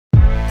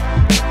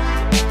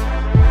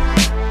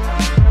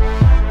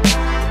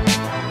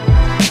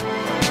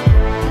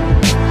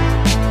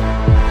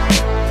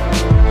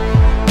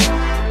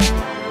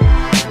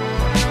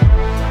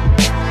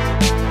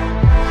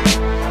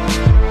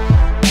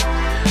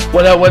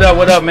What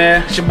up,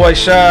 man? It's your boy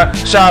Shad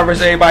vs.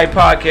 Everybody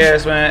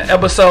podcast, man.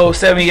 Episode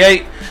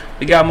 78.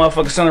 We got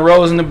motherfucking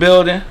Sunnarose in the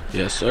building.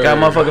 Yes, sir. Got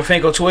motherfucking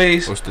Fenkell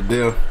Tweez. What's the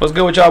deal? What's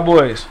good with y'all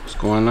boys? What's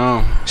going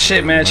on?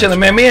 Shit, man. Chilling,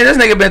 man. Me and this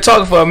nigga been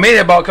talking for a minute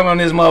about coming on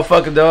this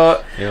motherfucker,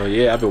 dog. Hell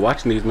yeah. I've been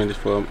watching these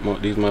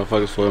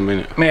motherfuckers for a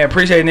minute. Man,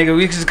 appreciate it, nigga.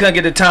 We just couldn't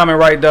get the timing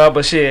right, dog.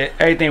 But shit,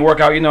 everything work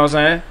out, you know what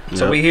I'm saying? Yep.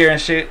 So we here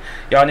and shit.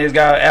 Y'all niggas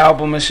got an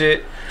album and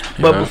shit.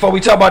 But before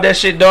we talk about that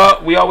shit,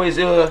 dog, we always,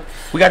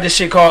 we got this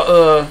shit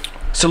called,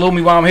 Salute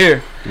Me While I'm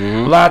Here.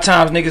 A lot of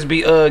times niggas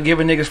be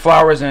giving niggas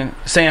flowers and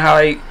saying how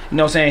they, you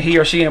know what I'm saying, he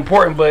or she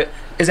important, but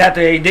it's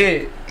after they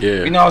did.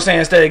 Yeah. You know what I'm saying?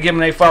 Instead of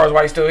giving they flowers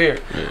while they still here.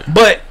 Yeah.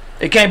 But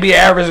it can't be an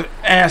average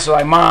answer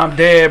like mom,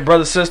 dad,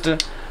 brother, sister.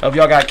 If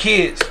y'all got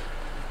kids,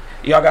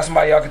 y'all got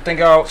somebody y'all can think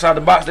outside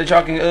the box that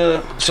y'all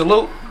can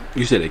salute.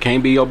 You said it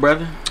can't be your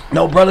brother?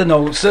 No brother,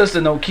 no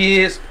sister, no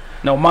kids,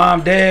 no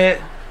mom, dad,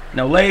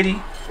 no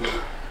lady.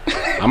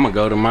 I'm gonna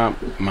go to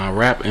my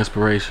rap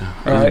inspiration.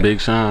 Right.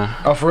 Big Sean.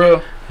 Oh, for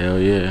real? Hell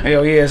yeah.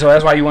 Hell yeah. So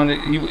that's why you wanted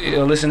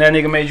listen to that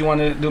nigga made you want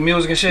to do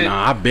music and shit?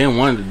 Nah, I've been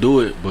wanting to do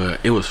it, but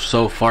it was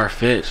so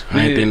far-fetched.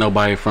 I didn't think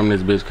nobody from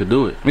this bitch could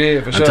do it.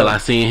 Yeah, for sure. Until I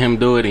seen him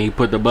do it and he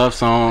put the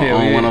buffs on Hell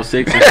yeah.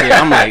 106 and shit.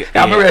 I'm like,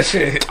 I remember that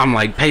shit. I'm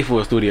like, pay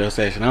for a studio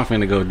session. I'm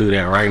finna go do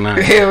that right now.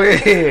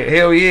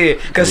 Hell yeah.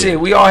 Cause shit,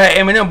 we all had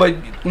Eminem, but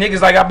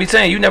niggas like I be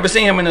saying, you never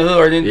seen him in the hood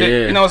or anything.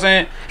 Yeah. You know what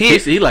I'm saying?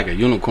 He like a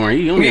unicorn.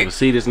 You don't ever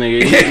see this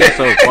nigga. He's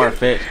so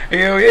far-fetched.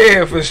 Hell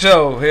yeah, for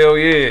sure. Hell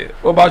yeah.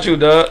 What about you,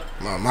 Doug?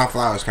 My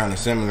flower's kind of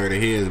similar to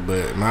his,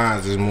 but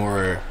mine's is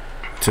more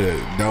to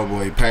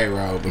Doughboy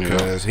Payroll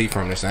because he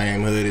from the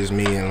same hood as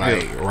me and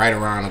like right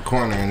around the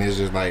corner, and it's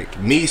just like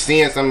me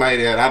seeing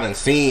somebody that I done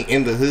seen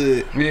in the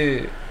hood,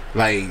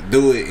 like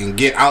do it and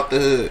get out the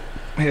hood.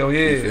 Hell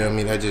yeah. You feel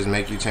me? That just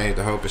make you change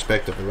the whole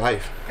perspective of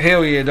life.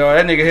 Hell yeah, dog.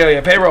 That nigga, hell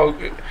yeah. Payroll.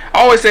 I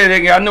always say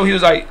that nigga. I knew he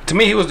was like, to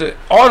me, he was the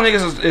all the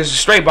niggas is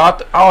straight,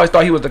 but I always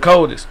thought he was the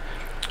coldest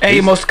and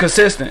he most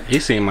consistent. He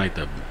seemed like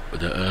the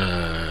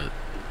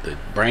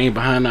brain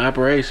behind the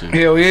operation.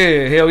 Hell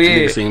yeah.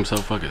 Nigga seemed so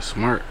fucking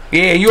smart.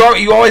 Yeah, you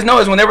always know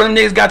is whenever them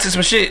niggas got to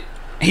some shit,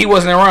 he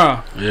wasn't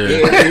around. Yeah. He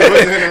wasn't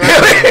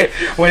around.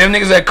 When them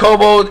niggas at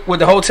Kobo with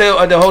the hotel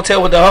with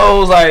the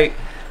hoes, like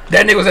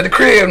that nigga was at the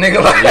crib,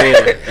 nigga. Like,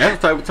 yeah,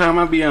 that's the type of time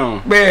I be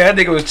on. Man, that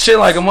nigga was chill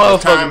like a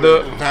motherfucker,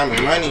 dog. Time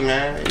is money,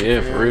 man.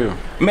 Yeah, for real.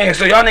 Man,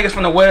 so y'all niggas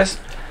from the west,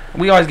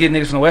 we always get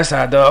niggas from the west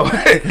side, dog.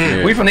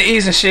 We from the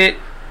east and shit.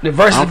 The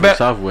versus I'm from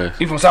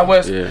Southwest. You from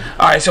Southwest? Yeah.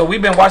 Alright, so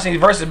we've been watching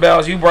these versus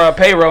battles. You brought up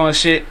Payroll and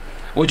shit.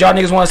 Would y'all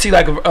niggas want to see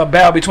like a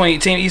battle between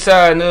Team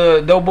Eastside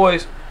and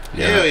Doughboys?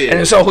 Hell yeah.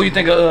 And so who you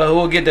think who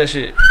will get that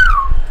shit?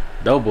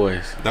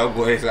 Doughboys.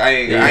 I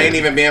ain't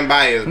even being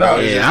biased, bro.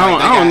 Yeah,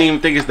 I don't even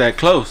think it's that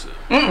close.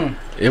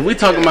 If we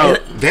talking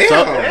about I'm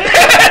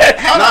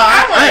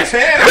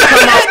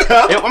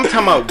talking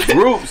about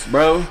groups,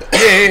 bro.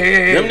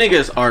 Yeah. Them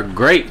niggas are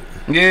great.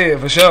 Yeah,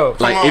 for sure.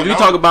 Like if you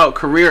talk about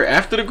career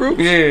after the group,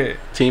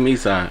 Team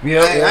Eastside. Yeah.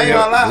 I ain't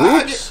gonna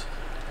lie. Groups,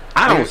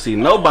 I don't see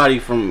nobody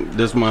from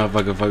this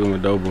motherfucker fucking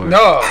with Doughboy.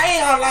 No.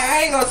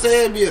 I ain't gonna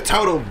say it'd be a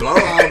total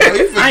blowout, bro.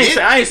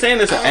 I ain't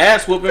saying it's an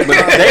ass whooping, but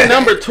they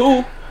number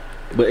 2.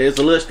 But it's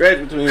a little stretch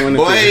between one and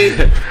two.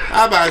 Boy,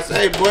 I about to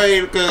say,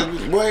 because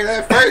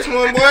that first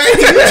one,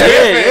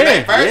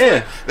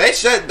 Yeah. They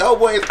shut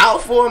Doughboys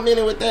out for a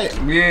minute with that.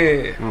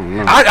 Yeah.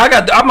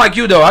 I'm like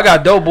you though. I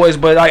got Doughboys,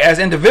 but like as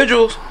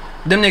individuals,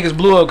 them niggas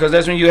blew up because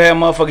that's when you had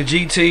motherfucking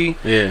GT,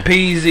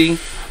 Peasy,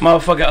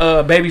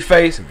 motherfucking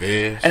Babyface.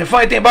 Yeah. And the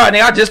funny thing about it,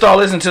 nigga, I just started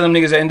listening to them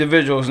niggas as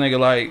individuals, nigga,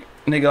 like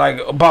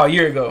about a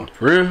year ago.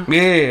 For real?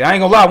 Yeah, I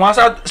ain't gonna lie. Once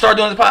I started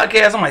doing this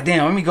podcast, I'm like,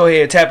 damn, let me go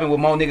ahead and tap in with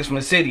more niggas from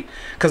the city.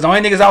 Cause the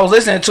only niggas I was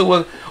listening to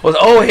was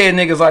old head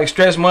niggas like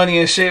Stress Money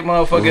and shit,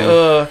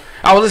 motherfucking.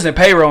 I was listening to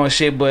Payroll and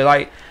shit, but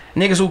like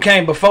niggas who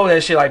came before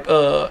that shit, like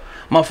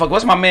motherfucker,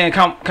 what's my man?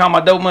 Count My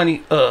Dope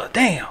Money.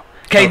 Damn.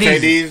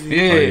 KDZ.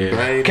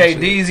 Yeah.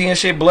 KDZ and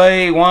shit.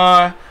 Blade,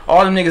 Juan.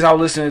 All them niggas I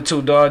was listening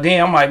to, dog.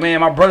 Damn, I'm like,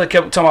 man, my brother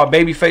kept talking about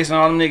Babyface and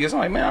all them niggas. I'm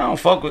like, man, I don't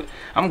fuck with.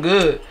 I'm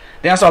good.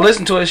 Then I started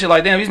listening to it and shit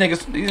like, damn, these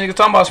niggas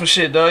talking about some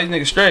shit, dog. These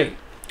niggas straight.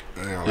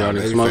 Y'all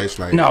niggas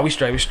like, no, we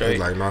straight. He's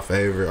like my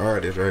favorite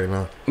artist right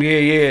now.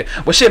 Yeah.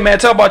 But shit, man,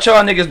 talk about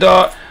y'all niggas,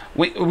 dog.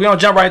 We don't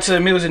jump right into the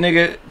music,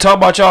 nigga. Talk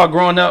about y'all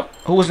growing up.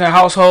 Who was in the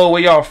household?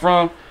 Where y'all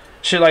from?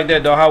 Shit like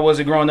that, dog. How was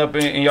it growing up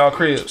in y'all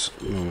cribs?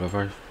 You wanna go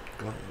first?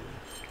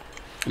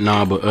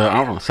 Nah, but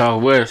I'm from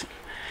Southwest.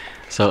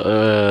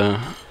 So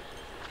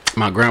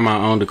my grandma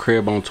owned the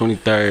crib on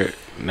 23rd.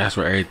 And that's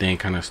where everything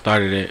kind of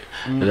started at.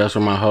 That's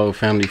where my whole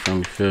family from,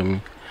 you feel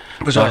me?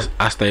 So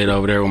I stayed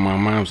over there with my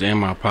moms and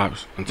my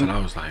pops until I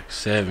was like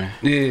 7.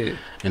 Yeah.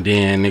 And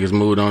then niggas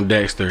moved on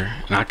Dexter,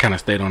 and I kind of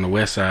stayed on the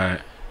west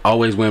side.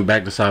 Always went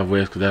back to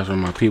Southwest because that's where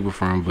my people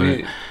from,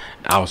 but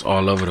I was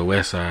all over the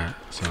west side.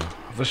 So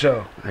for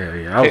sure. Hell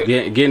yeah. I was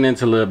getting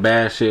into a little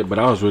bad shit, but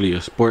I was really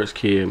a sports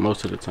kid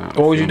most of the time.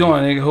 What was you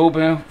doing, nigga?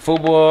 Hooping,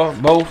 football,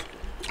 both?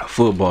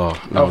 Football.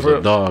 I was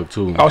a dog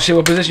too. Oh shit,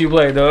 what position you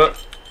played, dog?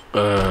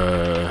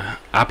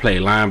 I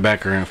played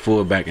linebacker and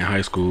fullback in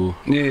high school.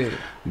 Yeah.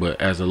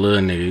 But as a little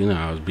nigga, you know,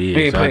 I was big,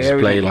 Yeah, so I just everything.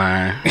 played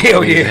line.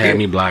 Hell yeah. Had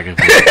me blocking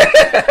for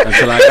it.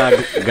 Until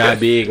I got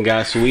big and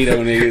got sweet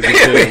on niggas.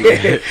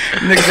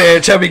 Niggas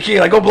said chubby kid,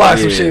 like, go block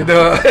some shit,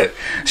 dog.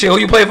 Shit, who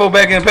you play for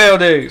back in Pale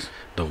days?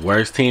 The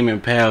worst team in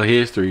PAL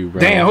history,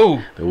 bro. Damn,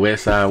 who? The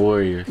West Side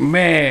Warriors.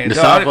 Man,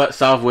 The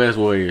Southwest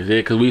Warriors. Yeah,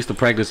 because we used to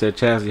practice at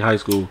Chassie High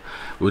School,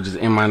 which is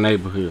in my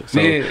neighborhood.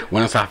 So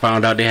once I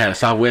found out they had a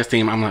Southwest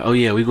team, I'm like, oh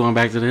yeah, we going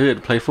back to the hood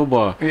to play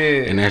football. Yeah.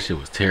 And that shit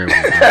was terrible,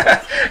 bro.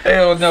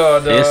 Hell no,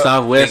 dog. It's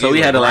Southwest, so we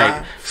had to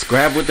like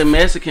scrap with the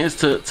Mexicans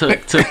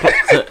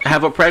to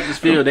have a practice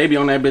field. They be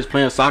on that bitch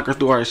playing soccer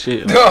through our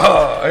shit. Like,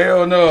 Oh,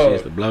 hell no. shit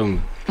used to blow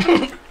me.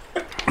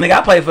 Nigga,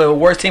 I played for the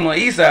worst team on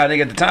the east side,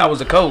 nigga, at the time was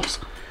the Colts.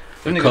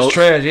 Them niggas Colts?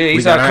 trash, yeah, We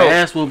east got side our Colts.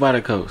 ass whooped by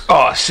the coast.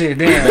 Oh shit,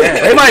 damn.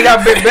 They might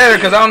got a bit better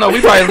because I don't know. We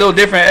probably a little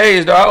different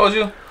age, though. How old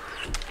you?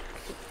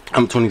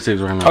 I'm 26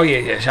 right now. Oh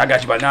yeah. I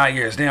got you by 9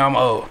 years. Damn, I'm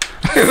old.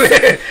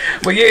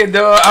 But yeah,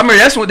 dog. I mean,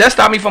 that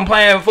stopped me from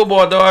playing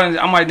football, dog. And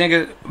I'm like,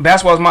 nigga,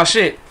 basketball's my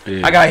shit.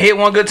 Yeah. I got hit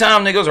one good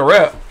time, nigga. It was a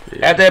rap.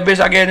 Yeah. After that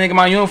bitch, I gave a nigga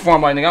my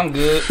uniform. Like, nigga, I'm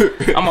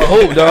good. I'm a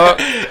hoop, dog.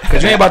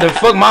 Cause you ain't about to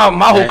fuck my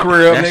whole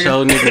career up, That nigga.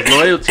 showed niggas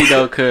loyalty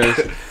though, cause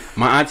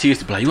my auntie used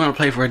to be like, you want to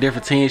play for a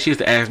different team? She used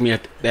to ask me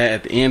at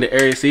the end of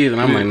every season.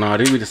 I'm like, nah,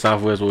 these be the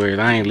Southwest Warriors.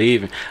 I ain't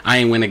leaving. I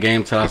ain't win a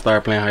game till I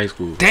started playing high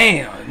school.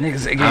 Damn,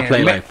 niggas again. I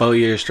played like 4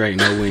 years straight,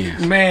 no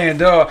wins. Man,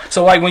 dog.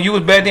 So like when you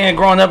was back then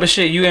growing up and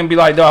shit, you didn't be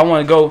like, dog, I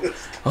want to go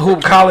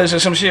hoop college or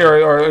some shit,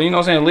 or you know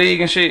what I'm saying,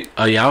 league and shit.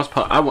 Oh yeah,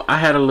 I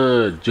had a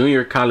little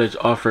junior college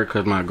offer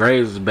because my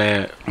grades was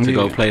bad to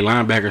go play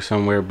linebacker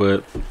somewhere,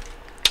 but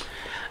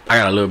I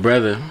got a little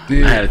brother.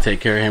 Yeah. I had to take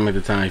care of him at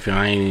the time. Feel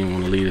I ain't even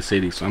want to leave the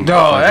city, so I'm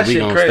Dog, like, that we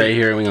shit gonna crazy. stay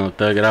here and we gonna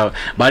thug it out.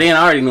 By then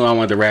I already knew I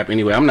wanted to rap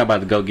anyway. I'm not about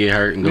to go get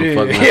hurt and go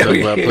fuck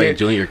myself up, play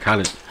junior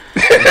college.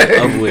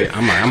 Over with.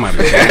 I'm out of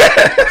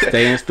here.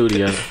 Stay in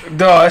studio. Dog,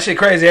 that shit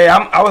crazy. Hey,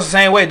 I was the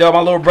same way, dog.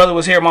 My little brother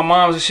was here, my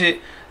mom's and shit.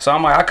 So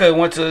I'm like, I could have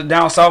went to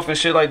down south and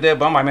shit like that,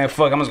 but I'm like, man,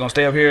 fuck, I'm just gonna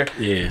stay up here.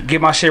 Yeah. Get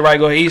my shit right,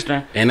 go to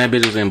Eastern. And that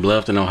bitch was in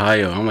Bluffton,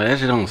 Ohio. I'm like, that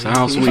shit don't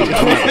sound sweet. I'm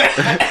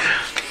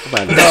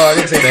about to Dog,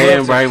 they say stay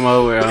in Bluffton.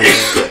 Brightmoor where I'm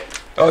at.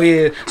 Oh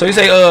yeah. So you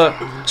say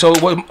so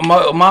what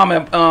mom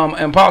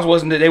and pops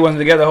wasn't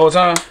together the whole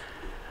time?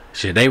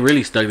 Shit, they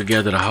really stuck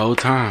together the whole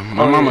time.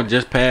 My mama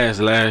just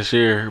passed last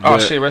year. Oh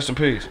but shit, rest in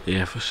peace.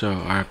 yeah, for sure.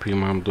 R.I.P.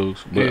 Mom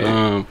Dukes. But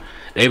Yeah.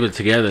 they were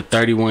together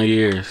 31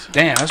 years.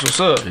 Damn, that's what's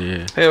up.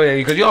 Yeah. Hell yeah,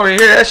 because you don't really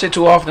hear that shit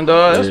too often,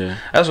 dog. Yeah.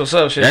 That's what's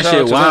up, shit. That Shout out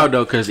shit to wild them.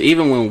 though, cause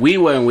even when we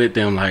wasn't with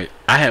them, like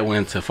I had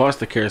went to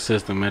foster care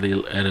system at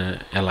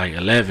like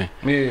 11.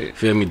 Yeah.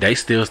 Feel me? They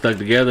still stuck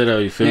together though.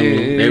 You feel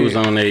me? Yeah. They was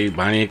on a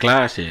Bonnie and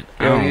Clyde shit.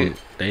 They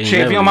ain't Shit, if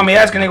never you don't mind me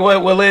been asking,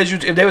 nigga, what led you?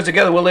 If they was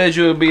together, what led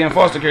you to be in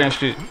foster care and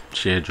shit?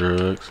 shit,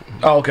 drugs.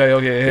 Oh, okay, hell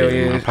My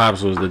yeah.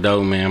 pops was the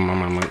dope man. My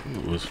mama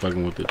was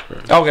fucking with the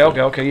drugs.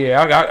 Okay,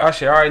 yeah. I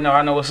shit, I already know.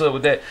 I know what's up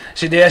with that.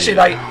 Shit, that shit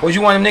like, was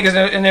you one of them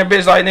niggas in their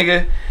bitch like,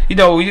 nigga? You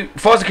know,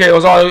 foster care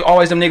was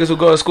always them niggas who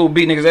go to school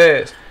beat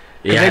niggas ass.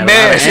 Yeah, they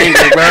bad shit,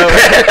 bro.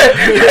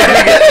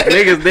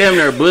 niggas damn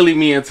near bully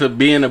me into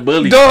being a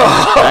bully.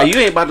 Dog. Like, you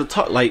ain't about to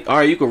talk like, all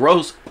right, you can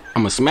roast.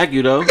 I'm gonna smack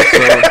you though. So,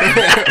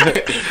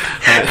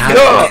 how's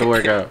about to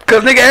work out?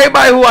 Cause nigga,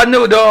 everybody who I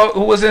knew, dog,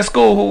 who was in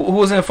school, who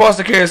was in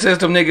foster care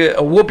system,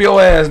 nigga, whoop your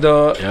ass,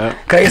 dog. Yeah.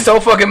 Cause they so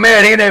fucking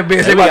mad, he in that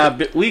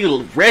bitch. We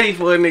ready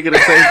for a nigga to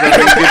say something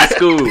to get to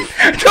school.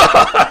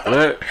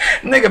 What?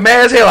 Nigga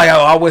mad as hell, like,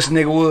 oh, I wish a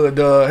nigga would,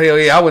 dog. Hell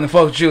yeah, I wouldn't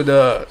fuck with you,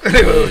 dog.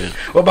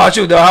 What about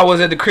you, dog? How was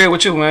it at the crib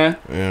with you, man?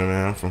 Yeah,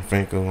 man, I'm from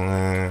Fenkell,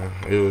 man.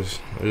 It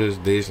was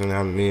decent.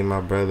 Me and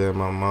my brother and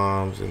my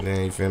mom's, and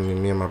then you feel me.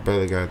 Me and my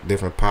brother got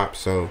different pops,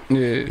 so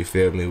you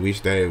feel me. We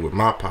stayed with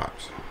my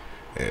pops,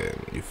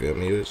 and you feel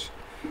me. It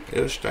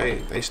was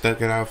straight. They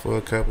stuck it out for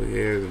a couple of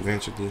years.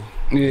 Eventually,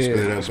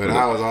 split up. But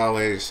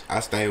I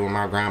stayed with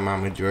my grandma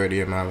majority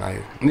of my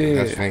life. Yeah,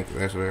 That's Fenkell.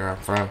 That's where I'm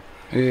from.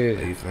 Yeah.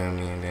 You feel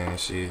me? And then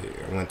shit,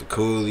 I went to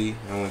Cooley,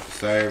 I went to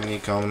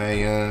Servany, Coleman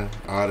Young,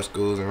 all the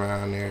schools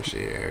around there.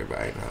 Shit,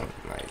 everybody know.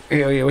 Like,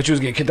 Hell yeah, what you was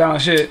getting kicked out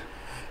and shit?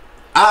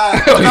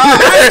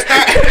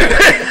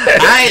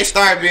 I ain't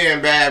start being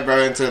bad,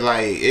 bro, until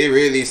like it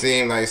really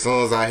seemed like as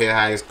soon as I hit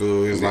high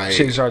school, it's like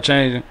shit started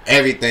changing.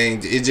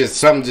 everything.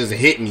 Something just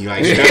hit me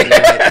like,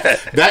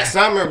 that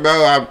summer, bro.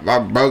 I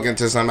broke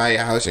into somebody's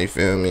house. You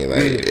feel me?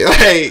 Like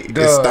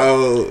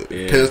stole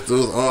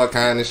pistols, all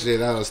kind of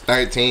shit. I was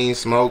 13,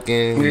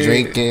 smoking,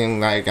 drinking.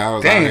 Like I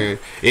was out here.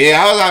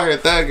 Yeah, I was out here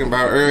thugging,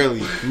 bro,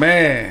 early.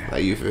 Man,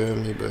 like you feel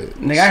me? But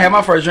nigga, I had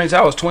my first drinks. I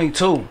was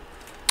 22.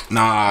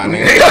 Nah,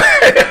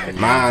 nigga.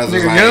 Mine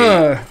was like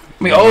young.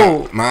 Me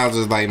old. Mine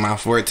was like my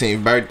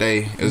 14th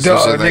birthday.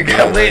 Dog, nigga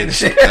got lit and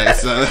shit.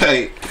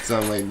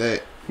 Something like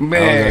that.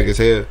 Man, I was young as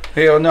hell.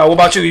 Hell no. What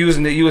about you? You was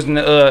in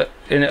the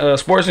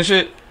sports and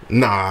shit?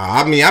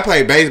 Nah, I mean I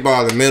played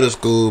baseball in middle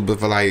school, but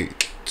for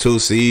like 2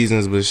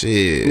 seasons, but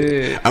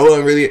shit, I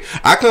wasn't really.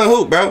 I couldn't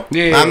hoop, bro.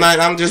 Yeah,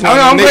 I'm just.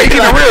 I'm great,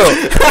 keep it real.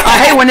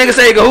 I hate when niggas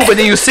say they can hoop, but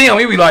then you see him,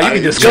 you be like, you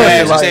can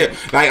discuss it.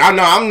 Like I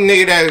know I'm a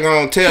nigga that's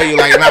gonna tell you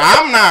like,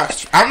 nah,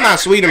 I'm not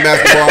sweet in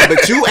basketball,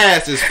 but you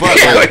ass is fuck.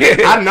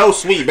 Like, I know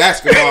sweet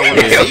basketball when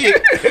I see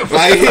it.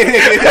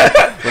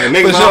 Like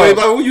niggas always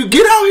like, well, you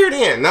get out here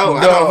then. No,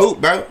 I don't hoop,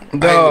 bro.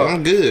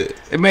 I'm good.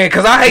 Man,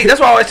 cause I hate. That's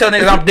why I always tell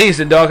niggas I'm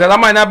decent, dog. Cause I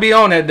might not be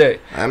on that day.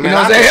 I mean, you know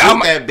what I'm saying? I'm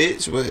that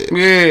bitch, but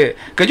yeah.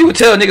 Cause you can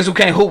tell niggas who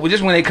can't hoop, but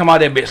just when they come out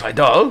that bitch, like,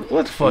 dog,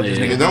 what the fuck this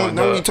nigga doing?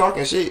 Don't be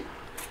talking shit.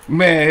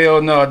 Man,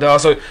 hell no, dog.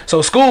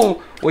 So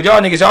school with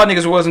y'all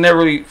niggas wasn't never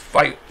really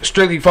like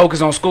strictly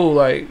focused on school.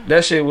 Like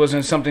that shit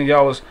wasn't something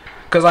y'all was.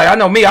 Cause like I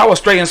know me, I was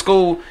straight in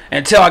school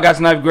until I got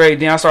to 9th grade.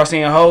 Then I started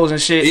seeing hoes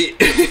and shit.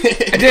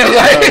 And then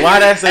like, why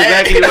that's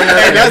exactly what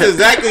happened? That's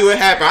exactly what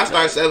happened. I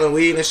started selling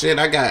weed and shit.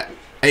 I got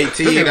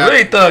 18.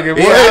 Really thugging,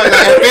 boy.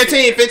 Yeah,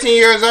 like 15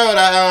 years old.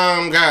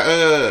 I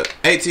got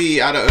 18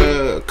 out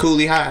of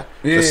Cooley High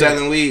for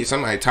selling weed.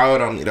 Somebody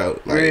told on me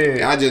though.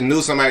 Like I just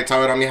knew somebody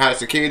told on me how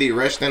security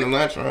rushed in the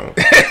lunchroom.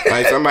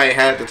 Like somebody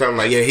had to tell me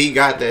like, yeah, he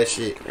got that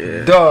shit.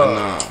 Yeah.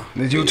 Dog.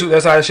 No. Did you too?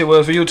 That's how that shit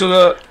was for you too,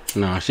 dog?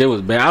 No, shit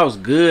was bad. I was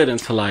good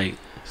until like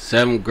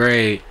 7th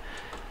grade.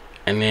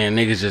 And then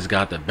niggas just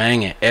got the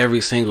banging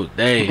every single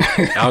day.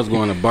 I was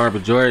going to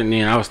Barbara Jordan,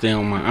 and I was staying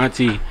with my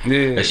auntie.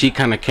 Yeah. And she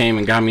kind of came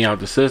and got me out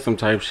the system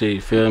type shit,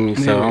 you feel me?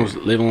 So I was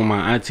living with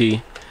my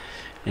auntie.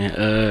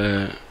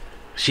 And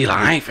she like,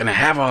 I ain't finna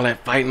have all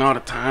that fighting all the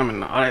time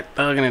and all that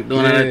thugging and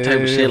doing all that type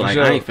of shit. Like,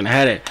 I ain't finna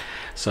have that.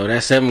 So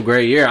that 7th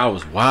grade year, I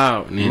was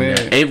wild. And then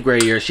that 8th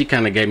grade year, she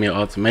kind of gave me an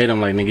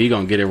ultimatum. Like, nigga, you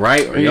gonna get it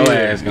right or your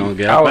ass gonna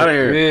get out of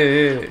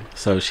here.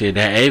 So shit,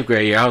 that 8th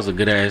grade year, I was a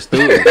good ass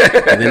student.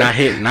 And then I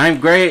hit 9th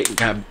grade,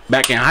 got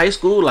back in high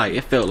school. Like,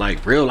 it felt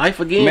like real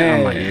life again.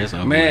 I'm like, yeah, it's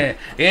all good.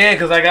 Yeah,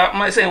 because like I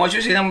might say, once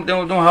you see them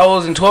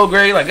hoes in 12th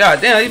grade, like, god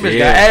damn, these bitches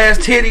got ass,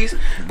 titties.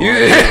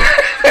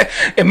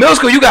 In middle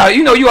school, you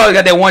always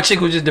got that one chick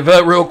who just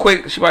developed real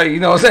quick. She probably, you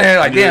know what I'm saying?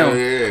 Like,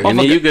 damn. And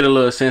then you get a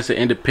little sense of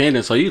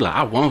independence. So you like,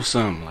 I want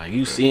something. Like,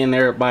 you seeing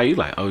everybody, you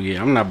like, oh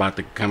yeah, I'm not about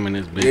to come in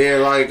this bitch. Yeah,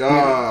 like,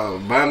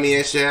 buy me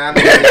and shit.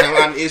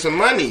 I need some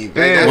money. Like,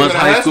 that's once when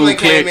high hustling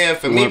school came in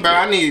for me, bro.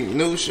 I need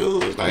new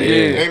shoes. Like,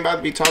 ain't about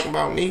to be talking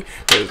about me.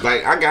 Cause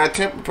like, I got a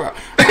temper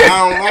problem.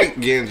 I don't like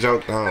getting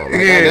joked on. Like,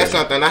 that's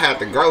something I have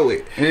to grow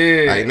with.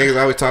 Like, niggas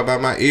always talk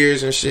about my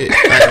ears and shit.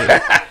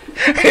 Like,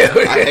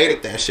 I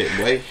hated that shit,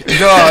 boy.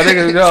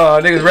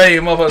 Niggas ready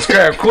to motherfucker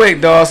scrap quick,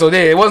 dog. So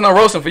there, it wasn't no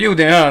roasting for you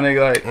then, huh,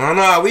 nigga? Like,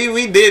 no,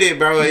 we did it,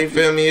 bro. You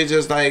feel me? It's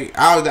just like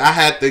I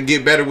had to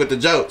get better with the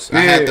jokes.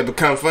 I had to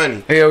become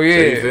funny. Hell yeah,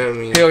 so you feel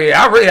me? Hell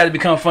yeah. I really had to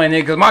become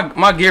funny, nigga, cause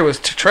my gear was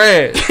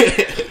trash.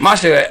 My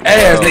shit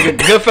ass, nigga.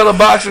 Goodfella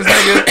boxes,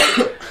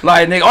 nigga.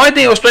 Like, nigga, only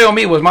thing that was straight on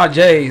me was my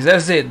J's.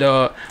 That's it,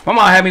 dog. My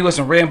mom had me with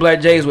some red and black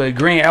J's with a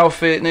green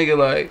outfit, nigga.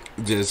 Like,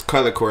 just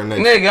color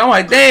coordination. Nigga, I'm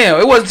like, damn.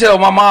 It wasn't until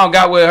my mom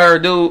got with her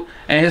dude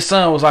and his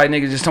son was like,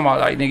 nigga, just talking about,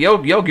 like,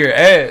 nigga, your gear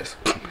ass.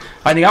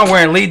 Like, nigga, I'm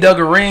wearing Lee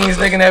Duggar rings,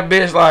 nigga, that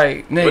bitch.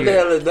 Like, nigga. What the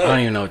hell is that? I don't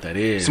even know what that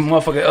is. Some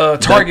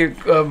motherfucking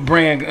Target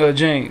brand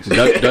jeans.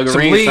 Duggar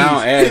rings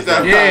sound ass.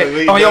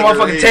 Yeah, on your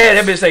motherfucking tag,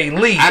 that bitch say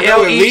Lee. I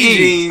know Lee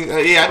jeans.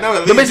 Yeah, I know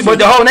Lee jeans. But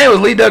the whole name was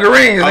Lee Duggar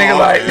rings, nigga.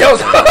 Like, yo.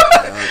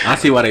 I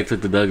see why they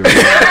took the Duggar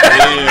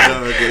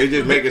rings. It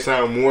just make it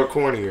sound more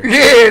cornier.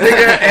 Yeah,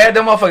 nigga, had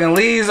them motherfucking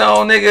Lees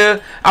on,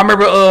 nigga. I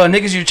remember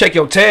niggas, you check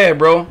your tag,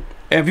 bro.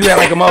 And if you had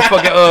like a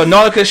motherfucking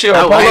Nautica shit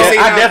or Polo,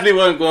 I definitely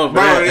wasn't going for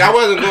that. I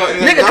wasn't going.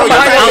 Nigga,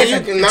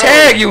 somebody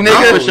tag you, nigga.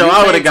 I'm for sure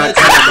I would have got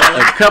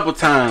tagged a couple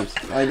times.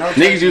 Like,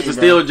 niggas used to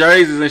steal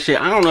jerseys and shit.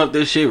 I don't know if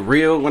this shit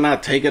real when I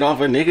take it off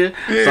a nigga.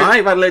 Yeah. So I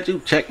ain't about to let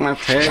you check my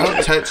tag.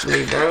 Don't touch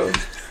me, bro.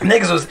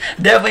 Niggas was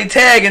definitely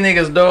tagging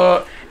niggas,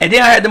 dog. And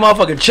then I had the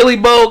motherfucking chili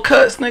bowl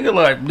cuts, nigga.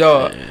 Like,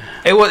 dog. Yeah.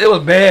 It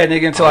was bad,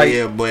 nigga, until like...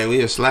 yeah, boy,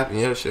 we was slapping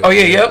your shit. Oh,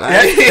 yeah, yep.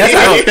 That's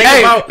how you think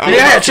about... Yeah, I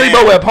had chili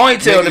bowl with a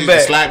ponytail in the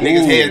back. Slap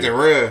niggas' heads and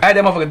run. I had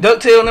that motherfucking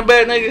ducktail in the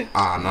back, nigga.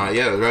 Oh, no,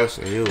 yeah, it was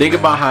roasting. Think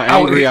about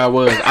how angry I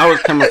was. I was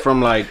coming from,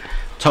 like,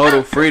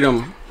 total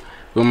freedom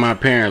with my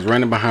parents,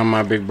 running behind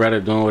my big brother,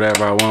 doing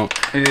whatever I want.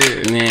 Yeah.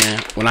 And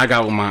then, when I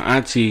got with my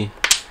auntie,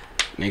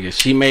 nigga,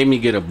 she made me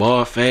get a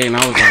ball fade, and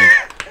I was like,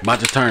 about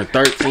to turn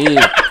 13.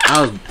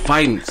 I was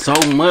fighting so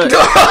much.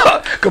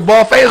 Cause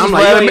ball face was I'm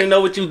like, you don't even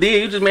know what you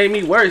did. You just made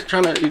me worse.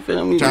 Trying to, you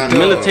feel me?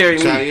 Military.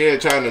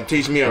 Trying to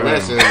teach me a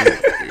lesson.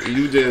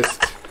 You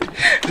just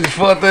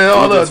fucked it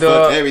all up,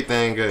 dog.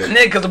 Everything good.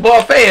 Nigga, cause the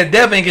ball fade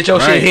definitely get your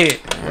shit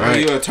hit.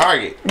 Right. You a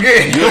target.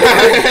 Yeah.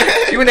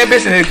 You in that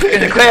bitch in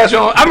the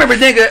classroom. I remember,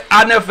 nigga,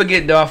 I'll never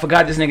forget, dog. I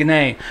forgot this nigga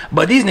name.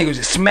 But these niggas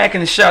just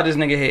smacking the shit out this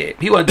nigga head.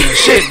 He wasn't doing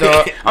shit,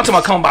 dog. I'm talking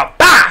about coming about,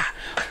 bah!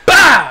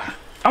 Bah!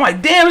 I'm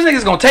like, damn, this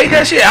nigga's gonna take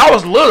that shit. I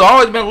was little,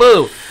 always been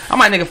little. I'm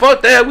like, nigga,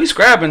 fuck that. We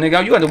scrapping,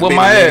 nigga. You got to whoop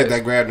my ass.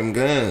 That grab them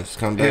guns,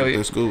 come back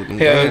to school.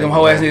 Them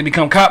whole ass niggas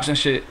become cops and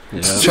shit. Yeah.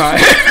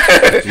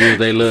 Use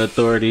they little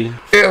authority.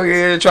 Hell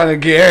yeah, trying to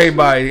get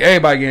everybody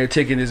getting a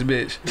ticket in this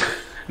bitch.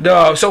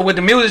 Dog, so with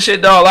the music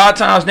shit, dog, a lot of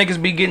times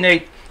niggas be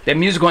getting that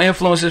musical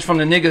influences from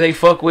the niggas they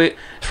fuck with,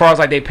 as far as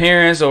like their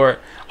parents or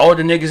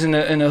older niggas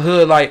in the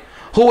hood. Like,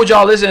 who would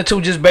y'all listen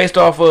to just based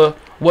off of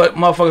what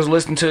motherfuckers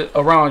listen to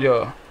around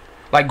y'all?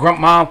 Like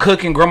grandma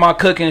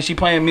cooking, she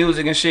playing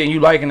music and shit, and you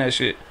liking that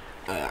shit.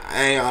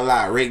 I ain't gonna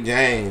lie, Rick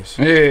James.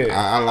 Yeah,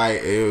 I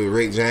like it was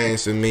Rick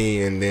James to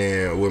me, and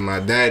then with my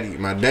dad,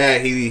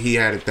 he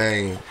had a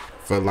thing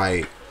for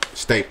like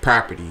state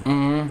property,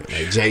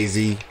 like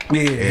Jay-Z,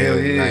 yeah, hell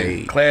yeah,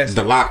 like classic,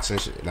 Deluxe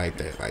and shit like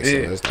that. Like, so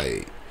it's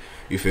like,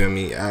 you feel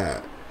me?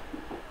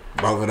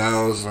 Both of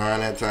those around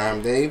that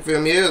time. Then, you feel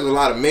me? It was a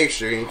lot of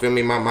mixture. You feel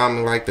me? My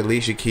mama liked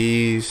Alicia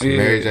Keys,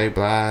 Mary J.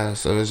 Blige,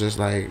 so it's just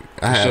like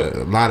I had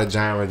a lot of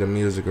genres of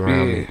music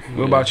around me.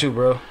 What about you,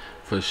 bro?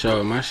 For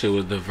sure, my shit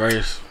was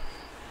diverse,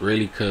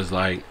 really, cause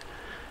like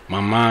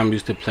my mom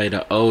used to play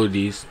the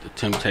oldies, the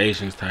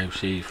Temptations type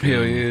shit. You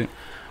feel me?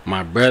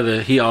 My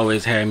brother, he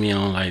always had me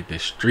on like the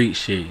street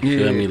shit. You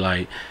feel me?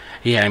 Like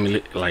he had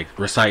me like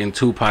reciting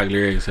Tupac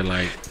lyrics at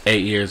like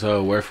 8 years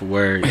old, word for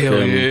word.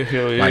 You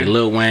feel me? Like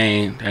Lil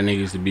Wayne, that nigga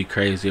used to be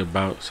crazy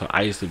about. So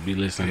I used to be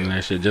listening to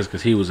that shit just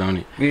cause he was on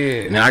it.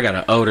 Yeah. And then I got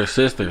an older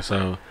sister,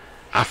 so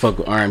I fuck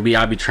with R&B.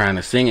 I be trying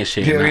to sing and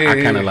shit. And I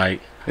kind of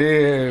like.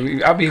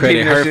 Yeah, I be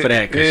credit her for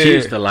that, cause she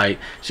used to like,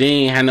 she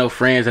ain't had no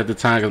friends at the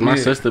time, cause my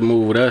sister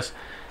moved with us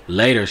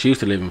later. She used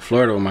to live in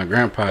Florida with my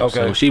grandpa,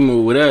 so when she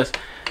moved with us,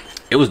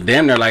 it was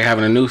damn near like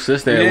having a new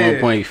sister at one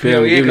point. You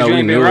feel me? Even though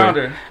we knew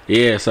her.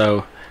 Yeah,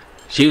 so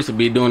she used to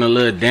be doing a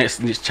little dance,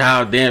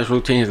 child dance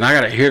routines, and I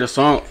gotta hear the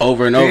song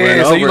over and over and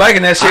over. So you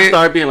liking that shit? I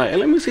started being like, hey,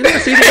 let me see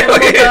that CD one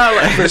more time.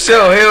 Like, for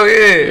sure, hell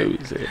yeah.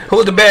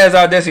 Who's the baddest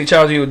out Destiny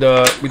Child you,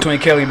 dog, between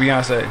Kelly and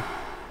Beyonce?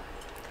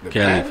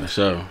 Kelly for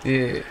sure.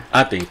 Yeah,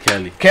 I think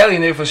Kelly,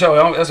 nigga, for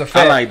sure. That's a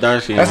fact. I like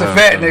Darcy. That's a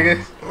fact,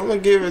 nigga. I'm gonna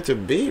give it to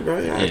B,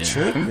 bro. No,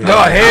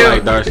 hell,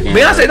 like Darcy.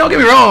 Beyonce, don't get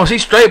me wrong,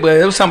 she's straight, but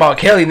it was something about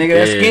Kelly,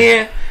 nigga. That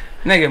skin,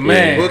 nigga,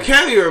 man. Well,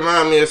 Kelly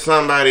remind me of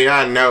somebody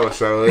I know,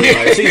 so it's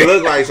like, she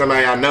look like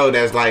somebody I know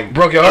that's like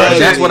broke your heart.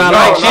 That's what I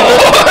like.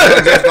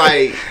 Just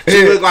like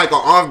she look like an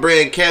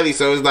off-brand Kelly,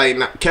 so it's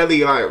like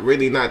Kelly like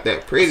really not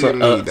that pretty to me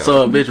though.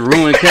 So a bitch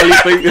ruined Kelly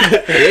for you.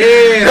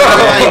 Yeah,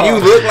 like you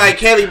look like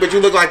Kelly, but you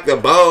look like the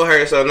bow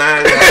her. So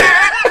now it's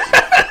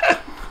like,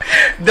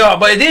 dog.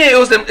 But then it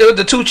was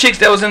the two chicks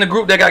that was in the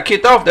group that got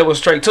kicked off that was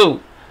straight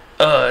too.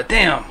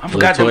 Damn, I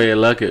forgot. Latoya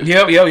Luckett.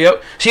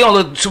 Yep. She don't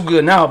look too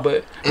good now,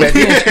 but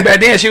back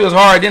then she was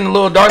hard. Then the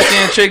little dark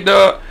skinned chick,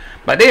 dog.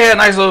 But they had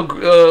nice little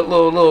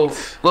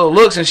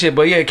looks and shit.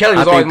 But yeah, Kelly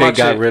was always my chick.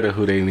 I think they got rid of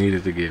who they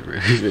needed to get rid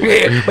of.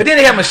 Yeah, but then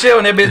they had Michelle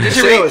in that bitch.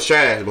 Michelle was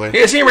trash, boy.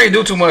 Yeah, she didn't really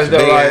do too much though.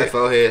 Big like, ass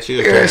forehead. She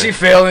was she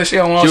fell and she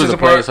don't want to. She was a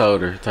support.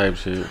 placeholder type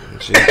shit.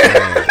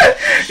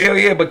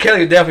 Yeah, but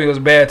Kelly definitely was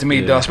bad to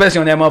me, dog. Especially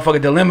on that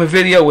motherfucking Dilemma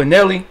video with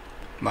Nelly.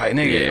 Like,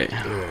 nigga.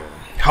 Yeah.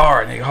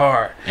 Hard, nigga,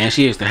 hard. And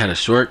she used to have a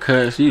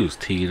shortcut. She was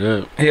teed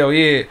up. Hell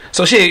yeah.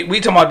 So shit, we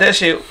talking about that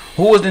shit.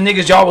 Who was the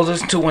niggas y'all was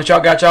listening to once y'all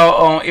got y'all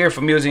on air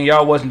for music and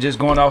y'all wasn't just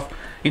going off,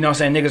 you know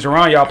what I'm saying, niggas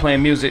around y'all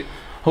playing music?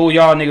 Who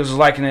y'all niggas was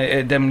liking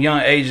at them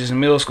young ages in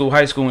middle school,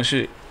 high school and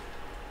shit?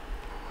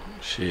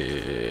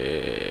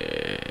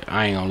 Shit.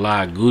 I ain't gonna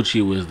lie,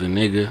 Gucci was the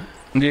nigga.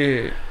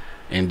 Yeah.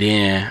 And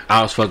then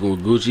I was fucking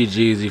with Gucci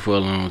Jeezy for a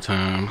long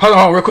time. Hold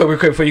on, real quick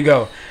before you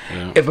go.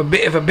 Yeah. If a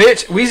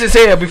bitch, we used to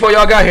say it before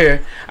y'all got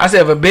here. I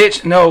said if a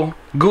bitch know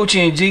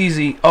Gucci and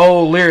Jeezy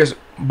old lyrics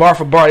bar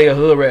for bar, they a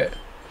hood rat.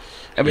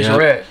 That bitch a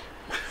rat.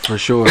 For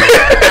sure.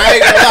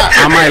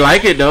 I might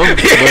like it though, but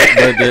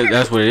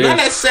that's what it is. Not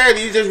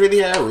necessarily. You just really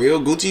have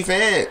real Gucci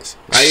fans.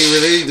 Like you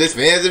really just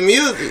fans of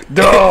music.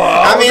 Duh.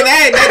 I mean,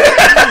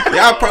 that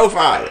y'all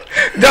profile.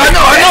 I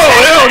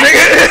know,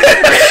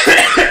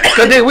 nigga.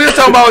 Cause then we was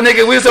talking about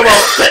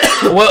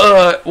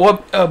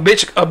what a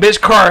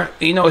bitch car.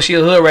 You know, she a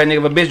hood rat, nigga.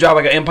 If a bitch drive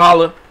like an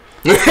Impala,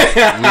 like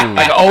an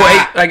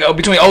 08, like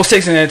between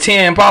 06 and a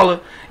 10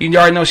 Impala, you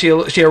already know she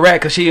a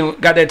rat because she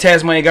got that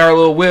tax money, got her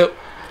little whip.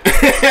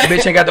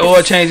 Bitch ain't got the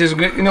oil changes,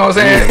 you know what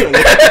I'm saying?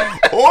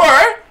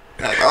 Or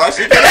that's all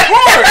she can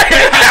afford.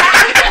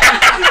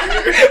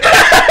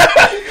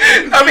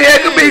 I mean,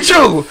 that could be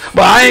true,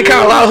 but I ain't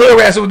kind of a lot of hood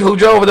rats who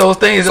drove those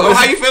things. So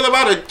how you feel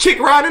about a chick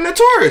riding a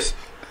Taurus?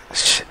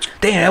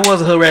 Damn, that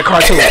was a hood rat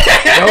car too.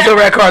 That was a hood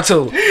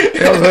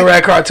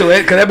rat car too.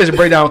 Cause that bitch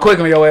break down quick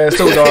on your ass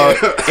too, dog.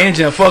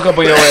 Engine fuck up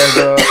on your ass,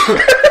 dog.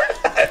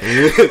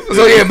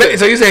 So yeah,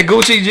 so you said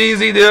Gucci,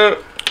 Jeezy, dude.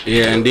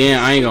 Yeah, and then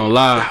I ain't gonna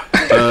lie,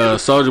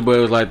 Soulja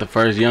Boy was like the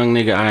first young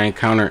nigga I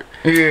encountered.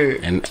 Yeah.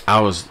 And I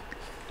was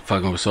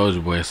fucking with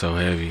Soulja Boy so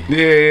heavy.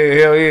 Yeah,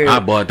 hell yeah. I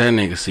bought that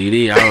nigga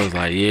CD. I was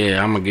like,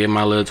 yeah, I'm gonna get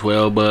my little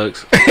 $12.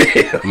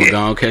 I'm gonna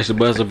go and catch the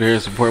bus up here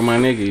and support my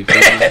nigga. You feel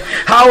me?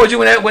 How old was you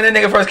when that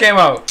nigga first came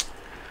out?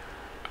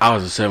 I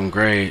was in 7th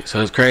grade,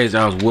 so it's crazy.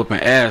 I was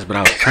whooping ass, but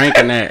I was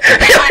cranking that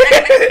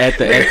at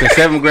the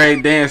 7th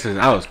grade dances.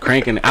 I was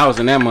cranking. I was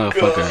in that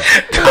motherfucker.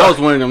 I was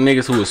one of them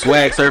niggas who was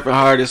swag surfing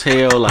hard as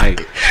hell. Like,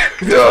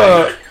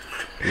 that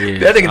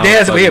nigga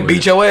dancing, but he'll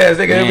beat your ass.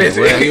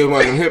 Nigga, he was one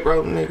of them hip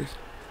rope niggas.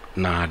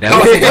 Nah, that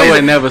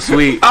was never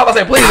sweet. I was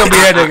like, please don't be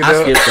that nigga.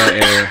 I skipped that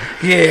era.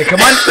 Yeah, come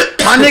on,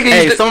 my nigga.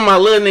 Hey, some of my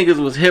little niggas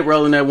was hip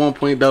rolling at one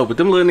point though, but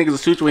them little niggas will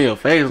shoot you in your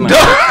face. Like,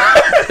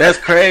 that's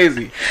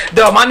crazy.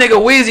 Dog, my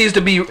nigga Weezy used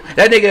to be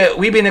that nigga.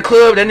 We be in the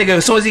club. That nigga,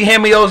 as soon as he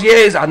hand me those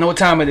yays, I know what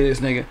time it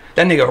is, nigga.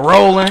 That nigga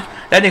rolling.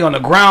 That nigga on the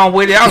ground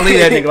with it. I don't leave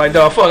that nigga like,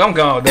 dog. Fuck, I'm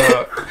gone,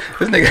 dog.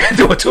 This nigga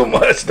doing too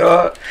much,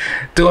 dog.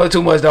 Doing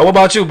too much, dog. What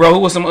about you, bro? Who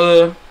was some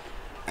I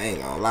ain't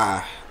gonna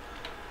lie.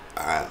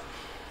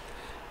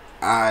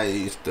 I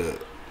used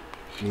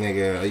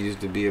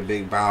to be a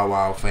big Bow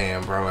Wow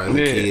fan, bro, as a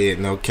kid,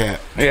 no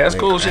cap. Yeah, that's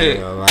cool shit. Ain't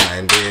gonna lie.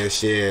 And then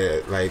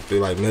shit, like through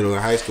like middle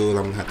and high school,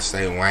 I'm gonna have to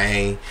say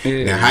Wayne.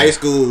 Yeah. Then high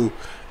school,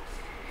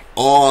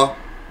 all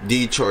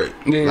Detroit.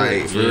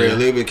 Like for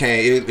real, it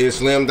became it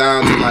slimmed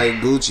down to like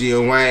Gucci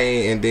and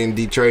Wayne, and then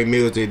Detroit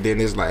music.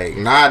 Then it's like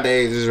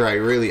nowadays it's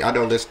like really I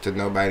don't listen to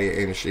nobody in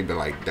the industry but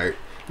like Dirt.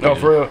 No,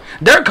 for real.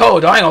 Dirt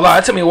cold, though. I ain't gonna lie.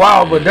 It took me a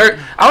while, but Dirt.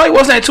 I like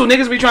what's that two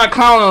niggas be trying to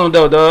clown on him,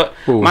 though, dog.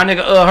 My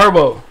nigga,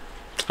 Herbo.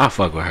 I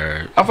fuck with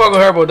her. I fuck with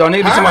Herbo, though.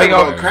 Nigga be talking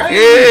about crazy.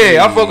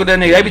 Yeah, I fuck with that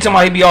nigga. They be talking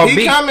about he be all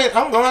beat.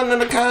 I'm going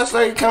to the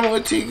concert coming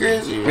with T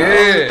Grizzly.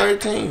 Yeah.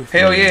 13.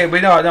 Hell yeah.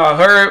 But no,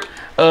 Herb,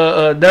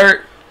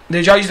 Dirt.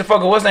 Did y'all used to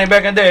fuck with what's name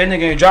back in the day? That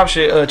nigga ain't drop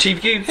shit.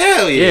 Chief Keef.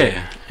 Hell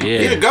yeah.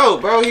 He the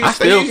GOAT, bro. He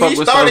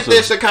started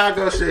this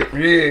Chicago shit.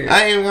 Yeah.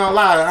 I ain't even gonna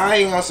lie. I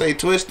ain't gonna say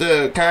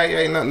Twista,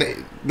 Kanye,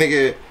 nothing.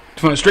 Nigga.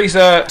 From the street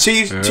side.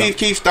 Chief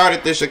Keef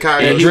started this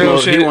Chicago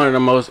shit. He one of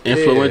the most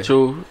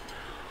influential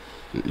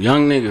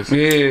young niggas.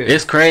 Yeah.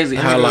 It's crazy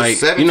how like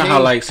 17? You know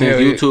how like since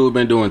YouTube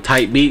been doing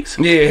tight beats.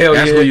 Yeah,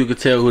 that's where you could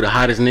tell who the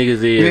hottest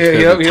niggas is.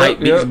 Yeah,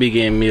 tight beats be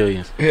getting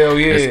millions. Hell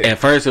yeah. At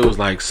first it was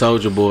like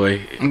Soulja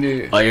Boy.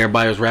 Yeah.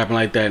 Everybody was rapping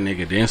like that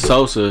nigga. Then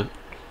Sosa.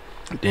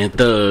 Then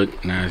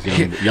Thug. Now it's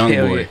young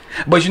boy. Yeah.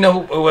 But you know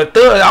with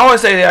Thug, I always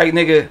say that like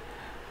nigga.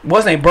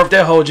 What's name birthed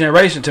that whole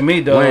generation to me,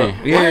 dog.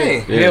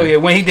 Hell yeah.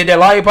 When he did that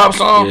Lollipop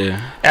song,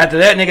 after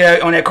that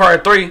nigga on that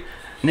Card 3,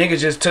 nigga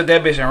just took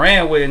that bitch and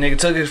ran with it. Nigga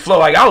took his flow.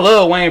 Like I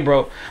love Wayne,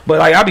 bro, but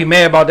like I be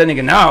mad about that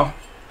nigga now.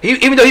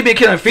 Even though he been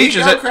killing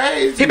features,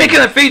 he been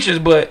killing features,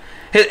 but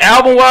his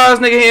album wise,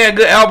 nigga, he had a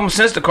good album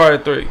since the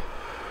Card 3.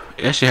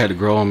 That shit had to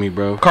grow on me,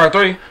 bro. Card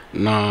 3?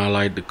 Nah,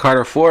 like the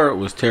Carter 4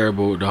 was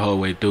terrible the whole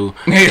way through.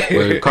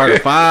 But Carter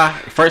 5,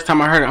 first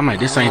time I heard it, I'm like,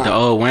 this ain't the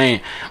old Wayne.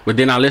 But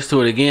then I listened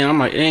to it again, I'm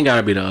like, it ain't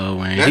gotta be the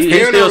old Wayne.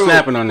 He's still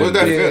snapping on this.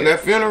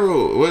 That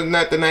Funeral, wasn't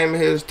that the name of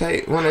his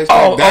tape?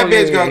 That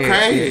bitch go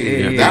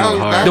crazy.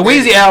 The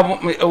Weezy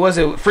album, was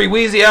it Free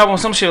Weezy album,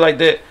 some shit like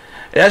that.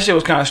 That shit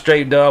was kind of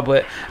straight, dog.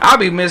 But I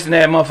be missing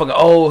that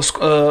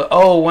motherfucking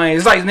old Wayne.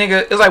 It's like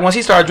nigga. It's like once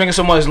he started drinking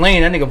so much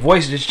lean, that nigga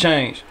voice just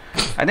changed.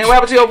 I think what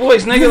happened to your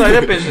voice, nigga? Like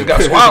that bitch just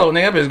got swallowed,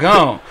 nigga. That bitch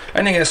gone.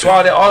 That nigga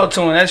swallowed that auto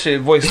tune. That shit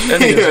voice.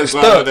 That nigga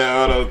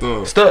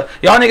stuck. Stuck.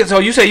 Y'all niggas. So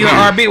you say you in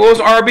R&B? What was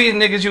R&B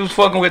niggas you was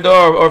fucking with,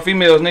 or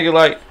females, nigga?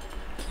 Like,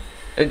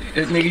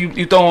 nigga,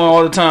 you throwing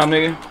all the time,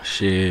 nigga.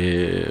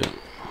 Shit.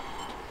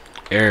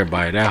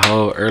 Everybody. That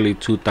whole early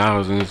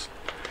 2000s.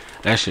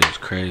 That shit was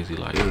crazy.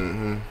 Like.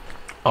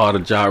 All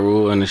the Ja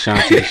Rule and the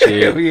Shanti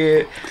shit. Hell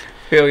yeah.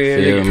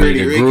 The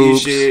Pretty Ricky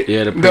shit.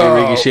 Yeah, the Pretty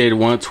Ricky shit,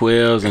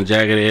 112s and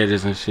Jagged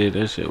Edges and shit.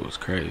 That shit was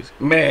crazy.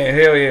 Man,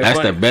 hell yeah. That's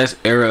the best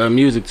era of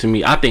music to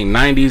me. I think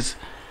 90s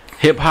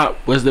hip hop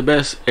was the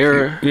best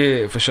era.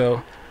 Yeah, for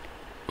sure.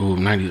 Ooh,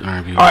 90s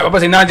R&B. All right, I'm about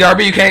to say 90s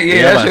R&B. You can't. Yeah,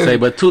 I was about to say,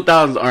 but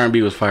 2000s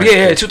R&B was fire.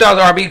 Yeah,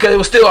 2000s R&B because it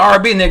was still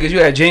R&B niggas. You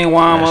had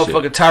Genuine,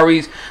 motherfucking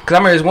Tyrese. Because I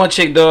remember this one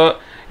chick, dog.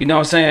 You know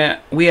what I'm saying?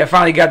 We had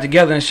finally got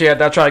together and shit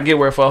after I tried to get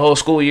with her for a whole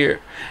school year.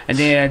 And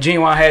then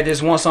Genuine had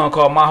this one song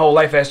called My Whole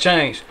Life Has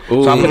Changed.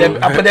 Ooh. So I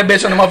put that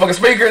bitch on the motherfucking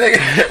speaker,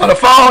 nigga, on the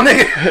phone,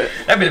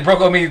 nigga. That bitch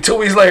broke on me 2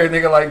 weeks later,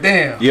 nigga, like,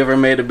 damn. You ever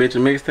made a bitch a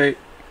mixtape?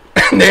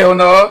 Hell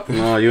no.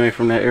 No, you ain't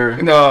from that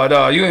era?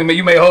 No. You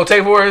made a whole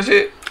tape for her and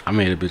shit? I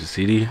made a bitch a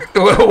CD.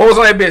 What was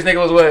on that bitch, nigga?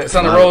 Was what?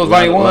 Sunnarose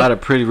Volume 1? A lot of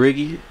Pretty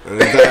Ricky.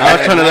 I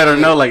was trying to let her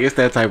know, like, it's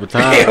that type of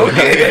time. I ain't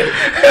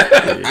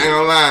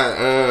gonna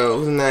lie.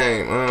 What's his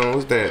name?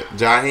 What's that?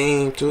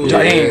 Jaheim, too?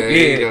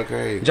 Jaheim,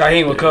 Okay.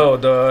 Jaheim was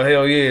cold, dog.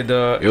 Hell yeah,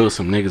 dog. It was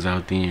some niggas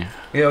out there.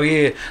 Hell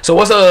yeah. So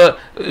what's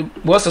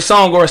a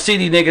song or a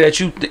CD, nigga, that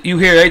you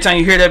hear every time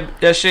you hear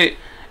that shit,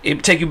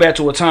 it take you back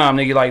to a time,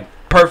 nigga, like,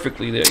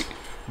 perfectly, nigga.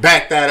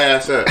 Back that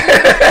ass up. He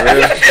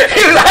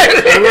was like,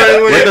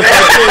 what the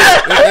fuck?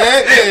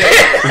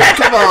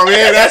 Come on,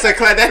 man. That's a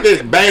class. That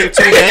bitch banged 2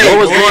 days.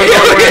 What was going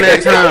on around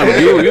that time?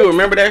 You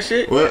remember that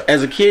shit? What?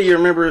 As a kid, you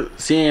remember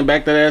seeing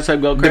Back That Ass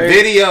Up go crazy? The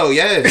video,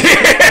 yes.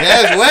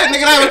 Yes, what?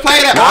 Nigga, I ever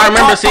played that. No, I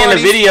remember seeing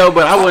the video,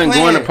 but I wasn't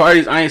going to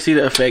parties. I ain't see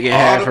the effect it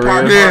had for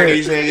real.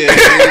 Parties,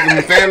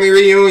 family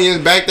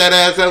reunions, Back That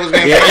Ass Up was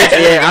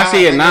yeah, I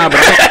see it now,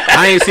 but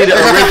I ain't see the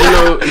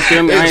original. You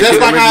feel me? Just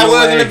like how it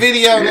was in the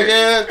video,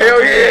 nigga. Hell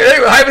yeah. they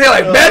were hyping it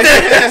like bet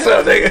that ass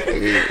up,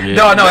 nigga.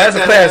 No, that's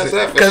a classic.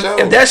 Cause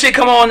if that shit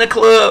come on in the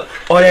club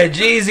or that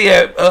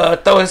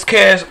Jeezy throw his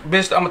cash,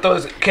 bitch, I'm gonna throw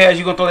his cash,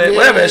 you gonna throw that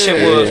whatever that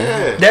shit was.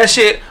 That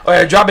shit or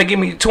that drop it, give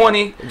me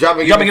 20, drop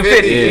it, give me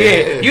 50.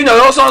 Yeah, you know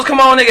those songs come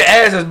on, nigga,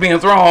 ass is being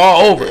thrown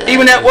all over.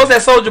 Even that what's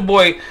that Soulja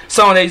Boy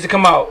song that used to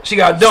come out? She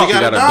got dumped. She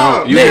got a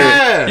dump.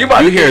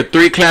 You hear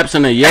 3 claps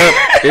in the yup,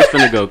 it's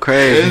finna go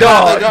crazy.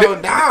 Dog,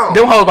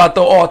 them hoes about to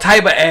throw all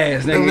type of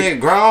ass,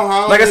 nigga.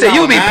 Like I said,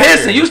 you be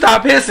pissing. You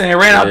stop pissing and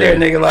ran out there,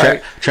 nigga.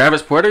 Like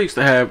Travis Porter used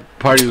to have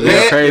parties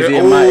going crazy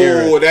in my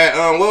era. That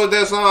what was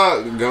that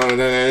song? Going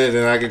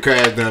then I could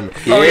crash them.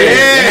 Oh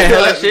yeah,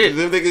 that shit.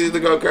 Them niggas used to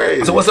go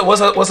crazy. So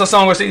what's a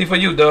song or CD for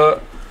you,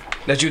 dog?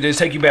 That you just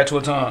take you back to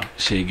a time.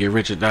 Shit, Get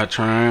Rich or Die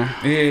Trying.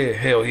 Yeah,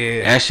 hell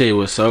yeah. That shit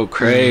was so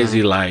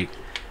crazy. Like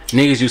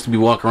niggas used to be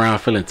walking around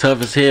feeling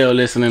tough as hell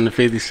listening to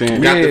 50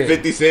 Cent. Got the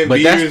 50 Cent but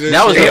beers and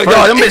that was shit.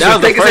 That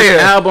was the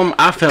first album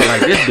I felt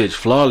like this bitch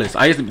flawless.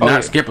 I used to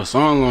not skip a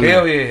song on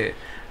Hell yeah.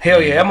 Hell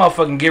yeah. That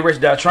motherfucking Get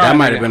Rich Die Trying. That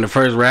might have been the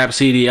first rap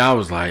CD I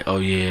was like, oh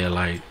yeah,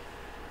 like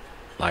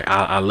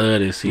I love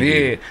this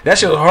CD. Yeah, that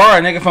shit was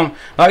hard, nigga. From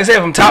like I said,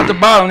 from top to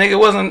bottom, nigga, it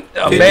wasn't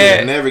a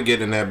bad. Never get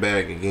in that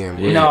bag again.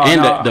 Bro. Yeah. No,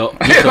 and no.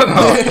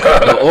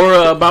 The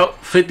aura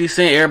about 50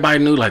 Cent, everybody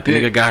knew like the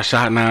nigga got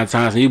shot 9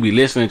 times, and you be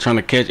listening trying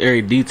to catch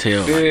every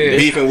detail. Yeah.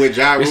 Beefing with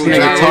Ja Rule. This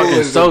nigga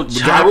talking so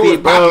choppy,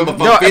 bro.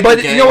 No,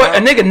 but you know what? A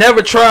nigga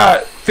never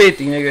tried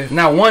 50, nigga.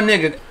 Not one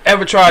nigga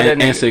ever tried that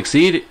nigga. And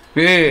succeeded.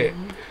 Yeah.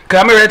 Cause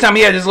I remember that time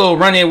he had this little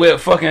run in with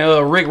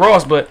fucking Rick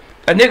Ross, but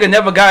a nigga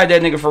never got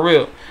that nigga for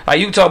real. Like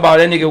you talk about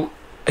that nigga.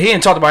 He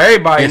ain't talked about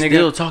everybody, and nigga.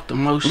 Still talk the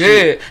most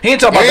shit. Yeah, he ain't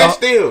talk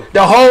about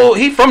the whole.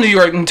 He from New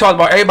York and talked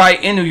about everybody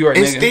in New York,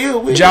 and nigga.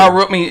 Still,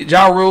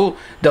 Ja Rule,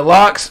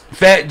 Deluxe,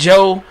 Fat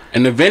Joe,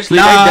 and eventually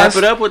Nas, they dap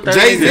it up with that.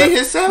 Jay-Z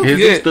himself.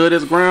 He stood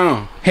his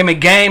ground. Him and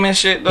Game and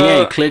shit. He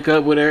ain't click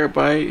up with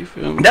everybody. You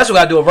feel me? That's what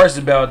I do a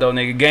versus battle though,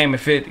 nigga. Game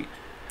and 50.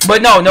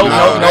 But no,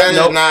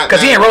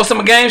 because he ain't wrote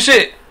some Game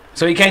shit,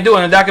 so he can't do it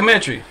in a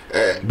documentary.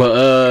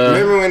 But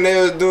remember when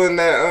they was doing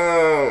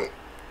that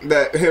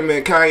him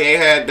and Kanye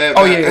had that.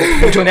 Oh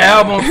yeah, between the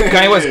albums,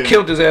 Kanye West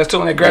killed his ass too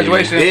in that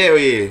graduation. Hell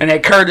yeah. And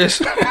that Curtis.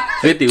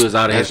 50 was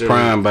out of his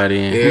prime by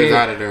then. Yeah, he was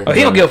out of there. Oh,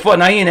 he don't give a fuck.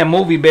 Now he in that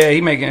movie bad.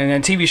 He making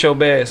that TV show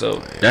bad. So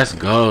that's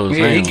goals.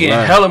 Yeah, he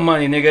getting hella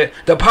money, nigga.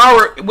 The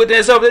Power with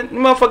that stuff. That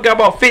motherfucker got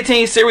about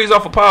 15 series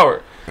off of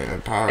Power.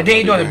 And then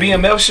he doing the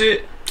BMF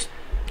shit.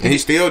 And he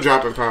still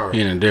dropping Power.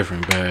 He in a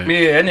different bag.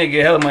 Yeah, that nigga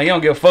get hella money. He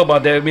don't give a fuck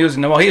about that music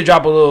no more. He'll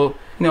drop a little,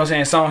 you know what I'm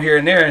saying, song here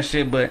and there and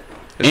shit, but.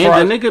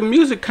 And the nigga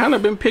music kind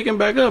of been picking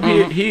back up.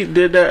 He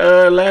did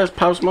that last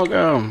Pop Smoke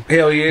album.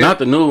 Hell yeah. Not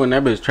the new one,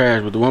 that bitch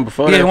trash, but the one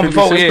before that. The one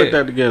before, put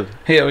that together.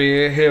 Hell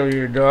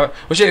yeah, dog.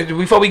 Well, shit,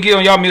 before we get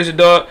on y'all music,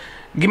 dog,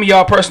 give me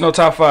y'all personal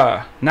top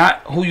 5.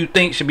 Not who you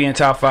think should be in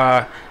top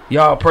 5.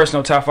 Y'all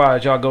personal top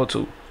 5 that y'all go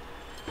to.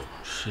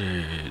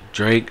 Shit,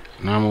 Drake,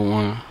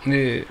 #1.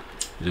 Yeah.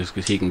 Just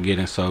because he can get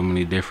in so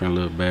many different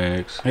little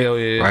bags. Hell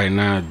yeah. Right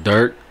now,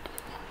 Dirk.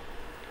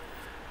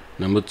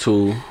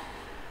 #2,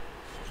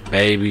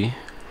 Baby.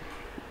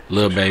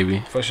 Lil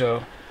Baby. For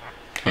sure.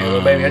 Yeah,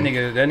 Lil Baby, that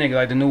nigga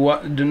like the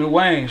new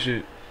Wayne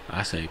shit.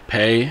 I say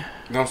Pay.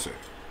 Don't say.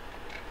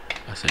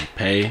 I say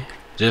Pay.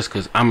 Just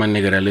cause I'm a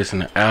nigga that listen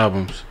to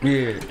albums.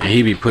 Yeah. And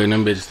he be putting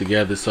them bitches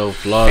together so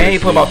flawlessly. And he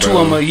put about 2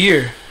 of them a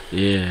year.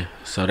 Yeah.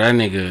 So that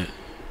nigga,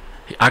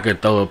 I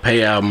could throw a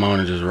Pay album on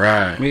and just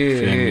ride.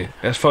 Yeah.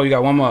 That's 4. You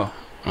got one more.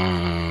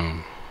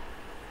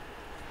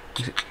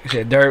 You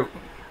said Dirk.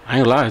 I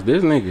ain't lied,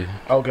 this nigga.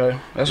 Okay,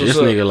 that's what's this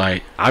up. Nigga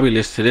like I be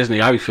listening to this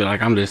nigga. I be feel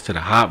like I'm listening to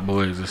the Hot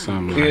Boys or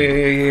something. Yeah, like.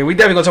 yeah. We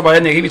definitely gonna talk about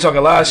that nigga. He be talking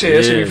a lot of shit.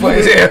 That shit be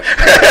funny as hell.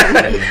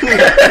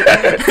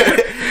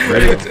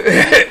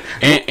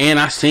 and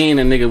I seen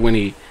a nigga when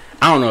he.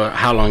 I don't know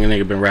how long a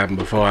nigga been rapping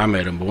before I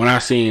met him, but when I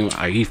seen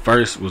like he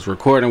first was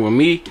recording with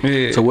me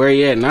to where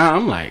he at now,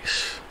 I'm like,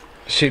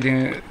 shit.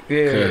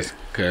 Yeah.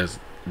 Cause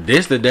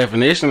this the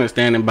definition of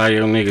standing by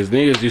your niggas.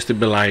 Niggas used to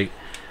be like,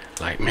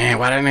 man,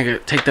 why that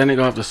nigga take that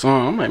nigga off the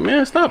song? I'm like,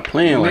 man, stop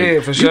playing. Like,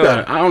 yeah, for sure.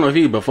 I don't know if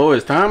he before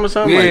his time or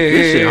something. Like,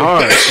 this shit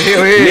hard.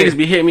 Niggas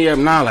be hitting me up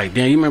now, like,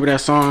 damn, you remember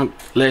that song,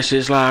 Let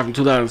Shit Slide from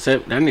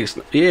 2007? That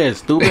nigga, it's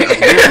stupid.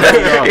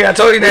 Yeah, I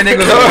told you that nigga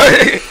was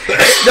hard.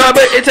 No,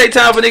 but it take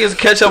time for niggas to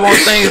catch up on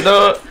things,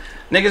 dog.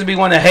 Niggas be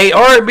wanting to hate,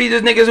 or it be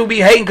just niggas who be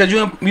hating because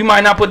you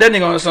might not put that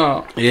nigga on the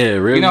song. Yeah,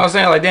 really. You know what I'm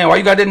saying? Like, damn, why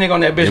you got that nigga on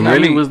that bitch? It not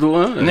really me? was the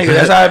one. Nigga,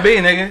 that's how it be,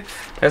 nigga.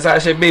 That's how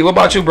it should be. What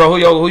about you, bro?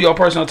 Who your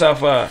personal top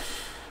 5?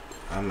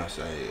 I'm gonna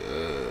say,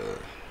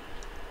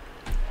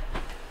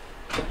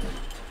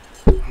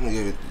 I'm gonna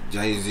give it to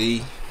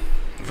Jay-Z.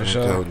 For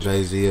sure.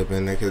 Jay-Z up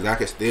in there, cause I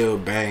can still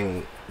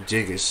bang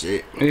Jigga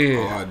shit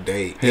all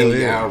day. Hell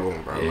Any yeah.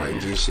 album, bro, like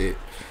this shit.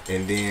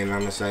 And then I'm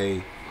gonna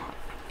say,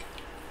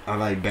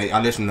 I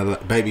listen to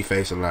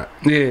Babyface a lot.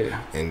 Yeah.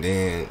 And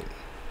then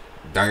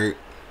Dirk.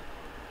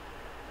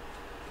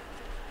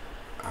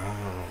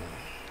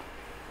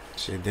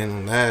 Shit,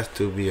 then the last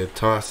two be a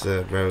toss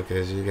up, bro.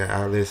 Cause you got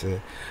I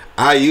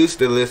used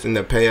to listen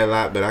to Pay a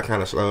Lot, but I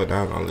kind of slowed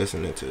down on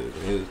listening to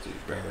music,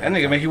 bro. That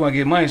nigga make you want to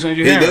get money as soon as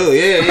you He hear him. do,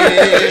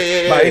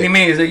 yeah. By any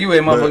means that you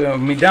ain't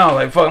motherfucking me down.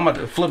 Like fuck, I'm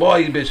about to flip all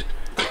these bitches.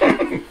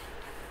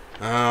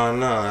 I don't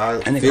know.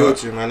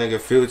 Future, my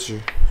nigga Future.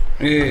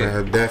 Yeah,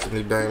 I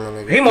definitely bang my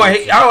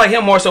nigga. I like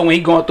him more so when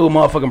he going through a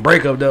motherfucking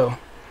breakup though.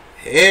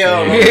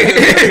 Hell,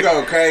 he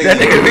go crazy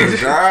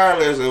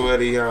regardless of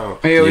what he on.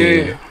 Hell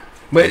yeah.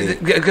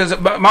 But because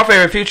my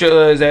favorite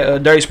Future is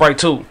that Dirty Sprite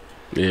 2.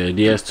 Yeah,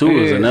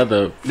 DS2 is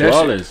another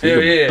flawless.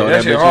 Hell yeah,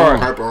 that shit hard.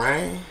 Purple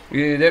Rain.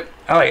 Yeah,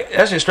 I like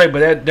that shit straight.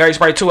 But that Dirty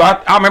Sprite 2,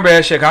 I remember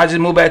that shit. Cause I just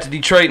moved back to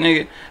Detroit,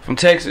 nigga, from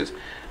Texas.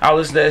 I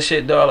listen to that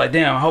shit, dog. Like,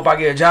 damn, I hope I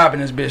get a job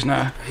in this bitch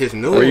now. His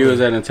new Where you was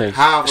at in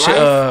Texas?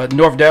 Shit,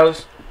 North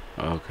Dallas.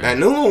 Okay. That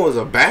new one was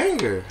a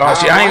banger. Oh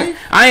shit, I ain't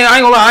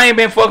gonna lie, I ain't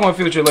been fucking with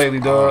Future lately,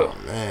 dog.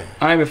 Oh man,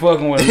 I ain't been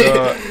fucking with him,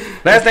 dog.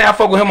 Last thing I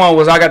fucked with him on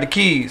was I Got the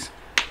Keys.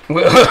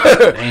 With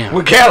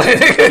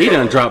Khaled. He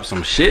done dropped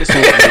some shit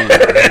since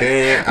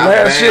then.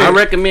 I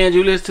recommend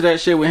you listen to that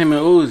shit with him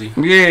and Uzi.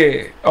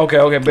 Yeah.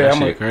 Okay, bet.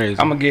 I'm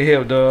gonna get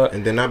him, dog.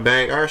 And then I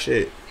bang our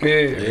shit. Yeah.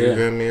 You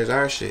feel me? It's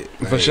our shit.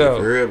 Like, for sure.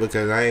 For real,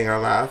 because I ain't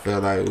gonna lie, I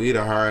feel like we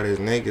the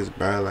hardest niggas,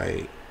 bro.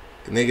 Like,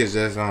 niggas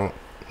just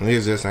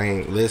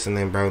ain't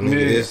listening, bro.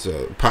 Nigga, this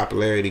a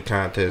popularity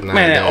contest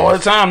nowadays. Man, all the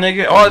time,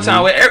 nigga. All the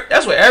time.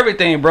 That's with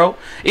everything, bro.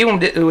 Even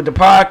with the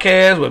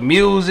podcast, with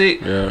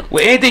music,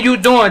 with anything you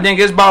doing, nigga,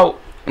 it's about,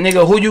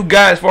 nigga, who you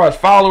got as far as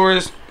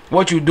followers,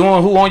 what you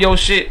doing, who on your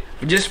shit,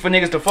 just for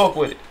niggas to fuck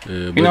with it.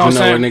 Yeah, but you know what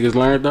niggas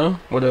learned, though?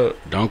 What up?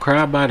 Don't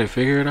cry about it.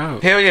 Figure it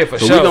out. Hell yeah, for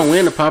so sure. We gonna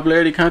win the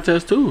popularity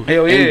contest, too.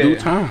 Hell yeah. In due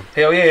time.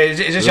 Hell yeah.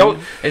 It's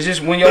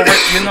just when you know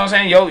what I'm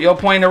saying? Your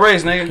point in the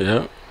race, nigga.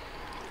 Yeah.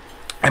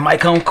 It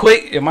might come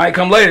quick, it might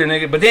come later,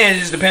 nigga. But then it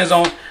just depends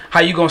on how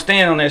you gonna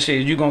stand on that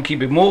shit. You gonna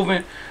keep it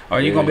moving, or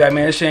you gonna be like,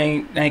 man, this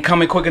shit ain't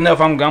coming quick enough.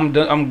 I'm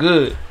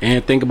good.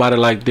 And think about it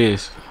like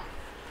this: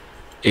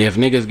 if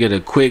niggas get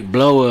a quick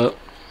blow up,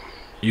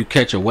 you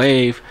catch a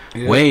wave.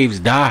 Waves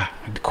die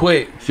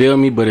quick. Feel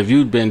me? But if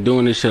you've been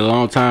doing this shit a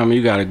long time,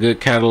 you got a good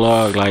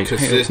catalog. Like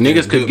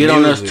niggas could get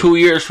on us 2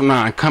 years from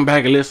now and come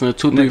back and listen to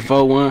 2, 3,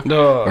 4, 1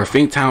 or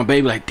Finktown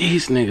Baby. Like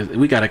these niggas,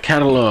 we got a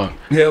catalog.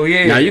 Hell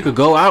yeah. Now you could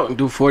go out and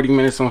do 40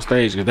 minutes on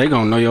stage because they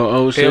gonna know your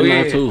old shit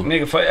now too.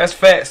 Nigga, that's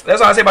facts. That's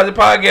what I say about the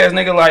podcast,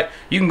 nigga. Like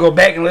you can go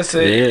back and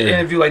listen to the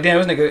interview. Like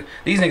damn,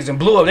 these niggas done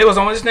blew up. They was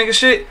on this nigga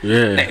shit.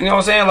 Yeah. You know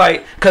what I'm saying?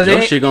 Like cause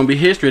your shit gonna be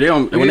history.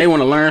 When they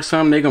want to learn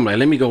something, they gonna be like,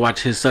 let me go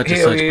watch his such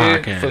and such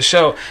podcast. For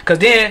sure. Cause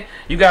then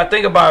you gotta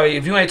think about it.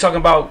 If you ain't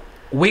talking about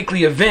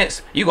weekly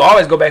events, you can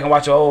always go back and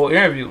watch an old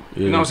interview.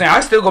 You know what I'm saying?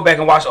 I still go back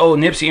and watch old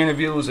Nipsey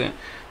interviews and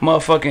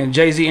motherfucking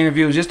Jay-Z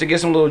interviews just to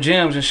get some little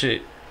gems and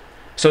shit.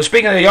 So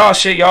speaking of y'all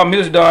shit, y'all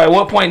music, dog, at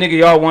what point, nigga,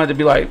 y'all wanted to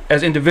be like,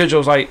 as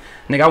individuals, like,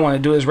 nigga, I want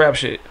to do this rap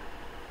shit?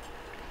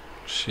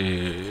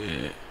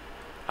 Shit.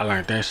 I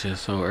learned that shit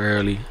so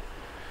early.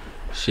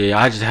 Shit,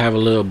 I just have a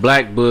little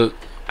black book.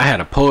 I had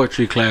a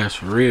poetry class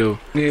for real.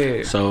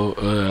 Yeah. So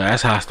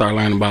that's how I started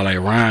learning about like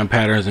rhyme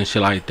patterns and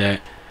shit like that.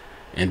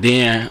 And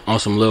then on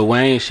some Lil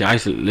Wayne shit, I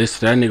used to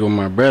listen to that nigga with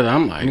my brother.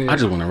 I'm like, I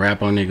just want to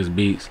rap on niggas'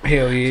 beats.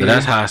 Hell yeah. So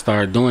that's how I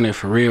started doing it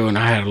for real. And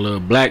I had a little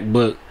black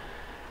book.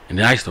 And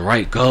then I used to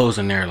write goals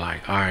in there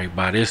like, all right,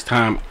 by this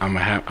time I'm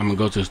gonna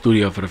go to the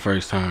studio for the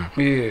first time.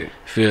 Yeah.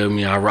 Feel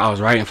me? I was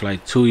writing for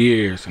like 2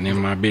 years, and then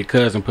my big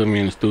cousin put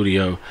me in the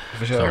studio.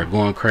 For sure. Started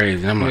going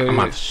crazy. And I'm like, I'm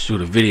about to shoot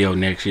a video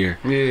next year.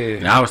 Yeah.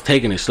 And I was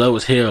taking it slow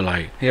as hell.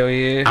 Like, hell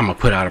yeah. I'm gonna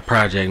put out a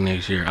project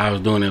next year. I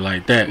was doing it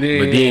like that. Yeah.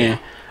 But then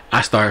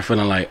I started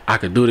feeling like I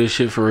could do this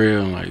shit for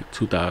real in like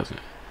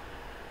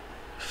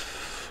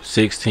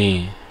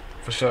 2016.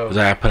 For sure. Cause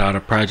I put out a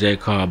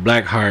project called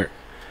Blackheart,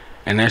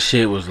 and that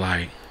shit was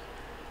like,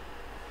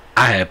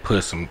 I had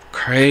put some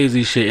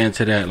crazy shit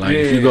into that. Like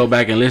if you go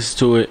back and listen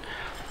to it,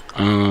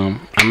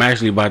 I'm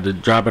actually about to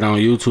drop it on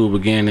YouTube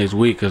again this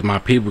week because my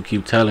people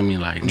keep telling me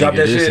like,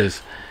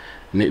 nigga,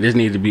 this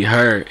needs to be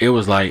heard. It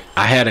was like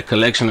I had a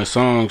collection of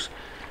songs,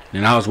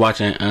 and I was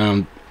watching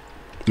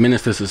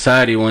Minister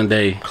Society one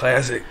day.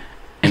 Classic.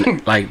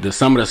 And like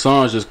some of the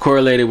songs just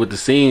correlated with the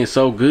scenes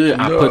so good.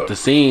 I put the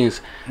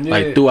scenes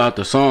like throughout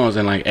the songs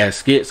and like as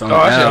skits on the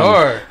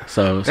album.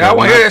 So I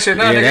want to hear that shit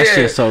now. Yeah, that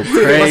shit so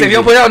crazy. If you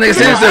don't put it out, nigga,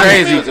 it's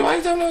crazy. Why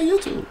you talking on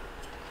YouTube?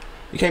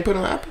 You can't put it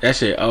on Apple? That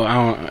shit,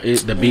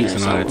 the beats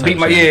and all that type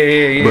beat of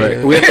shit.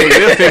 But we'll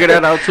figure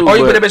that out too. Oh,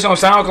 you put that bitch on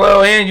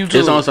SoundCloud and YouTube?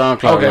 It's on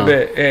SoundCloud. Okay,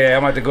 bet. Yeah,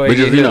 I'm about to go ahead.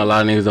 But just, you know, a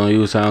lot of niggas don't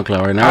use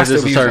SoundCloud right now. It's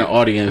just a certain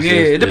audience. Yeah,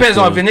 it depends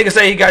on if a nigga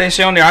say he got his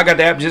shit on there. I got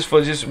the app just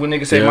when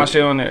niggas say my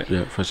shit on there.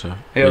 Yeah, for sure.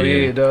 Hell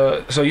yeah,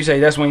 dog. So you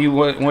say that's when you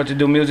want to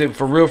do music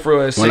for real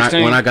at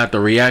 16? When I got the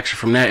reaction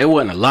from that, it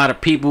wasn't a lot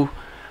of people,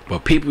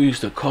 but people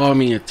used to call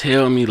me and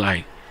tell me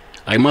like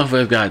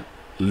motherfuckers got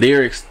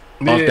lyrics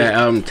off that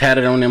album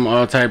tatted on them,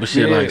 all type of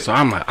shit. Like, so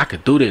I'm like, I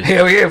could do this.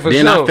 Hell yeah, for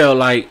then sure. Then I felt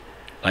like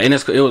and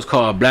it was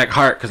called Black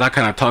Heart because I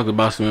kind of talked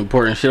about some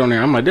important shit on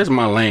there. I'm like, this is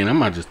my lane. I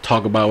might just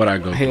talk about what I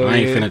go through. I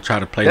ain't finna try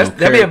to play no character.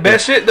 That'd be a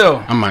best shit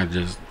though. I might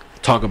just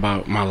talk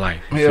about my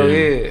life. Hell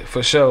yeah,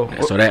 for sure.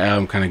 So that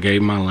album kind of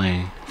gave my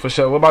lane. For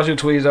sure. What about you,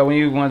 Tweez? When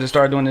you wanted to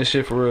start doing this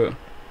shit for real?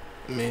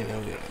 Man,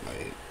 like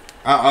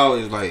I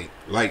always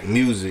like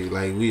music.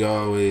 Like we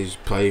always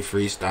play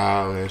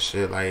freestyle and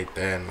shit like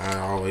that. And I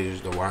always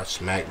used to watch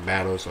Smack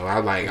Battle. So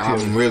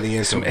I'm really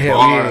into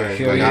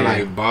bars. I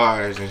like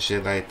bars and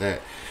shit like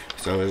that.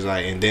 So it's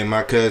like, and then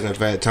my cousin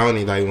Fat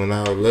Tony, like when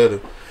I was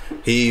little,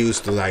 he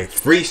used to like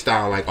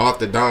freestyle, like off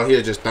the dome.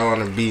 He'll just throw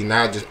on a beat, and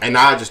I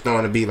just throw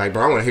on a beat, like,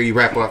 bro, I want to hear you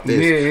rap off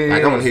this.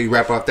 I want to hear you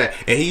rap off that.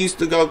 And he used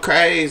to go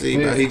crazy,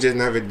 but he just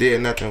never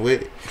did nothing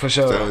with it. For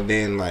sure. So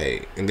then,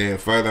 and then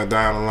further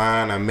down the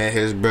line, I met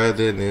his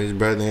brother, and his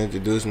brother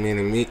introduced me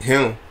to meet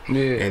him.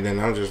 Yeah. And then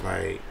I'm just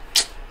like,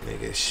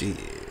 nigga, shit.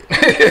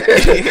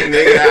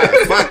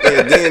 Nigga, fuck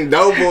it. Then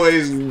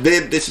Doughboys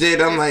did the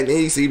shit. I'm like,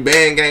 then you see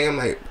Band Gang. I'm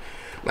like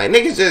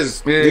niggas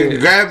just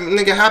grab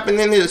nigga hopping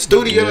in the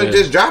studio and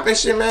just dropping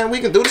shit, man.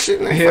 We can do the shit.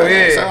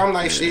 So I'm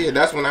like, shit.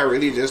 That's when I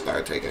really just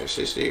started taking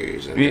shit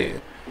serious. And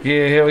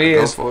hell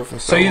yeah.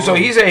 So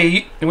he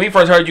said when he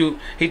first heard you,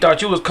 he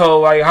thought you was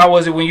cold. Like, how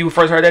was it when you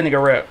first heard that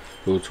nigga rap?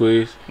 Who,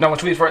 Tweez? No, when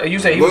Tweez first, you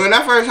say when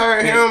I first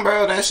heard him,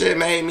 bro, that shit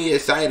made me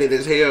excited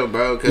as hell,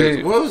 bro.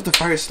 Cause what was the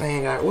first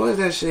thing? What was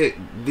that shit?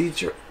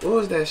 Detroit. What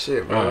was that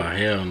shit, bro? Oh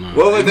hell no.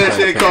 What was that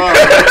shit called?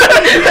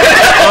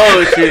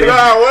 Oh shit.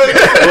 Nah, what was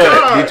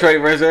that called?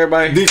 Detroit versus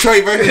everybody.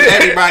 Detroit versus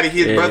everybody.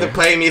 His brother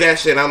played me that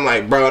shit. I'm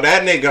like, bro,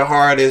 that nigga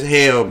hard as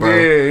hell, bro.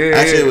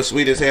 That shit was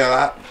sweet as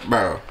hell,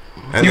 bro.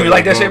 You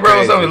like that shit,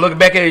 bro? So looking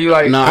back at it, you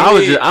like? No,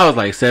 I was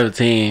like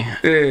 17,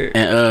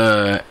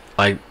 and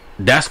like.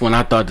 That's when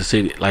I thought the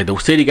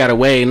city got a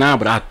wave now,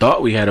 but I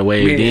thought we had a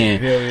wave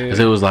then, cause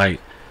it was like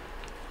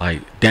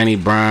Danny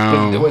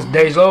Brown. It was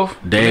Dej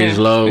Loaf. Dej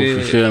Loaf,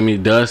 you feel me?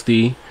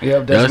 Dusty.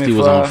 Yep, Dusty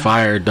was on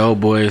fire.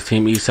 Doughboys,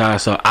 Team Eastside.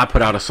 So I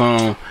put out a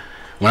song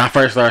when I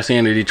first started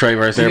seeing the Detroit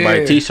versus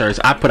everybody T-shirts.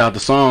 I put out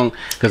the song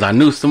because I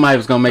knew somebody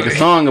was gonna make a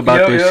song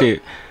about this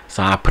shit.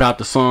 So I put out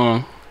the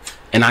song,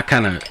 and I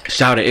kind of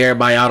shouted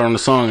everybody out on the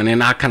song, and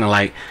then I kind of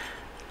like.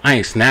 I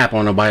ain't snap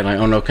on nobody, like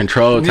on no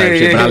control type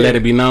shit, but I let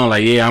it be known,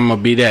 like, I'm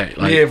gonna be that.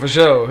 Like, for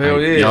sure.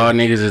 Hell yeah. Y'all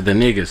niggas is the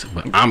niggas,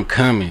 but I'm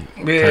coming.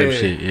 Type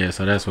shit.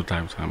 So that's what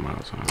type of time I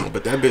was on.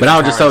 But I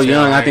was just so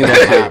young. I think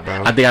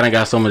I done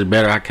got so much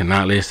better. I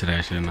cannot listen to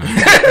that shit now.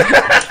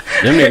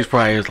 Them niggas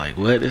probably was like,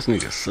 what? This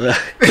nigga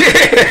suck.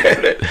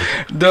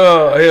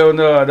 Duh, hell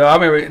no. I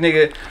remember,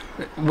 nigga,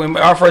 when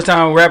our first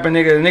time rapping, the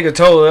nigga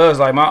told us,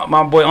 like,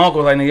 my boy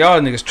uncle was like, nigga, y'all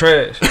niggas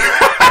trash.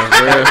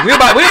 we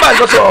about to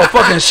go to a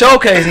fucking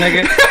showcase,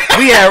 nigga.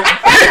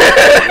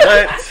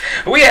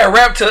 We had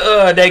rap to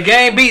that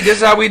game beat. This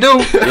is how we do.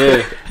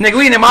 Nigga,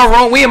 we in my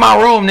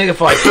room, nigga,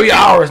 for like 3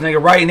 hours,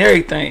 nigga, writing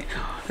everything.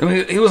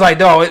 He was like,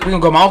 dog, we gonna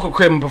go to my uncle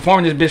crib and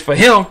perform this bitch for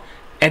him.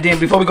 And then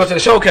before we go to the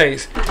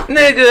showcase, that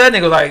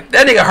nigga was like,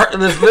 that nigga hurt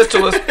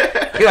listen to us.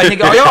 He like,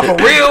 nigga, are y'all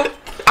for real?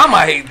 I'm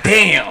like,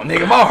 damn,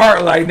 nigga, my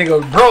heart like,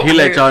 nigga, broke. He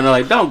let y'all know,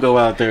 like, don't go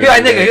out there. He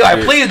like,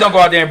 nigga, please don't go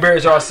out there and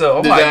embarrass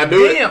yourself. I'm like,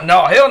 damn,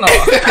 no, hell no.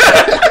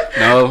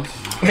 No.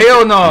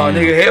 Hell no,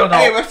 nigga, hell no.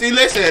 Hey, but see,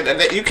 listen,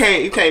 you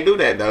can't do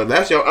that though.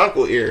 That's your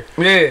uncle ear.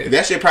 Yeah,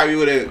 that shit probably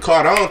would have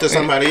caught on to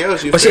somebody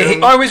else. But shit,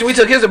 the only reason we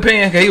took his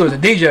opinion because he was a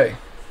DJ.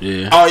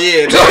 Yeah. Oh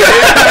yeah.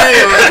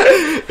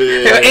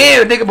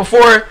 And nigga,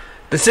 before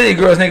the City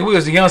Girls, nigga, we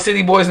was the young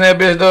city boys in that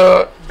bitch,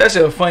 dog. That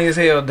shit was funny as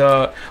hell,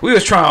 dog. We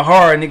was trying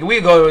hard, nigga.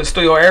 We go to the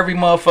studio every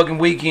motherfucking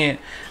weekend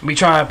and be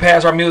trying to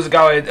pass our music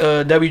out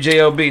at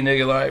WJLB,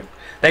 nigga. Like,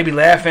 they be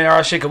laughing at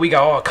our shit because we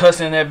got all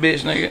cussing in that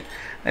bitch, nigga.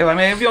 They like,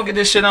 man, if you don't get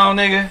this shit on,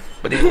 nigga.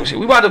 But then, shit,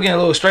 we about to get a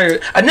little straighter.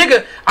 A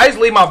nigga, I used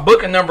to leave my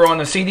booking number on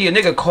the CD. A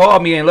nigga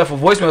called me and left a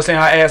voicemail saying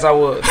how ass I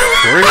was.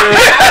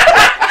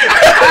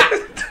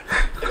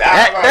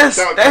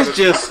 That's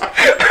just...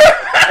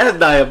 That's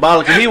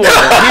diabolical. He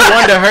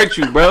wanted to hurt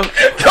you, bro.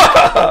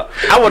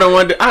 I would have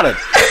wanted.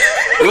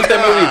 What's that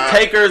movie?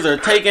 Takers or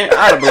Taken?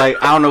 I'd be like,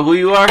 I don't know who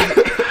you are.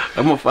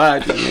 I'm gonna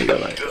find you, nigga.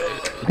 Like,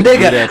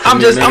 nigga,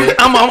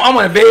 I'm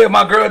on the bed with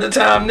my girl at the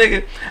time,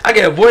 nigga. I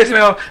get a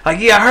voicemail like,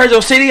 yeah, I heard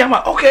your CD. I'm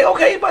like, okay,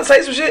 you about to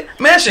say some shit?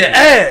 Man, that shit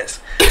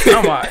ass.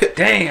 I'm like,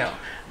 damn.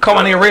 Call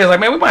my nigga Red, like,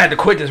 man, we might have to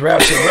quit this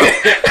rap shit, bro.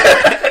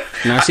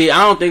 Now, see,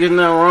 I don't think there's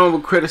nothing wrong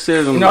with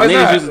criticism. No,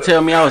 niggas used to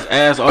tell me I was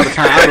ass all the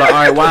time. I was like, all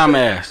right, why I'm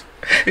ass?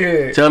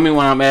 Yeah. Tell me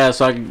when I'm ass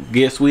so I can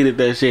get sweet at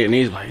that shit. And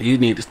he's like, you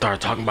need to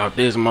start talking about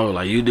this more.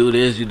 Like, you do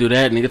this, you do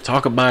that, nigga,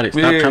 talk about it.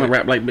 Stop trying to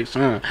rap like Big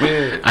Sean.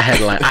 I had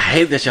to, like, I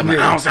hate that shit. I'm like,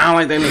 I don't sound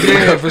like that nigga.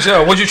 Yeah, for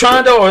sure. Was you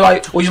trying though, or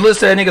like, was you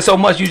listen to that nigga so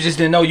much you just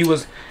didn't know you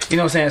was, you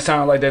know what I'm saying,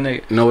 sound like that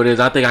nigga? No, it is.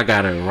 I think I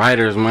got a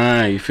writer's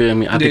mind. You feel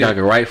me? I think I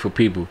could write for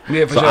people.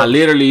 Yeah, for so sure. I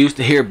literally used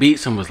to hear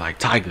beats and was like,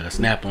 Tiger,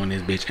 snap on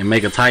this bitch and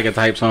make a Tiger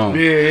type song.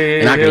 Yeah.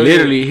 And I could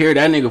literally hear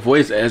that nigga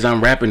voice as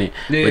I'm rapping it.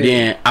 Yeah. But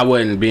then I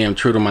wasn't being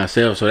true to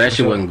myself, so that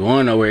shit wasn't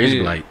going nowhere. It's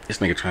like, this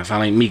nigga trying to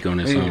sound like Meek on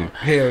this song.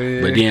 Hell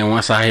yeah. But then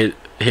once I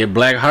hit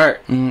Black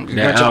Heart,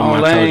 that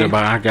album I told you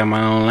about, I got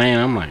my own lane.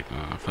 I'm like,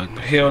 oh, fuck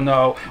that. Hell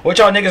no. What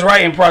y'all niggas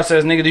writing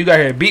process, nigga? Do you got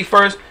to hear a beat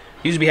first?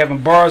 You used to be having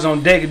bars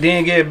on deck and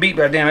then get a beat,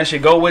 but damn, that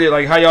shit go with it.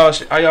 Like, how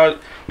y'all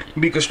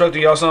be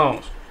constructing y'all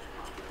songs?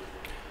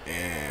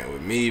 And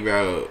with me,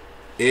 bro,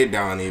 it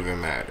don't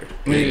even matter.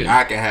 Yeah.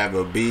 I can have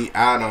a beat.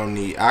 I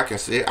can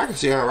sit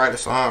here and write a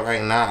song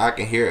right now. I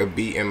can hear a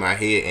beat in my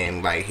head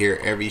and like hear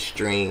every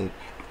string,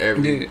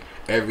 every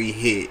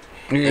hit,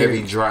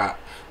 every drop.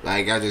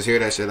 Like I just hear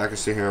that shit. I can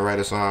sit here and write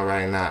a song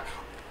right now.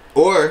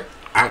 Or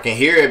I can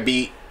hear a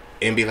beat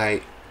and be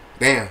like,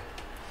 damn.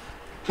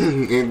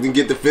 And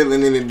get the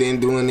feeling in it, then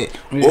doing it.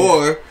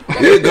 Or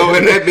we'll go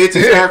in that bitch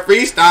and start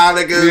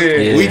freestyling because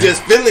we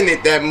just feeling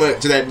it that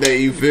much that day.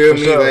 You feel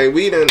me? Sure. Like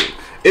we done.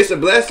 It's a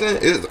blessing.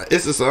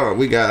 It's a song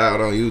we got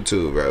out on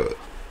YouTube, bro.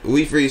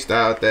 We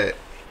freestyled that.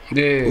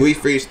 Yeah. We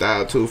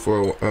freestyled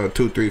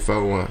 2 3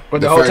 4 1.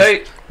 But the whole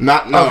tape?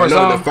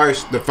 The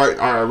first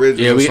our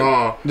original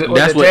song.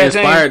 That's what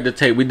inspired the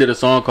tape. We did a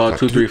song called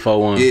 2 3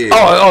 4 1. Yeah.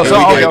 Oh, so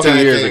we did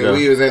 2 years ago.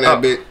 We was in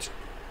that bitch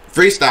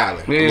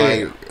freestyling. Yeah.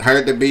 Like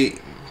heard the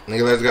beat,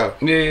 nigga, let's go.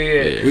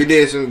 Yeah. We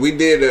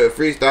did a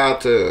freestyle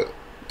to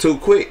Too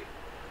Quick.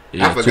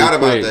 Yeah, I forgot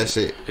about that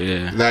shit.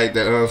 Yeah. Like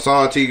the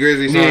song T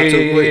Grizzly song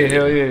Too Quick.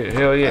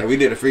 Hell yeah. Like, we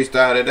did a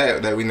freestyle to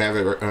that we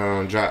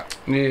never dropped.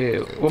 Yeah.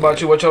 What about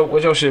you? What's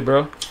your shit,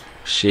 bro?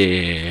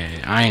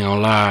 Shit, I ain't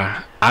gonna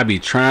lie. I be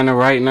trying to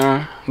write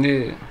now.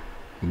 Yeah.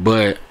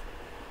 But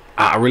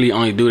I really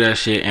only do that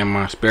shit in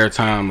my spare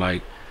time.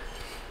 Like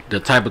the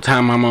type of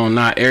time I'm on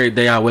now, every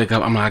day I wake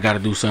up, I'm like, I gotta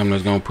do something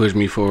that's gonna push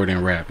me forward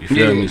and rap. You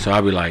feel me? So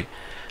I be like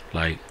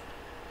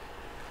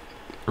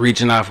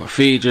reaching out for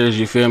features,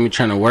 you feel me,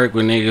 trying to work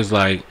with niggas,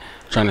 like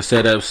trying to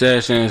set up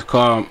sessions,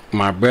 call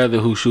my brother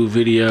who shoot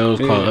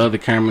videos, call other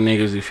camera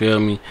niggas, you feel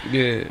me,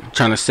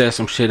 trying to set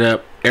some shit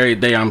up. Every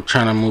day I'm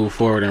trying to move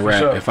forward and rap.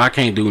 Sure. If I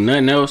can't do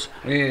nothing else,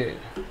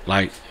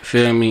 like,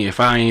 feel me, if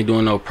I ain't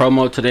doing no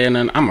promo today or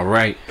nothing, I'ma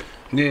write.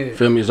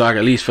 Feel me, so I can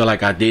at least feel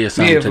like I did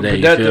something today,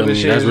 you feel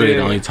me. That's really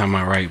the only time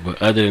I write.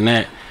 But other than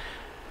that,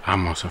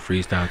 I'm on some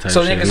freestyle type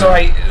so shit.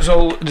 Nigga,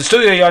 so the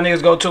studio y'all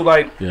niggas go to,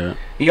 like,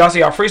 y'all see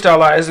y'all freestyle a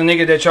lot. Is a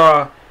nigga that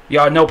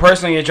y'all know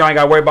personally and y'all ain't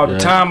got to worry about the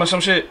time or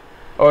some shit?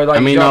 Or like, I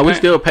mean, no, we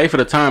still pay for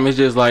the time. It's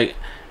just like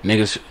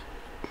niggas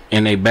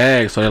in they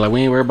bag, so they're like,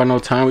 we ain't worried about no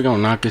time. We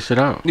gonna knock this shit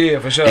out. Yeah,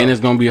 for sure. And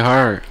it's gonna be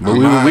hard. But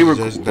we were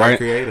right.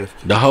 Creative.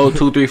 The whole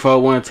 2 3 4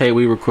 1 tape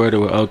we recorded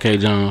with OK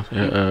Jones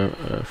at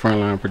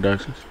Frontline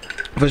Productions.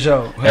 For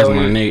sure. That's my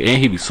nigga. And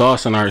he be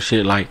saucing our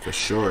shit, like, for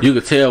sure. You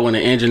could tell when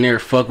the engineer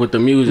fuck with the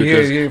music,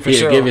 cause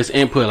he'll give his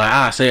input, like,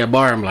 I say a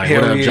bar, I'm like,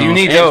 what up, Jones? You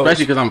need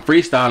especially because I'm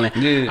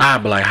freestyling, I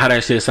be like, how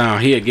that shit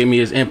sound? He'll give me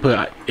his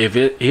input.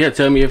 He'll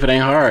tell me if it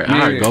ain't hard,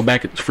 I'll go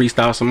back and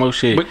freestyle some more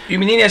shit. But you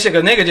need that shit,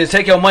 cause nigga just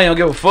take your money and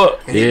don't give a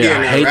fuck. Yeah,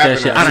 I hate that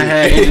shit. I done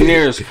had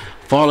engineers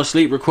fall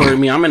asleep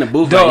recording me. I'm in the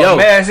booth like, yo,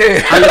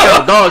 how you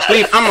tell dog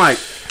sleep? I'm like,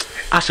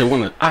 I should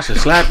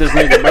slap this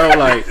nigga, bro.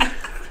 Like,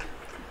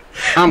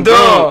 I'm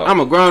grown. I'm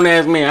a grown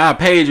ass man. I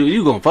paid you.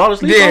 You gonna fall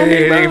asleep? Yeah, me,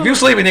 if you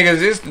sleeping,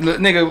 nigga,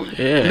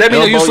 let me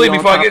know you sleep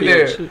before I get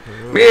there.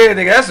 Yeah,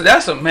 nigga,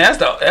 that's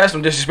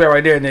some disrespect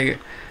right there, nigga.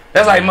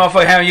 That's like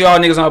motherfucker having you all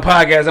niggas on a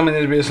podcast. I'm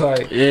in this bitch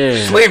like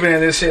sleeping in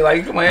this shit.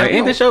 Like, come on,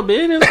 ain't this your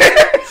business?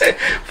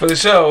 For the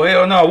show,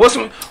 hell no. What's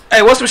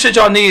some shit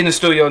y'all need in the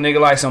studio, nigga?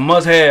 Like some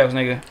must haves,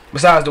 nigga.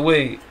 Besides the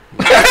weed.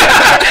 Some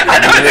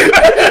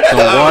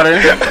water.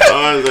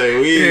 I was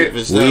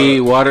like,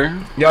 weed, water.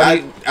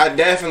 I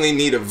definitely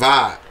need a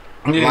vibe.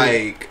 Yeah.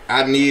 Like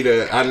I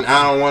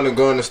don't want to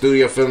go in the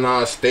studio feeling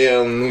all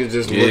stale and niggas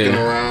just looking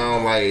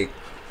around like,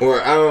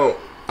 or I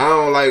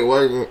don't like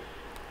working.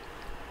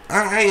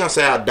 I ain't gonna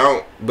say I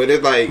don't, but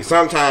it's like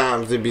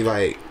sometimes it be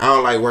like I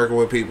don't like working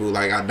with people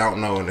like I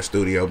don't know in the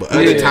studio, but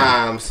other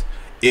times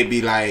it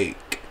be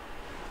like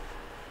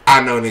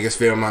I know niggas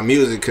feel my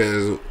music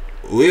because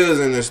we was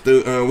in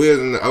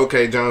the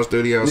OK Jones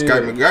studio.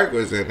 Scott McGurk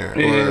was in there,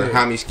 or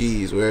Homie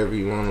Skis, whatever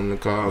you want him to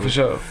call him. For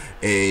sure.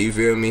 And you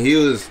feel me? He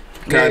was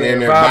kind of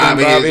in there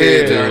bobbing his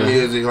head to our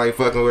music, like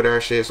fucking with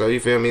our shit. So you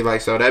feel me? Like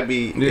so that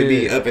be it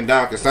be up and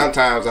down. Cause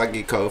sometimes I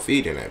get cold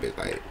feet in that bitch.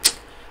 Like,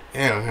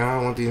 damn, I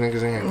don't want these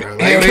niggas in here, bro.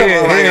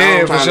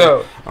 Like, for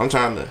sure. I'm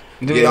trying to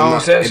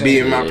be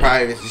in my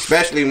privacy,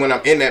 especially when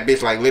I'm in that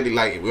bitch. Like literally,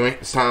 like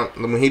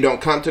when he don't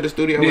come to the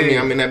studio with me,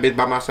 I'm in that bitch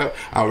by myself.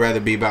 I'd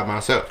rather be by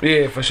myself.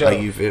 Yeah, for sure.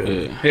 Like you feel?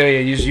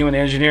 You and the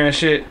engineer and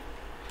shit.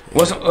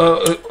 What's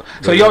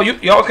so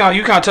y'all kind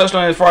of touched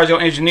on it as far as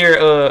your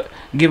engineer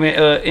giving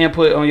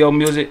input on your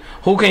music.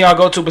 Who can y'all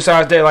go to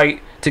besides that,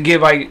 like to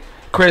give like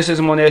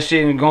criticism on that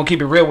shit and gonna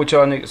keep it real with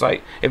y'all niggas?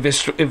 Like if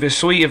it's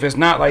sweet, if it's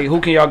not, like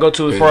who can y'all go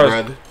to as far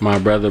as my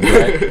brother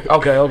Black?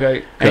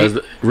 Okay.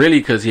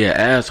 Cause he an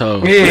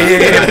asshole.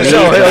 Yeah, for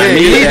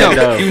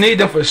sure. You need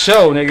them for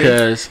sure, nigga.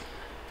 Cause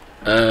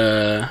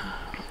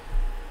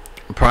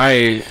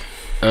probably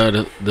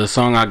the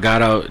song I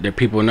got out that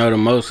people know the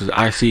most is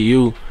I See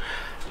You.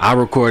 I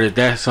recorded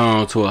that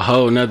song to a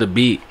whole nother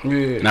beat,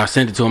 and I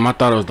sent it to him. I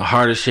thought it was the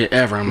hardest shit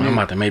ever. I'm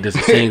about to make this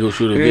a single,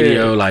 shoot a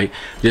video, like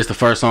just the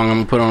first song I'm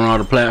gonna put on all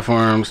the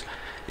platforms.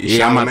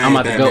 I'm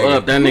about to go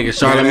up. That nigga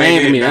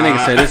Charlamagne to me. That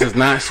nigga said this is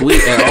not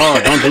sweet at all.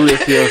 Don't do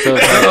this to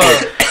yourself.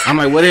 I'm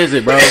like, what is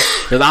it, bro?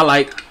 Cause I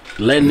like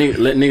let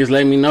niggas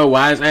let me know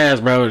why it's ass,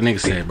 bro. The nigga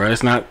said, bro,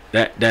 it's not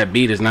that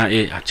beat is not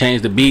it. I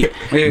changed the beat,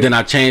 then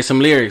I changed some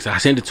lyrics. I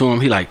sent it to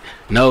him. He like,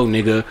 no,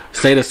 nigga,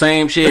 say the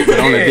same shit but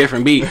on a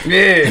different beat.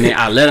 And then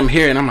I let him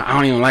hear it, and I'm like, I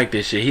don't even like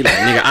this shit. He like,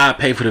 nigga, I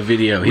pay for the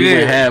video. He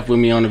went half with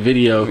me on the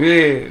video.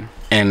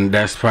 And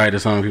that's probably the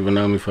song people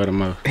know me for the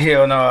most.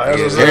 Hell no.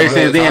 Ever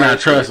since then, I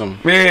trust him.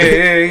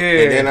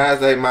 And then I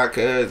say my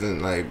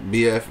cousin, like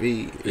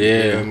BFE.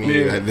 You know what I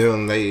mean? Like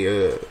them,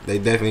 they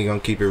definitely gonna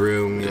keep it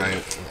real with me.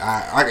 Like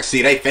I can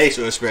see they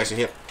facial expression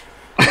here.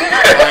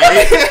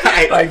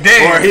 like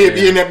damn. Or he'll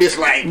be in that bitch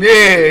like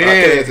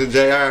to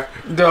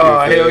JR.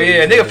 Dog, hell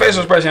yeah. Nigga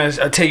facial expression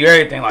I tell you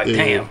everything. Like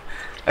damn.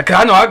 Cause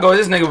I know I go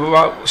this nigga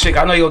about shit.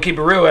 I know you gonna keep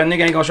it real. That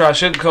nigga ain't gonna try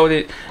to sugarcoat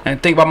it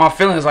and think about my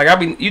feelings. Like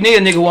you need a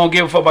nigga who won't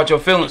give a fuck about your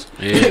feelings.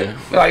 Yeah.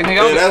 Like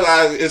nigga, that's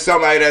why it's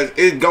somebody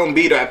it's gonna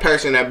be that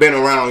person that been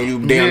around you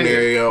damn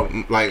near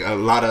like a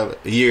lot of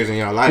years in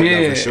your life.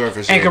 Though,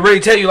 for sure. And can really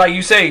tell you, like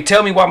you say,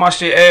 tell me why my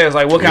shit ass.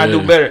 Like what can I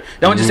do better?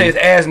 Don't just say it's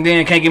ass and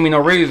then can't give me no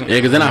reason.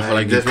 Yeah, cause then I feel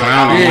like you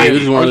clown. You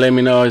just wanna let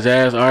me know it's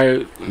ass. All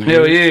right.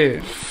 Hell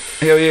yeah.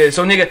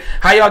 So nigga,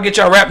 how y'all get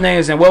y'all rap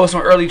names and what was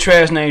some early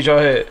trash names y'all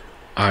had?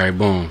 Alright,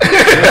 boom.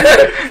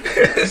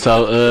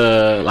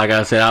 So, like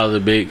I said, I was a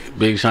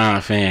big Sean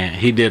fan.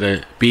 He did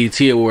a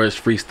BET Awards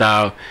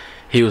freestyle.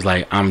 He was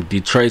like, I'm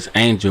Detroit's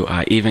Angel.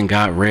 I even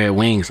got red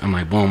wings. I'm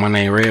like, boom, my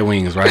name Red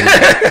Wings, right?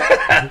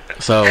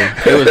 So,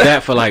 it was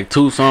that for like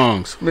 2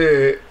 songs.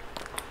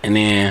 And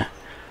then,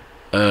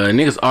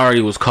 niggas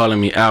already was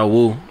calling me Al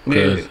Wu.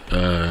 Because,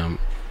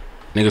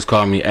 niggas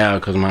called me Al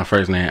because my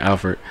first name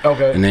Alfred.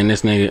 Okay. And then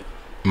this nigga,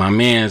 my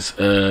man's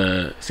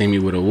seen me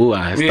with a woo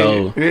I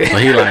stole. So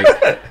he like,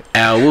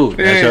 Al Wu,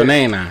 that's your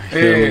name now. You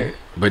feel me?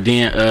 But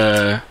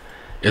then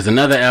there's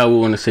another Al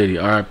Wu in the city,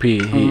 R.I.P.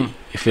 You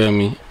feel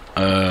me?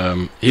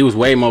 He was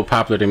way more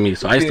popular than me.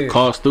 So I used to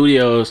call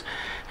studios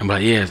and be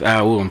like, yeah, it's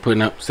Al Wu, I'm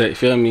putting up set,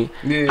 feel me?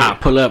 I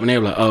pull up and they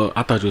were like, oh,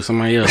 I thought you was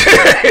somebody else.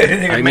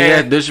 Like,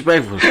 man, that's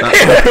disrespectful. Stop.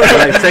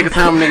 Like, second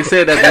time a nigga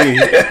said that to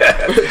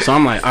me. So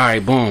I'm like,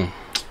 alright, boom.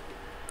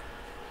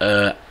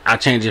 I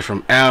changed it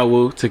from Al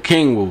Wu to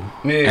King Wu,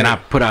 and I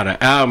put out an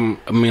album.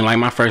 I mean, like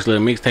my first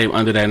little mixtape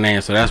under that name,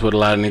 so that's what a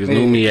lot of niggas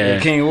knew me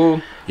as. King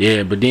Wu.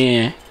 Yeah, but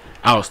then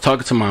I was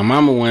talking to my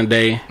mama one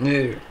day,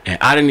 and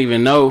I didn't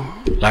even know.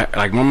 Like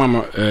my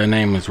mama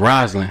name is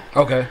Roslyn.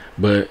 Okay.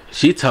 But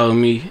she told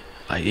me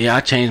like, yeah, I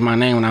changed my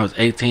name when I was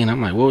 18.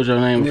 I'm like, what was your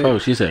name before?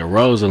 She said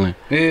Rosalind.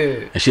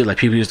 And she was like,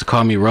 people used to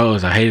call me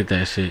Rose. I hated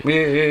that shit.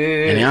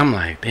 And then I'm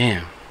like,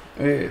 damn.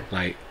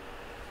 Like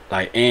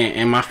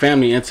and my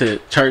family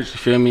into church, you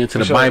feel me, into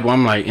the Bible.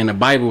 I'm like, in the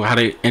Bible, how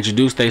they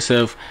introduce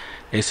themselves,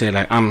 they say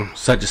like, I'm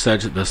such and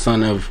such, the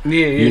son of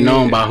you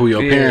know by who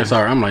your parents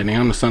are. I'm like, nigga,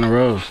 I'm the son of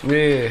Rose.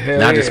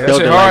 And I just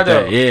spelled it like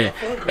that.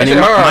 And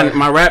then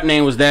my rap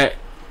name was that.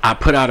 I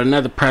put out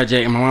another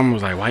project and my mom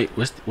was like, "Wait,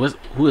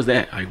 who is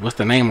that? Like, what's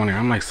the name on there?"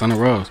 I'm like, "Son of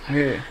Rose."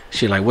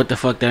 She like, "What the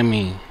fuck that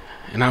mean?"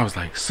 And I was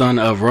like, "Son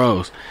of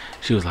Rose."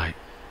 She was like,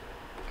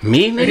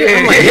 "Me, nigga?"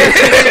 I'm like, "Yes,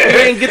 you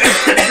ain't get this.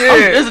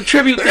 It's a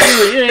tribute to you."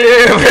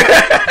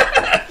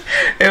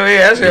 Hell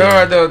yeah, that shit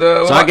hard though,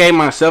 dog. So I gave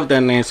myself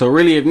that name. So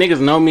really, if niggas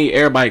know me,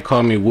 everybody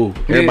call me Woo.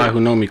 Everybody who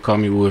know me call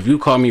me Woo. If you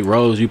call me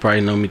Rose, you probably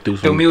know me through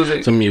some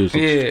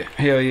music. Yeah,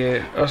 hell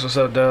yeah. That's what's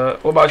up, dog.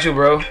 What about you,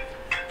 bro?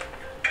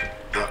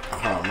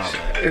 Oh, my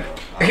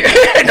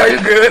bad. No, you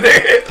good,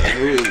 nigga.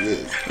 Who is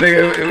this?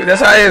 Nigga,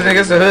 that's how it is, nigga.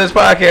 It's the Hoods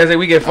podcast. Nigga.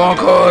 We get phone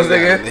calls,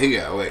 nigga. He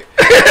got wait.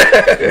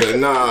 But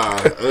nah,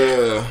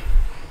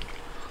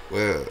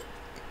 well,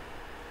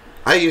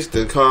 I used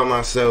to call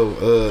myself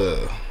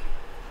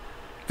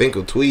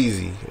Fenkell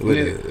Tweez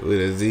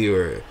with a Z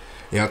or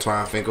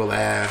Twine Fenkell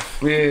laugh.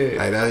 Yeah.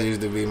 Like that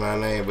used to be my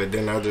name, but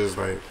then I just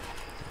like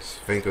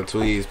Fenkell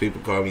Tweez.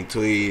 People call me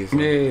Tweez.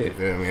 Yeah. You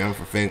feel me? I'm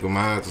from Fenkell.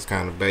 Mine was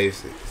kind of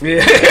basic.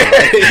 Yeah.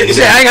 Shit,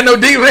 I ain't got no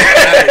deep.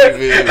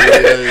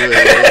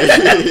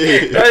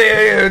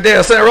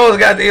 Damn, Sunnarose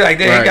got like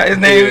he got his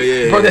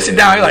name. Broke that shit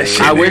down. He like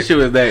shit. I wish it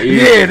was that easy.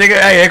 Yeah, nigga.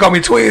 Hey, they call me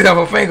Tweez. I'm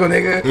from Fenkell,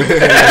 nigga.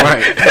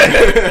 Right.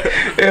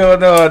 Hell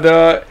no,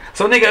 dog.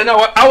 So nigga,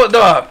 no, I would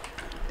dog.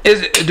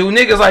 Do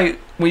niggas like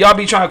when y'all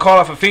be trying to call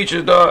out for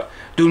features, dog?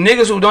 Do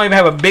niggas who don't even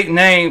have a big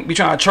name be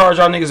trying to charge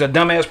y'all niggas a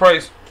dumbass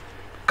price?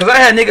 Cause I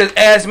had niggas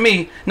ask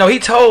me. No, he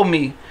told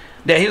me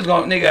that he was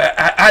gonna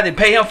I had to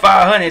pay him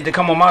 $500 to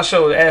come on my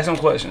show to ask him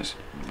questions.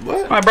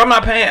 What? I'm like, bro, I'm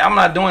not paying. I'm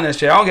not doing that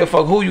shit. I don't give a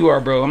fuck who you are,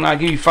 bro. I'm not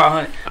giving you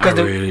 $500. Cause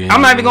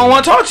I'm not even gonna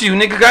want to talk to you,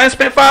 nigga. Cause I didn't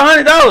spend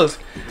 $500.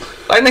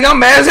 Like, nigga, I'm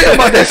mad as hell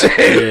about that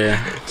shit.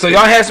 Yeah. So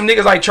y'all had some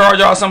niggas like charge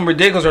y'all something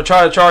ridiculous or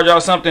try to charge y'all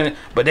something,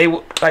 but they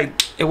like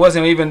it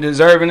wasn't even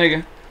deserving,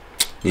 nigga.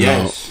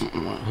 Yes.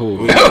 No.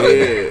 Who?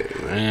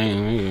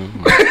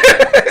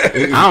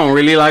 I don't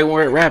really like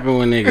rapping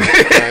with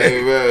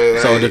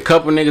niggas. So the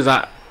couple niggas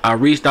I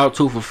reached out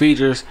to for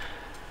features,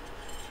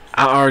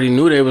 I already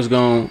knew they was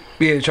gonna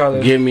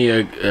give me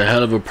a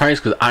hell of a price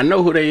because I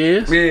know who they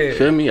is. Yeah.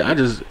 Feel me?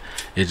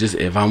 It's just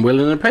if I'm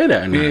willing to pay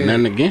that,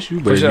 nothing against you.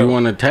 But if you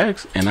want to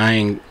tax and I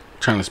ain't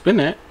trying to spend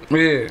that, hell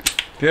yeah,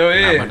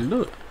 I'm about to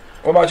do it.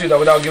 What about you though?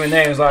 Without giving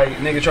names, like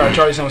nigga try to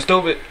charge you something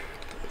stupid.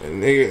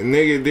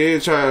 Nigga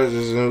did charge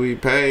us and we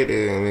paid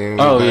it, and then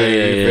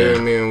you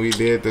feel me, and we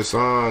did the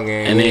song,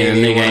 and then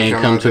the nigga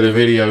ain't come to the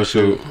video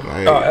shoot.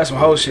 Like, oh, that's some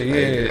whole shit,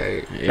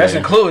 yeah. That's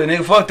included,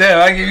 nigga. Fuck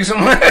that. I give you some.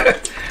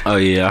 Oh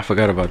yeah, I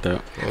forgot about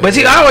that. But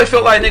see, I always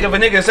feel like nigga, if a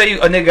nigga say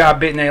a nigga got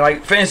bit name,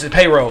 like for instance,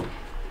 payroll.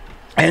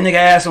 And nigga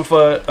asked him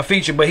for a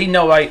feature, but he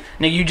know like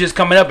nigga you just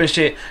coming up and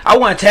shit. I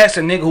want to tax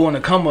a nigga who want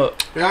to come up.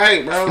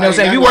 Right, bro. You know what I'm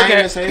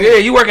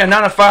saying? You working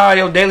 9 to 5,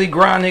 your daily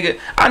grind, nigga.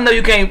 I know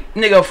you can't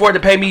nigga afford to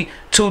pay me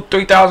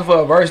 $2,000-$3,000 for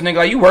a verse, nigga.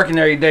 Like you working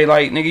every day,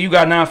 like nigga. You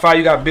got 9 to 5,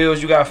 you got bills,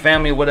 you got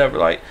family or whatever.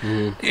 Like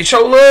you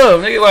show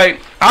love, nigga.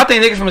 Like I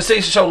think niggas from the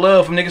city should show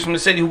love from niggas from the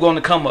city who going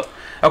to come up.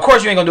 Of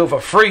course you ain't gonna do it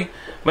for free,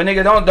 but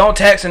nigga don't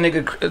tax a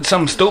nigga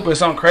something stupid,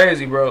 something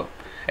crazy, bro.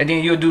 And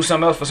then you'll do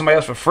something else for somebody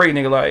else for free,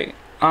 nigga. Like.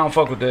 I don't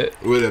fuck with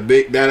that. With a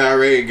big that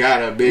already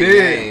got a big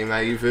name,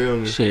 like you feel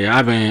me? Shit,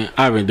 I've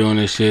been doing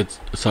this shit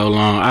so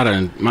long.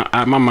 My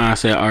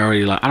mindset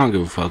already like I don't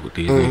give a fuck what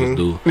these niggas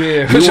do.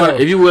 Yeah, for sure.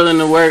 If you willing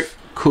to work,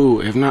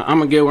 cool. If not, I'm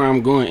gonna get where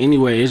I'm going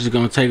anyway. It's just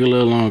gonna take a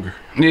little longer.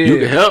 Yeah. You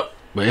can help,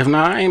 but if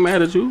not, I ain't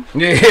mad at you.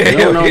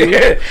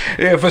 Yeah,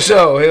 yeah, for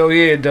sure. Hell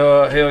yeah,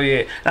 dog. Hell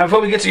yeah. Now before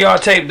we get to y'all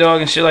tape,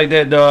 dog, and shit like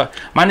that, dog.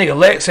 My nigga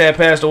Lex had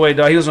passed away,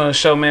 dog. He was on the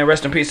show, man.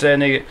 Rest in peace to that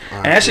nigga.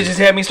 And that shit just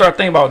had me start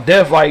thinking about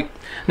death, like.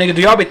 Nigga,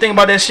 do y'all be thinking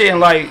about that shit and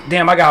like,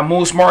 damn, I gotta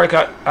move smart.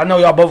 I know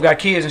y'all both got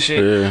kids and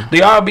shit. Yeah. Do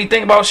y'all be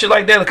thinking about shit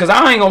like that? Cause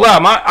I ain't gonna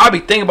lie, I be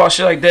thinking about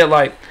shit like that.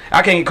 Like,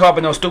 I can't get caught up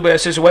in those stupid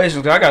ass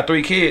situations. Cause I got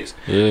 3 kids.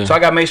 Yeah. So I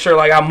gotta make sure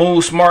like I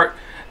move smart.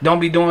 Don't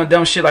be doing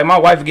dumb shit. Like my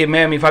wife would get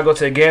mad at me if I go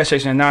to the gas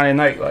station at 9 at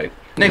night. Like,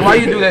 nigga, why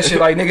you do that shit?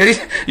 Like,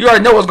 nigga, you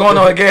already know what's going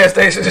on at gas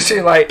stations and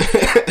shit. Like,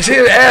 she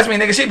would ask me,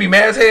 nigga, she'd be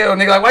mad as hell.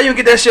 Nigga, like, why you don't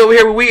get that shit over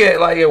here where we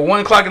at? Like at 1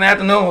 o'clock in the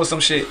afternoon or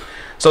some shit.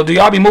 So do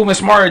y'all be moving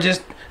smarter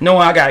just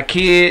knowing I got a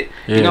kid,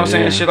 you know what I'm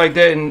saying, shit like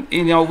that, and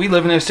you know we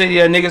live in a city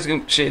that niggas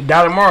can shit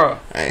die tomorrow.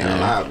 I ain't gonna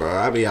lie, bro.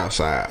 I be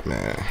outside,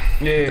 man.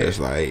 Yeah, it's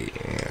like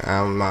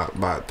I'm not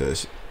about to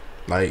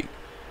like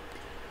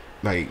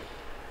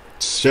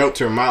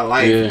shelter my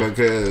life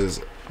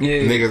because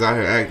niggas out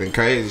here acting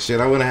crazy shit.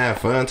 I wanna have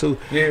fun too.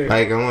 Yeah,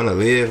 like I wanna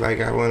live, like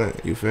I wanna.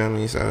 You feel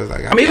me? So it's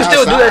like I mean, you can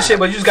still do that shit,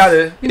 but you just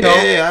gotta, you know.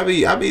 Yeah,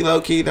 I be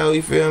low key though.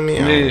 You feel me?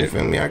 You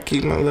feel me? I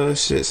keep my little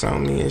shits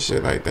on me and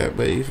shit like that.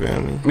 But you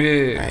feel me?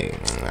 Yeah.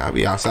 Like, I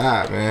be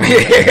outside, man.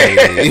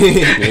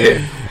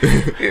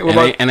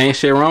 And ain't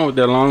shit wrong with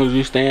that. As long as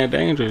you stay in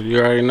danger, you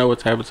already know what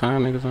type of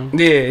time niggas on.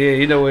 Yeah,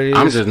 you know what it is.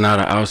 I'm just not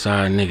an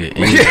outside nigga.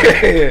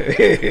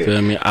 Anyway.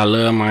 Feel me? I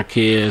love my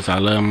kids. I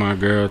love my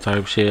girl.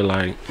 Type shit.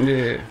 Like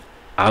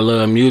I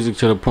love music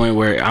to the point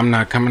where I'm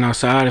not coming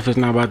outside if it's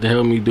not about to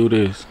help me do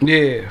this.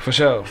 Yeah, for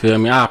sure. Feel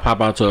me? I'll pop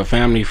out to a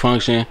family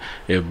function.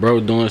 If bro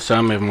doing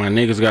something, if my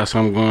niggas got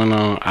something going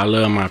on, I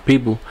love my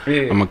people.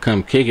 Yeah. I'm gonna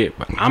come kick it,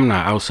 but I'm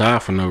not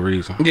outside for no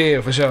reason.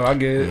 Yeah, for sure. I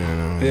get it.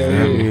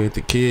 Yeah. With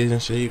the kids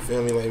and shit, you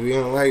feel me? Like we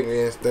don't like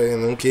man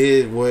studying them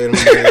kids, boy. Them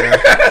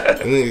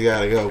niggas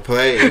gotta go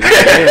play.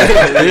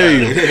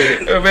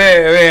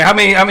 Man, how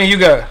many you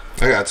got?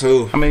 I got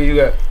 2. How many you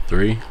got?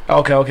 3.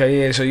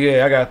 Okay, yeah. So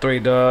I got 3,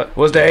 dog.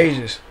 What's the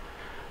ages?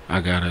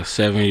 I got a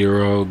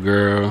 7-year-old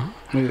girl.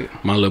 Yeah.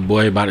 My little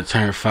boy about to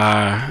turn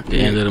 5 at the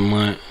end of the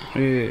month.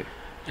 Yeah.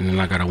 And then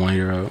I got a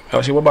 1-year-old.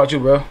 Oh shit, what about you,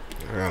 bro?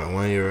 I got a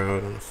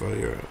 1-year-old and a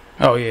 4-year-old.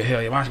 Oh yeah,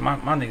 hell yeah. My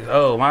niggas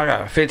old. I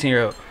got a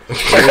 15-year-old.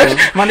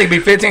 My nigga be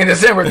 15 in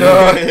December,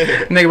 dog.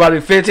 Nigga about to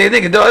be 15.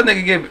 Nigga, dog, that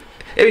nigga get.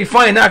 It be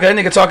funny now, cause that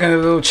nigga talking to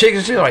little chicks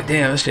and shit. Like,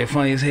 damn, this shit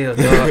funny as hell,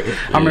 dog.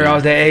 I remember I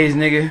was that age,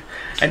 nigga.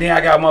 And then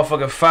I got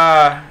motherfucking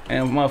 5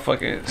 and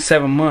motherfucking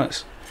 7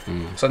 months.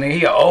 So nigga,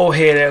 he an old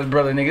head ass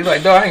brother, nigga. He's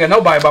like, dog, I ain't got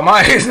nobody by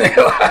my age,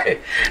 nigga.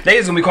 Like, they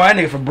just gonna be calling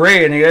that nigga for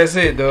bread, nigga. That's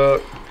it,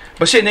 dog.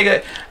 But shit,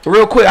 nigga,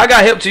 real quick, I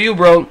got help to you,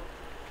 bro.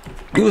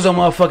 He was on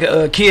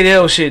motherfucking Kid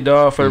L shit,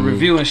 dog, for the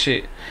review and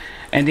shit.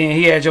 And then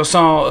he had your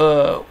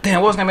song,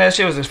 damn, what's the name of that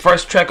shit? It was his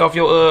first track off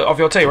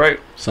your tape, right?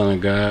 Son of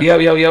God.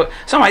 Yep.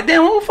 So I'm like,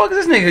 damn, who the fuck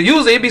is this nigga?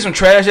 Usually it be some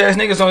trash ass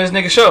niggas on this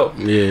nigga show.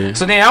 Yeah.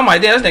 So then I'm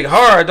like, damn, this nigga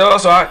hard, dog.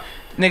 So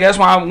that's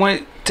why I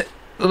went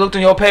looked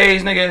on your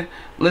page, nigga.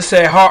 Let's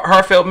say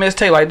heartfelt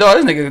mistake, like, dog,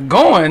 this nigga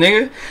going,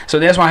 nigga. So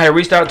that's why I had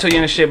reached out to you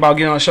and shit about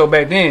getting on the show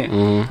back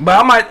then.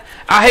 But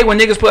I hate when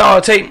niggas put all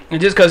the tape and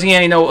just cause he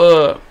ain't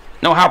no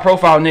high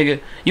profile nigga,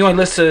 you ain't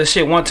listen to the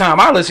shit one time.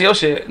 I listen to your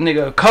shit,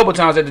 nigga, a couple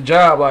times at the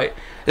job. Like,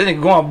 this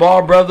nigga going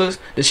Ball Brothers,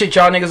 the shit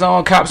y'all niggas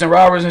on, Cops and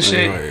Robbers and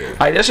shit. Yeah.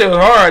 Like, that shit was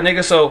hard,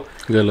 nigga. So,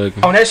 good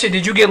looking. On that shit,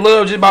 did you get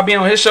love just by being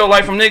on his show,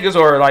 like, from niggas,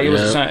 or, like, it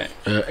was the same?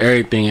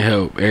 Everything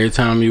help. Every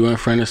time you in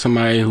front of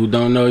somebody who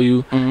don't know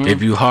you,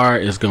 if you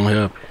hard, it's gonna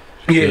help.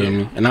 You feel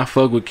me? And I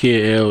fuck with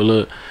Kid L.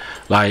 Look,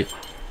 like,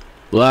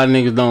 a lot of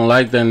niggas don't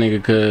like that nigga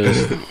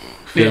because...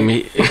 Feel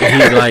me? He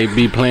like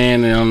be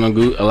playing on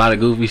a lot of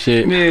goofy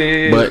shit.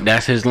 But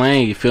that's his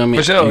lane. You feel me?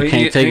 For sure. You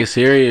can't take it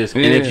serious.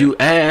 And if you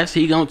ask,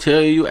 he gonna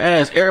tell you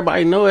ask.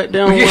 Everybody know it. They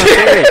don't want to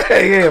say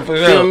it. Yeah, for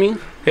sure. Feel me?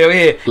 Hell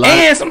yeah.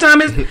 And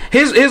sometimes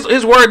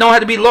his word don't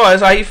have to be law.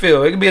 That's how he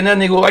feel. It could be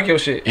another nigga who like your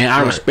shit. And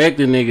I respect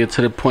the nigga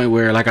to the point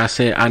where, like I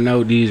said, I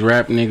know these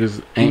rap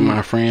niggas ain't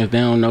my friends. They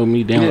don't know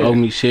me. They don't owe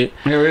me shit.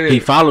 He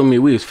followed me.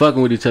 We was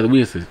fucking with each other. We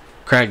used to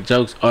crack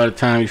jokes all the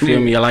time. You feel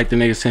me? I like the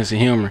nigga's sense of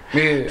humor.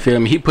 You feel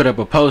me? He put up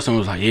a post and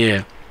was like,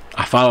 yeah,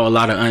 I follow a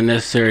lot of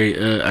unnecessary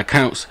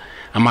accounts.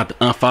 I'm about to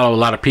unfollow a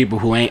lot of people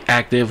who ain't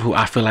active, who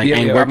I feel like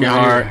ain't working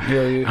hard.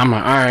 I'm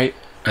like, all right.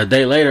 A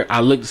day later,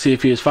 I looked to see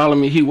if he was following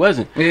me. He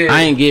wasn't.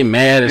 I ain't getting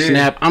mad or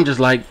snap. I'm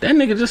just like, that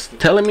nigga just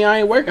telling me I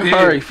ain't working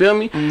hard. You feel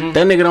me?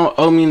 That nigga don't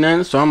owe me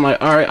nothing. So I'm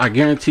like, all right, I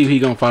guarantee he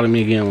gonna follow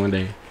me again one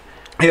day.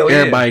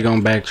 Everybody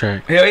gonna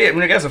backtrack. Hell yeah,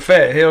 nigga, that's a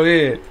fact. Hell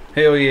yeah.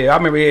 Hell yeah. I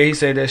remember he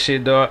said that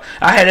shit, dog.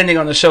 I had that nigga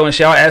on the show and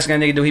shit. I was asking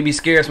that nigga, do he be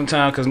scared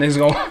sometimes? Because niggas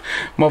gonna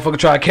motherfucker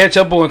try to catch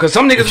up on. Because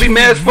some niggas be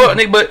mad as fuck,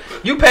 nigga. But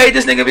you paid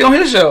this nigga to be on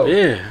his show.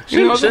 Yeah.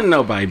 Shouldn't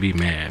nobody be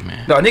mad,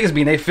 man. Dog, niggas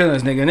be in their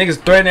feelings, nigga.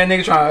 Niggas threaten that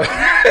nigga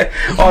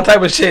trying all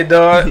type of shit,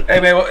 dog.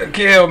 Hey, man,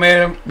 kill,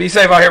 man. Be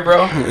safe out here,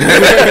 bro.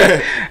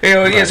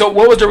 Hell yeah. So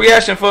what was the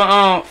reaction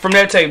from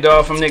that tape,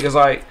 dog? From niggas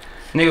like...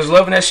 Niggas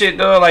loving that shit,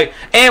 dog. Like,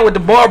 and with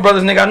the Bar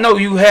Brothers, nigga, I know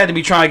you had to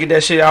be trying to get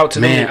that shit out to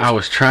them. Man, I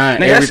was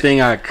trying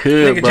everything I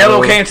could, nigga, bro.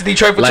 Jello came to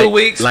Detroit for 2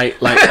 weeks.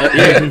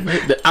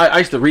 I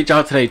used to reach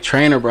out to their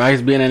trainer, bro. I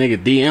used to be in that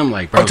nigga DM,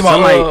 like, bro.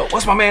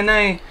 What's my man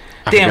name?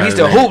 Damn, he's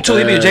the hoop, too.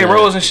 He be J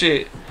Rose and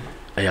shit.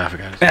 Yeah, I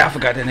forgot. Man, I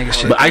forgot that nigga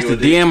shit. But I used to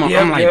DM him.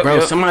 I'm like,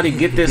 bro, somebody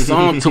get this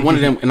song to one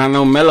of them. And I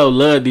know Mello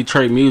love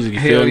Detroit music. You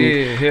feel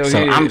me? So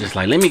I'm just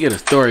like, let me get a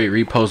story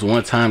repost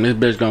one time. This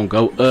bitch gonna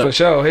go up. For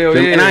sure. Hell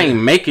yeah. And I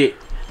ain't make it.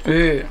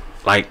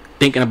 Like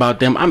thinking about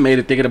them, I made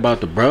it thinking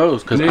about the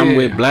bros because I'm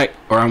with Black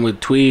or I'm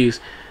with Tweez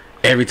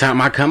every time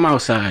I come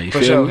outside. You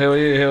feel me?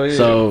 Hell yeah.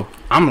 So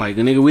I'm like,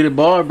 nigga, we the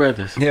Ball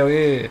Brothers. Hell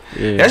yeah.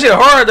 That shit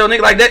hard though,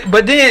 nigga. Like that,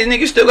 but then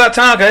nigga still got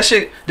time. Cause that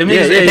shit, them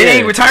niggas they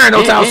ain't retiring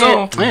no time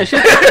soon. Man,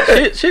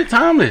 shit,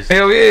 timeless.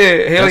 Hell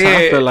yeah.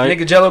 I feel like.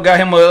 Nigga Jello got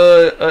him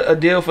a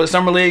deal for the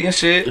summer league and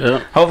shit.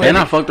 Hopefully, and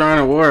I fucked around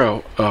the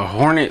world. A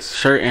Hornets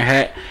shirt and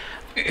hat.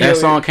 That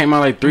song came out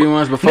like 3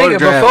 months before the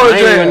draft. I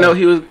didn't even know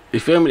he was. You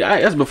feel me?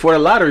 That's before the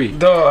lottery.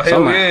 Duh,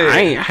 hell yeah.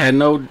 I had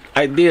no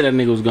idea that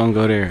nigga was gonna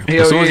go there.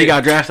 As soon as he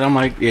got drafted, I'm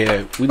like,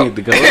 yeah, we need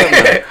to go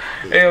up.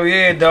 Hell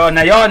yeah, dog.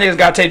 Now y'all niggas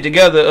got taped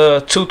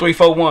together. 2, 3,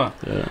 4, 1.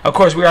 Of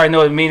course, we already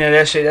know the meaning of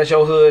that shit. That's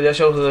your hood. That's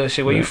your hood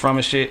shit. Where you from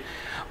and shit.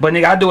 But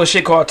nigga, I do a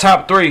shit called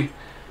Top 3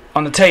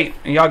 on the tape,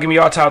 and y'all give me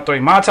y'all top 3.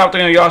 My top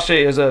 3 on y'all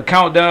shit is a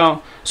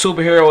Countdown,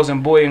 Superheroes,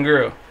 and Boy and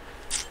Girl.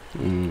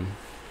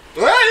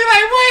 What? You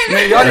like,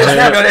 man, y'all just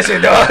snap on that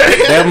shit, dog.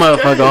 That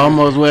motherfucker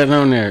almost wasn't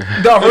on there.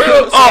 Dog, for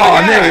real?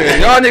 Oh, nigga.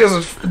 Y'all niggas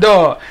was,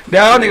 dog.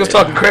 Y'all niggas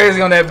talking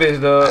crazy on that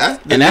bitch, dog.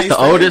 That's the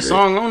oldest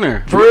song on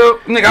there. For real?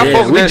 Nigga, I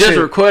fuck with that shit. We just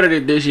recorded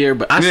it this year,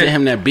 but I sent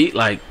him that beat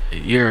like a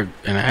year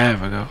and a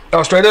half ago.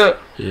 Oh, straight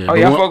up? Yeah. Oh,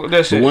 yeah, I fuck with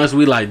that shit. But once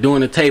we like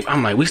doing the tape,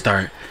 I'm like, we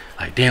start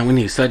like, damn, we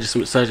need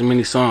such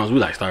many songs. We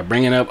like start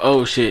bringing up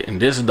old shit,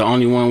 and this is the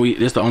only one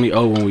this the only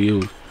old one we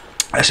use.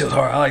 That shit was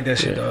hard. I like that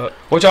shit, dog.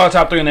 What y'all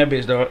top 3 on that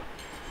bitch, dog?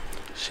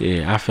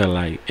 Shit, I feel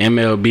like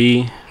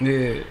MLB.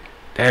 Yeah.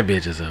 That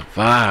bitch is a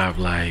vibe.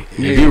 Like,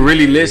 if you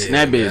really listen,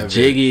 that bitch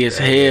jiggy as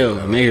hell.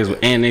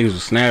 Niggas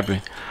was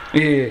snapping.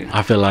 Yeah.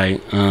 I feel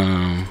like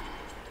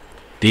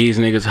these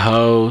niggas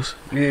hoes.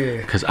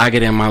 Yeah. Cause I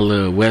get in my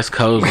little West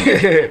Coast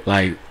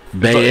like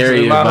Bay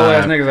Area vibe.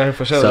 Ass niggas out here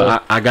for sure. So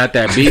I got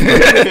that beat.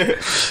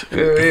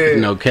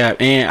 No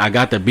cap. And I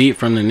got the beat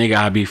from the nigga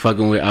I be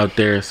fucking with out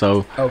there.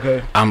 So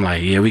I'm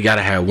like, yeah, we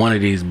gotta have one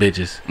of these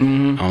bitches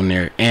on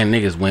there. And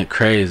niggas went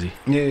crazy.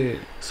 Yeah.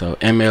 So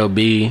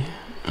MLB.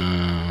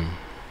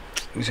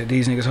 You said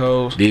these niggas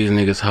hoes. These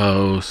niggas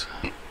hoes.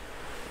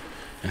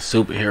 And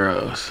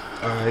superheroes.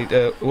 Alright.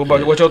 What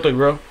about what your 3,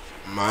 bro?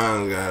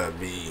 Mine gotta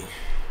be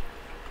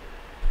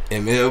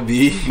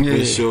MLB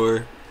for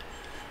sure.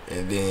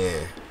 And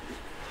then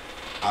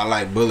I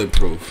like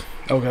Bulletproof.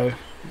 Okay.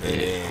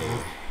 And then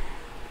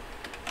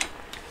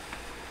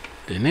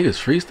the niggas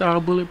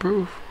freestyle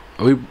Bulletproof?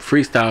 Or we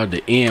freestyled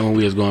the end when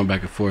we was going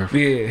back and forth?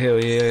 Yeah,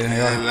 hell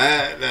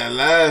yeah. That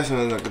last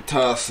one's like a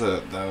toss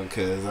up though,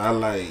 cause I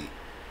like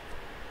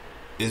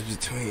it's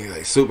between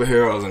like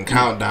Superheroes and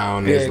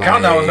Countdown. Yeah,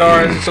 Countdown was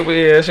hard.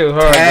 That shit was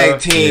hard. Tag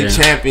Team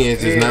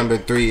Champions is number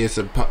 3. It's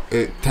a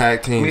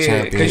tag team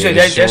champion. Cause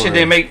that shit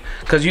didn't make.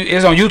 Cause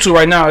it's on YouTube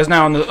right now. It's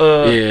now on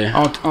the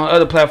on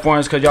other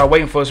platforms. Cause y'all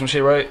waiting for some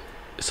shit, right?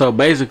 So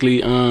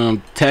basically,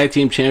 Tag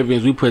Team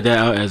Champions, we put that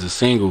out as a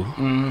single,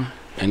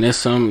 and there's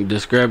some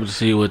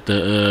discrepancy with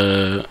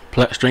the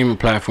streaming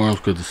platforms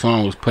because the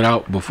song was put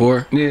out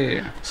before.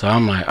 Yeah. So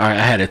I'm like, all right,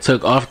 I had it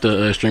took off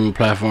the streaming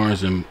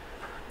platforms and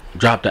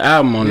dropped the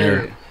album on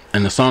there,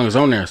 and the song is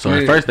on there. So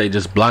at first they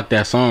just blocked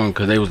that song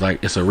because they was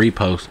like, it's a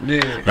repost.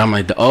 Yeah. But I'm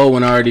like, the old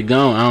one already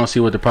gone. I don't see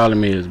what the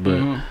problem is, but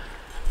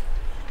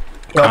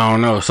I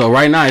don't know. So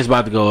right now it's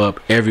about to go up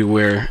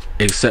everywhere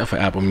except for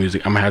Apple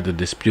Music. I'm gonna have to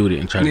dispute it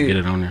and try to get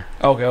it on there.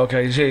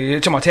 Okay. Shit, you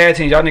talking about tag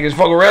teams? Y'all niggas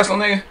fuck with wrestling,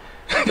 nigga?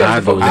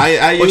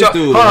 I used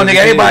to. Hold on, nigga.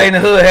 Everybody in the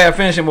hood have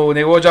finishing move,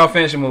 nigga. What y'all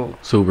finishing move?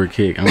 Super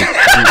kick.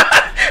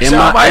 in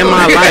my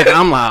life,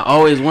 I'm like, I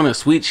always want a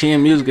sweet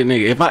chin music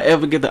nigga. If I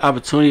ever get the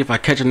opportunity, if I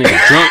catch a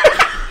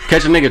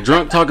nigga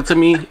drunk talking to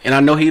me, and I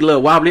know he a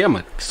little wobbly,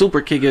 I'ma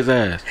super kick his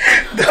ass.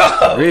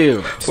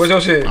 Real. What's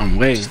your shit? I'm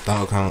waiting.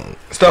 Stone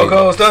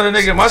Cold Stunner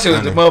nigga. My shit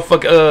was the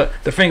motherfucker.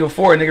 The finger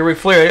four nigga. Ric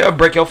Flair. It'll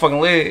break your fucking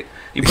leg.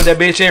 You put that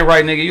bitch in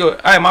right, nigga.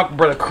 I had my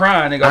brother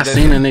crying, nigga. I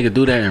seen a nigga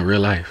do that in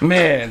real life.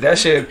 Man, that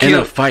shit in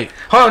a fight.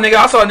 Hold on, nigga.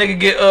 I saw a nigga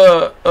get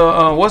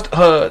what's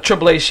her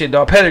Triple A shit,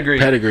 dog?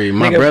 Pedigree.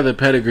 My brother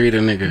pedigree the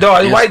nigga.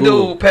 Dog, this white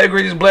dude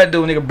pedigree this black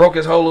dude, nigga, broke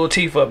his whole little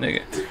teeth up,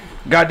 nigga.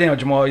 Goddamn,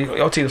 Jamal,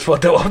 your teeth is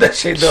fucked up off that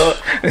shit, dog.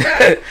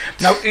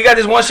 Now you got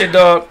this one shit,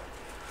 dog.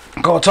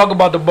 Called talk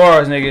about the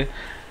bars, nigga.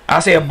 I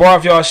say a bar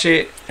of y'all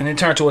shit and then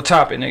turn to a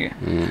topic,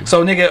 nigga.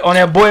 So nigga, on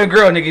that boy and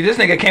girl, nigga, this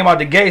nigga came out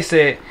the gate,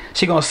 said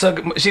she gonna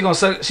suck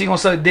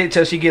dick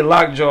till she get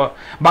lockjaw.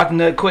 About to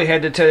nut quick,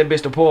 had to tell that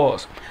bitch to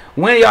pause.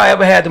 When y'all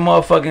ever had the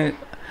motherfucking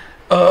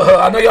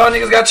I know y'all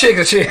niggas got chicks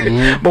and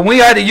shit, but when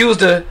y'all had to use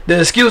the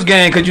excuse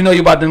game cause you know you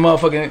about to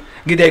motherfucking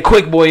get that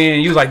quick boy in,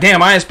 you was like,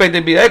 damn, I ain't expect it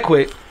to be that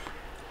quick.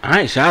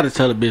 I ain't shy to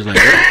tell a bitch like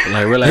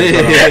relax.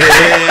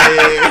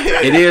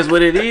 It is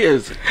what it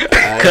is.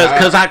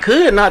 Cause I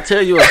could not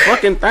tell you a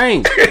fucking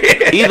thing.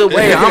 Either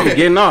way, I'm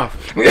getting off.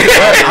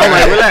 I'm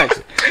like,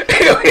 relax.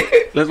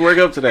 Let's work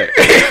up to that.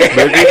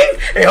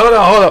 Hey, hold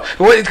on.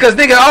 Cause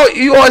nigga,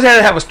 you always had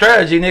to have a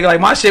strategy, nigga. Like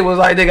my shit was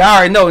like, nigga, I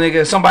already know,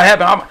 nigga. If somebody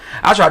happened,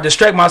 I try to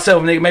distract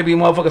myself, nigga. Maybe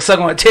motherfucker suck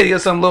on a titty or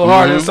something a little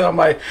harder or something.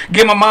 Like,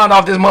 get my mind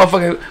off this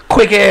motherfucking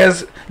quick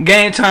ass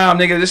game time,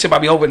 nigga. This shit might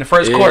be over in the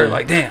first quarter.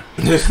 Like, damn,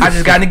 I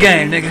just got in the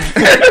game, nigga.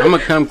 I'ma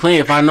come clean.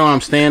 If I know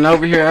I'm staying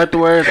over here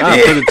afterwards, I'll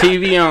put the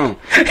TV on.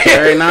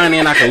 Every now and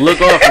then I can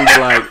look off and be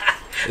like,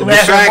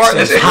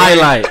 distractions,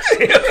 highlights.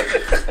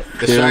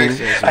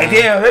 Distractions. Like,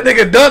 damn, that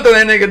nigga dunked on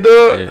that nigga,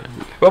 dog. Yeah.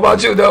 What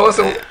about you, dog? What's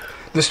some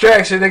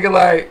distraction, nigga?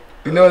 Like,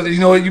 you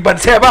know you about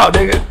to tap out,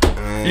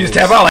 nigga. You just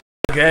tap out like,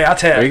 okay, I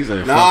tap.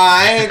 No,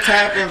 I ain't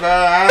tapping, bro.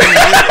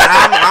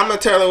 I'm gonna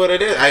tell her what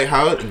it is. Hey,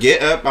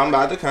 get up. I'm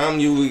about to come.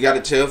 We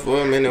gotta chill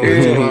for a minute.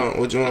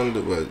 What you want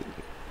to do?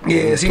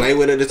 Yeah, play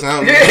with it or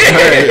something.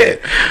 Yeah.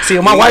 See,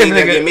 my wife,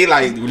 nigga, give me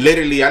like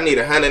literally, I need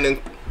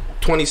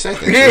 120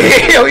 seconds. Yeah,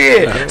 hell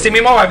yeah. See, me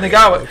and my wife,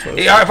 nigga,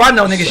 if I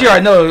know, nigga, she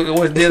already know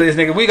what the deal is,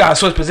 nigga. We gotta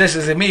switch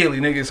positions immediately,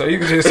 nigga. So you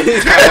can just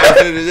switch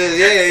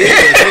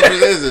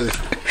positions.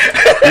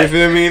 You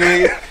feel me,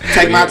 nigga?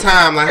 Take my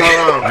time, like,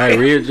 hold on. Alright,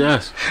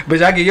 readjust.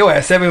 Bitch, I get your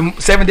ass seven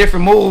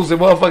different moves in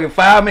motherfucking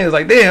 5 minutes.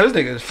 Like, damn, this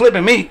nigga is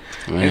flipping me.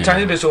 Man. And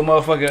turn this bitch to a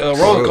motherfucking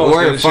roller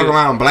coaster. Or fuck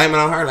around blaming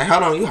on her. Like,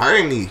 hold on, you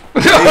hurting me.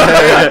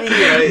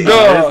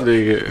 Dog.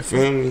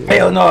 Feel me?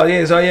 Hell no,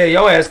 yeah. So yeah,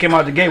 your ass came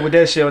out the gate with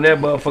that shit on that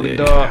motherfucking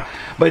dog.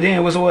 But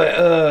then was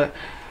what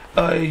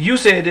you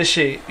said this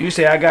shit. You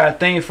said I got a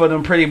thing for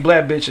them pretty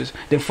black bitches.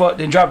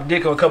 Then drop the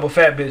dick on a couple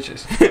fat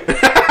bitches.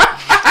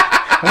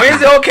 When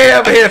is it okay to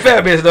ever hit a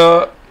fat bitch,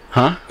 dog?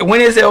 Huh?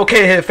 When is it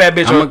okay to hit a fat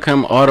bitch? I'm gonna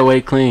come all the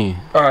way clean.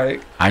 All right.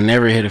 I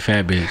never hit a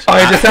fat bitch. Oh,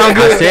 it just sound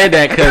good. I said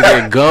that because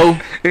it go and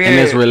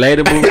it's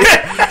relatable.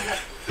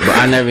 But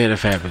I never hit a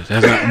fat bitch.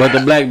 But the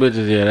black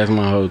bitches, yeah, that's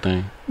my whole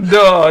thing.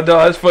 Dog,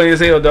 it's funny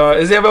as hell, dog.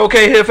 Is it ever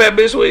okay to hit a fat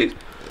bitch, sweet?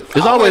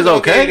 It's always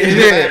okay.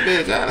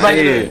 Yeah. Like,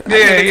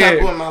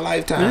 in my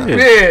lifetime.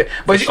 Yeah.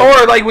 But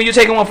or like when you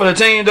taking one for the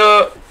team,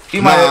 dog.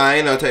 I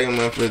ain't no taking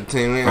one for the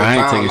team. I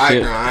ain't taking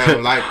shit. I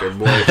don't like her,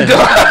 boy.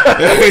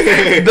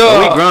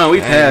 We grown. We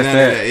past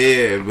that.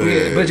 Yeah,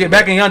 but yeah,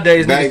 back in young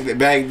days, back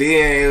then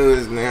it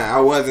was. I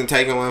wasn't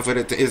taking one for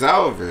the team. It's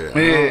over.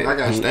 Yeah. I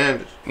got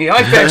standards. Yeah,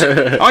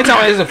 only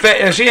time it's a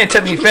fat. She ain't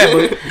technically fat,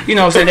 but you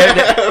know what I'm saying.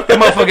 That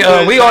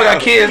motherfucker. We all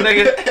got kids,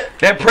 nigga.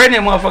 That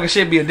pregnant motherfucker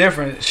shit be a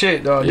different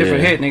shit, dog.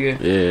 Different hit, nigga.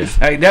 Yeah.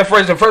 Like the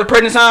first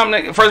pregnant time,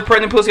 nigga, first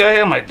pregnant pussy I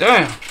had, I'm like,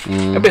 damn,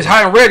 that bitch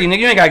high and ready, nigga.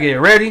 You ain't gotta get it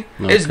ready.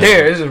 Okay. It's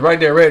there. It's just right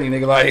there, ready,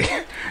 nigga. Like,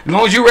 as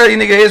long as you ready,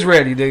 nigga, it's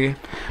ready, nigga.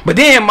 But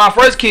then my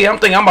first kid, I'm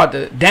thinking I'm about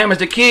to damage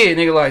the kid,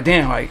 nigga. Like,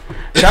 damn, like,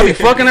 should I be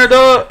fucking her,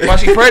 dog? While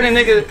she pregnant,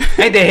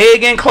 nigga? Ain't the head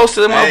getting close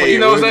to the motherfucker? You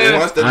know what I'm saying?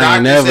 Once the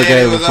doctor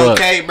said it was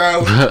okay,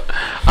 bro.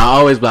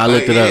 I looked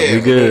it up.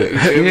 We good.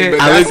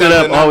 I looked it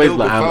up.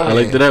 I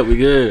looked it up. We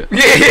good.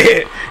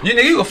 Yeah.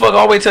 You can fuck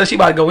all the way till she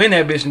about to go in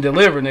that bitch and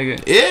deliver,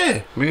 nigga.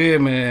 Yeah. Yeah,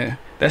 man.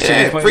 That shit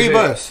is funny. Free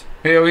bus.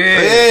 Hell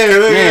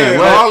yeah.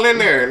 Yeah, all in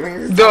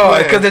there.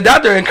 Dog, because the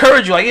doctor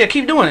encouraged you, like, yeah,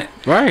 keep doing it.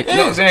 Right. You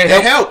know what I'm saying?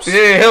 It helps. Yeah,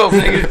 it helps,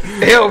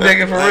 nigga. It helps,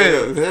 nigga, for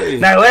real.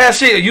 Now, last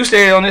shit, you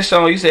said on this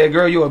song, you said,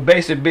 girl, you a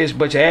basic bitch,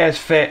 but your ass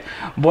fat.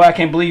 Boy, I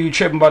can't believe you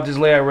tripping about this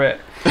lad rat.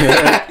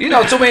 You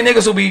know, too many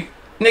niggas who be,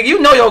 nigga,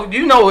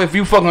 you know if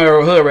you fucking with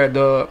a hood rat,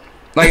 dog.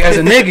 Like, as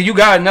a nigga, you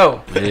gotta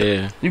know.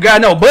 Yeah. You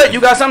gotta know. But you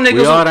got some niggas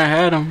we all done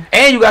had them.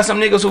 And you got some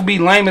niggas who be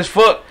lame as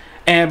fuck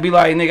and be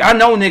like, nigga, I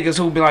know niggas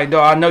who be like,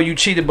 dog, I know you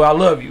cheated, but I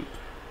love you.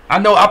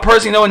 I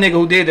personally know a nigga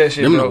who did that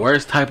shit, Them bro. the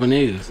worst type of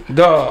niggas.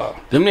 Dog.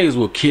 Them niggas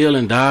will kill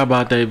and die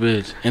about that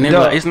bitch. And they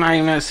like, it's not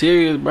even that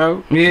serious,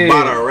 bro. Yeah.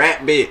 About a rat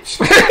bitch.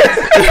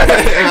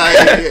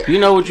 You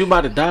know what you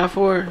about to die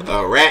for?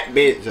 A rat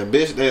bitch. A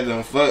bitch that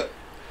done fuck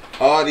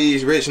all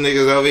these rich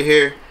niggas over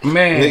here.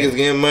 Man. Niggas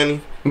getting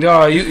money.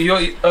 Dog,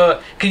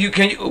 can you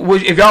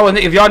if y'all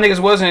niggas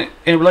wasn't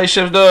in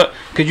relationships, dog,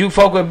 could you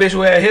fuck with a bitch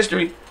who had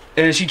history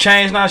and she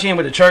changed now? She ain't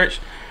with the church.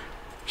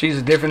 She's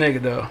a different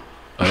nigga, though.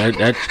 I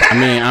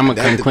mean, I'm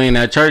gonna come clean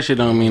that church shit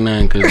don't mean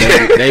nothing because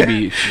they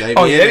be.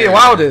 They be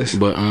wildest.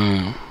 But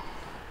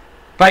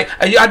like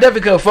I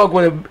definitely could fuck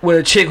with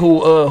a chick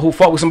who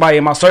fuck with somebody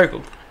in my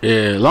circle.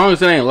 Yeah, as long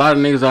as it ain't a lot of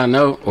niggas I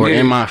know or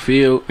in my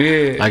field.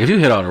 Yeah. Like if you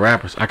hit all the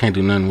rappers, I can't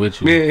do nothing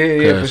with you.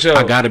 Yeah, for sure.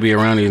 I gotta be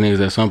around these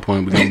niggas at some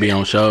point. We gonna be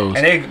on shows.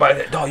 And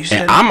everybody, dog, you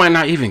said. And I might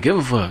not even give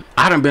a fuck.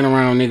 I done been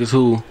around niggas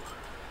who,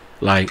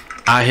 like,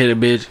 I hit a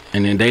bitch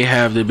and then they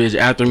have the bitch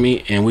after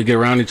me and we get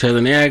around each other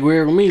and they act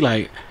weird with me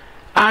like,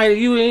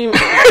 you ain't.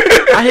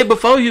 I hit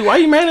before you. Why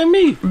you mad at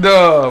me?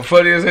 Dog,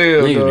 funny as hell.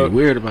 Niggas be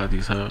weird about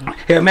these hoes.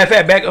 Yeah, matter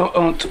of fact, back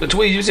on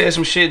Tweez, you said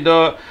some shit,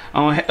 dog.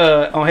 On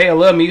Hey I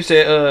Love Me, you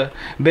said,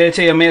 better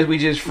tell your man we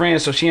just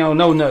friends so she don't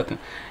know nothing.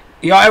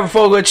 Y'all ever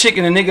fuck with a chick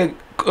and a nigga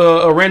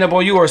ran up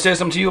on you or said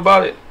something to you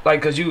about it?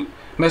 Like, cause you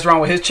mess around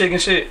with his chick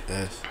and shit?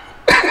 Yes.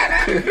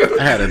 I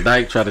had a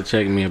dyke try to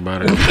check me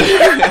about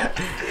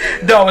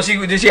it. Dog,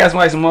 did she have some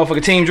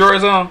motherfucking Team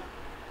Jordans on?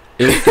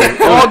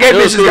 All gay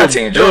bitches got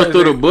Team Jordans. It was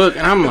through the book,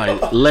 and I'm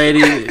like,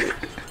 lady,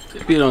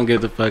 if you don't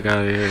get the fuck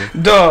out of here.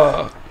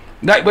 Dog.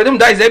 But them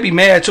dykes, they be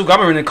mad too. I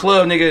remember in the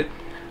club, nigga,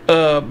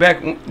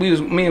 back when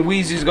me and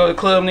Weezy used to go to the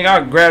club, nigga, I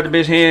grab the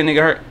bitch hand,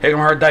 nigga,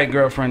 her dyke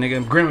girlfriend,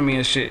 nigga, grimming me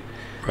and shit.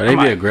 Bro, they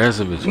be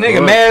aggressive as fuck.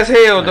 Nigga, mad as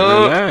hell,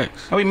 dog.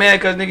 Relax. I be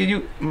mad cause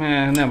nigga,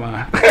 man, never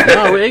mind.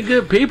 No, they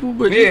good people,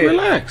 but just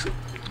relax.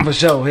 For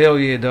sure, hell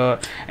yeah,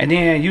 dog. And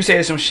then you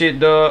said some shit,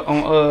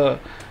 dog,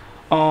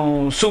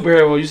 on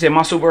superhero. You said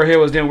my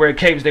superheroes didn't wear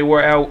capes, they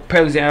wore out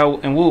pellies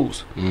and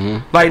wolves.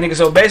 Like, nigga,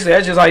 so basically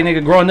that's just like,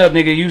 nigga, growing up,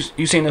 nigga,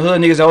 you seen the hood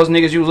niggas, those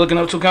niggas you was looking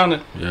up to,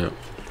 kinda. Yeah.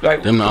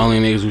 Like, them the only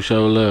niggas who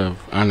show love,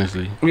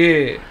 honestly.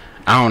 Yeah.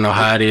 I don't know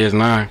how it is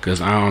now,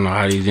 cause I don't know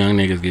how these young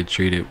niggas get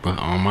treated, but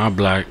on my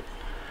block,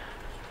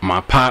 my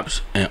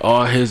pops and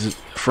all his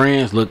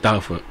friends looked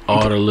out for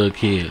all the little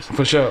kids.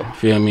 For sure.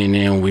 Feel me? And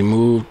then when we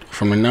moved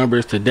from the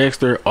Numbers to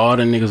Dexter, all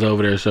the niggas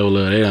over there show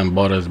love. They done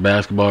bought us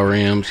basketball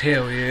rims.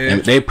 Hell yeah.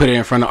 And they put it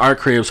in front of our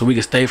crib so we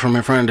could stay from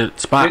in front of the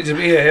spot. Yeah,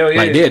 hell yeah.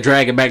 Like, they'd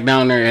drag it back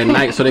down there at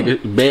night so they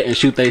could bet and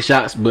shoot their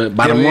shots. But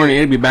by the morning,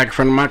 it'd be back in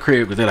front of my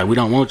crib because they're like, we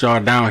don't want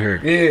y'all down here.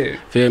 Yeah.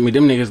 Feel me?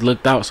 Them niggas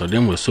looked out, so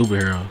them was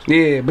superheroes.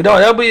 Yeah, but dog,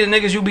 that'll be the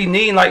niggas you be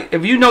needing. Like,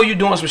 if you know you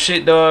doing some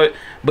shit, dog,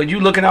 but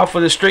you looking out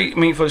for the street,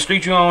 for the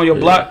street you on, your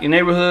block, your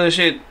neighborhood,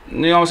 shit, you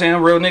know what I'm saying?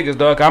 Them real niggas,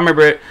 dog. I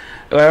remember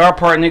our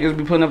part niggas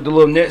be putting up the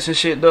little nets and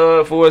shit,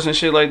 dog, for us and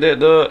shit like that,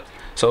 dog.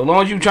 So as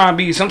long as you trying to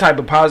be some type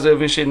of positive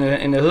and shit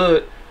in the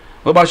hood.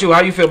 What about you?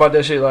 How you feel about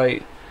that shit?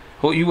 Like,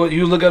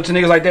 you look up to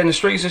niggas like that in the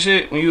streets and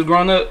shit when you was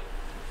growing up?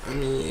 I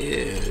mean,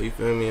 yeah, you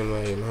feel me? And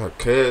like my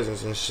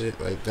cousins and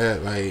shit like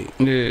that. Like,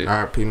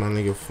 RP my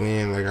nigga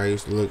Flynn. Like, I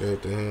used to look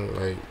up to him.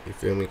 Like, you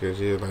feel me? Cause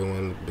he was like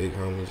one of the big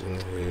homies in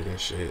the hood and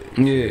shit.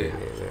 Yeah.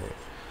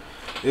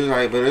 It's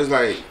like, but it's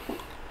like,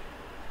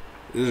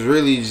 it's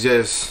really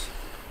just.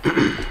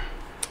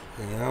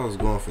 I was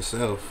going for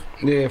self.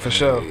 Yeah, for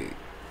sure.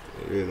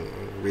 It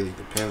really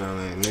depend on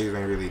that. Niggas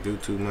ain't really do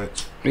too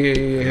much.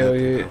 Yeah, hell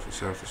yeah. For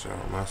sure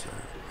on my side.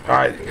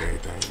 Alright,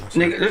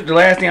 nigga, this is the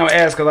last thing I'm gonna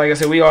ask, cause like I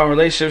said, we all in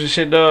relationships and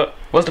shit, dog.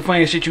 What's the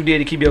funniest shit you did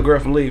to keep your girl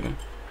from leaving?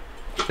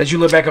 That you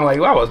look back and like,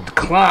 well, I was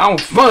declined. I'm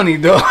funny,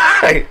 dog.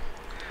 I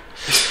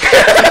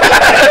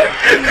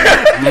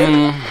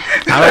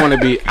don't want to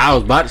be. I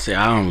was about to say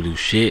I don't do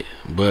shit,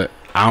 but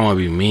I don't want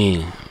to be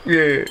mean.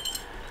 Yeah.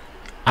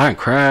 I done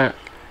cried.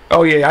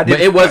 Oh yeah, I did.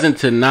 But it wasn't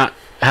to not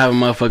have a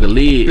motherfucker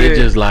lead. It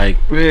just like,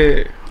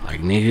 like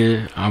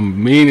nigga,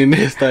 I'm meaning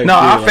this thing. No,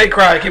 I fake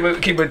cry. Keep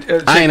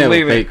it. I ain't never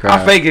fake cry.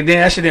 I fake it. Then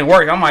that shit didn't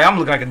work. I'm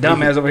looking like a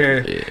dumbass over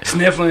here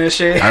sniffling and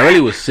shit. I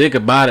really was sick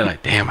about it.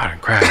 Like, damn, I done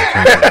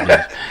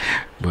cried.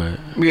 But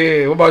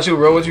yeah, what about you,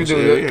 bro? What you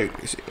do?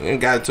 You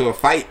got into a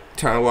fight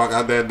trying to walk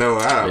out that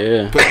door.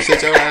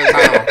 Sit your ass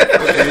down.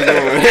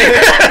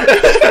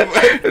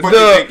 What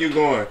you think you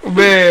going?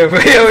 Man,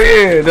 hell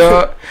yeah,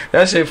 dog.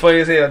 That shit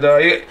funny as hell,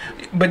 dog.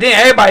 But then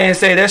everybody didn't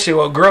say that shit.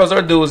 Well, girls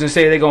or dudes and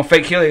say they gonna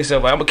fake kill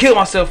themselves. Like, I'm gonna kill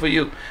myself for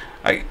you.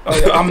 Like,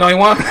 I'm the only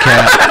one.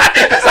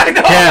 Cap. Like,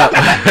 no. Cap.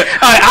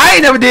 I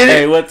ain't never did it.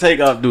 Hey, what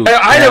takeoff do?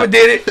 I never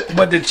did it,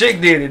 but the chick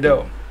did it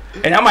though.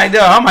 And I might.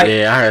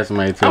 Yeah, I heard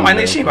somebody tell me. I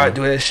might. She about to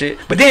do that shit.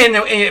 But then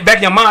back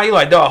in your mind, you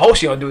like, dog, I hope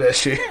she don't do that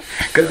shit,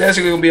 cause that's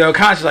gonna be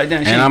unconscious like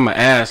that. And I'm an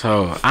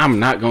asshole. I'm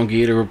not gonna give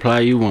you the reply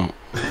you want.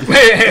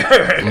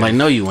 I'm like,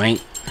 no, you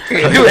ain't.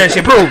 Yeah, do that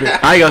shit, prove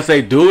it. I ain't gonna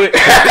say do it,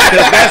 cause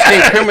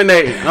that's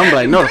incriminating. I'm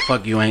like, no, the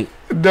fuck you ain't.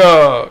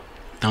 Dog.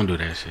 Don't do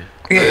that shit.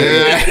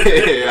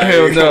 Yeah.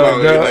 Hell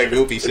no, dog. Like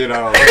goofy shit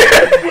on.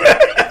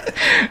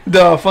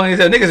 Dog, funny as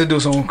hell. Niggas will do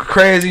some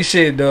crazy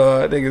shit,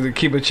 dog. Niggas will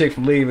keep a chick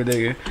from leaving,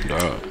 nigga.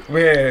 Dog.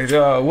 Man,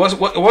 dog. What's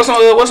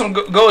some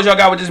goals y'all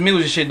got with this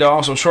music shit, dog?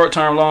 On some short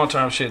term, long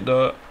term shit,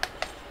 dog.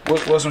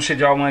 What's some shit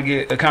y'all want to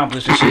get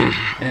accomplished and shit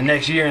in the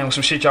next year, and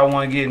some shit y'all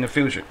want to get in the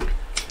future?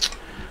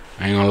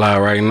 I ain't gonna lie,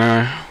 right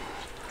now,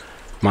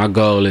 my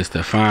goal is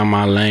to find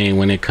my lane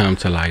when it comes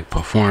to like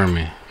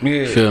performing.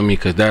 Yeah. Feel me?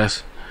 Cause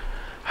that's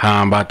how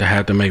I'm about to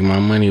have to make my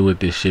money with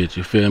this shit.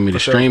 You feel me? The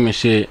sure. streaming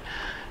shit,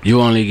 you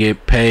only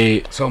get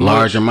paid so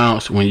large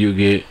amounts when you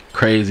get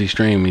crazy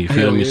streaming. You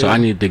feel me? Yeah. So I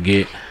need to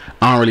get.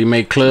 I don't really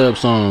make club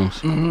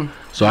songs,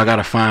 so I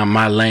gotta find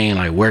my lane.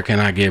 Like, where can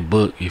I get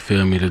booked? You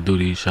feel me, to do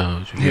these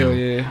shows? You feel Hell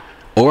me? yeah.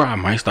 Or I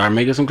might start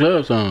making some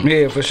club songs.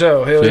 Yeah, for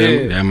sure. Hell Feel yeah.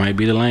 me? That might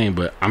be the lane,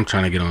 but I'm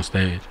trying to get on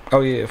stage.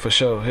 Oh yeah, for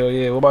sure. Hell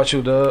yeah. What about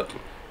you, Doug?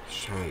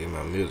 Just trying to get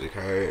my music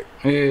heard.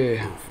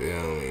 Yeah. You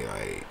feel me?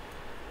 Like,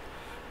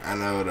 I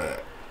know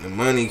that the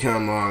money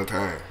come long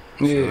term.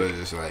 So Yeah. it's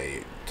just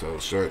like, so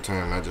short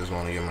term, I just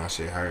want to get my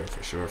shit heard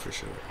for sure.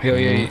 Hell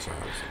yeah. That's all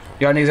it's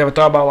about. Y'all niggas ever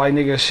thought about like,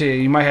 nigga, shit,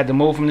 you might have to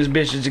move from this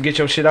bitch just to get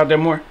your shit out there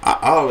more? I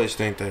always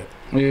think that.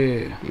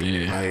 Yeah.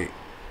 Yeah. Like,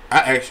 I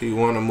actually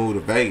want to move to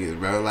Vegas,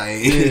 bro.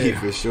 Like, Yeah.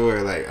 for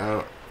sure. Like,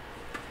 I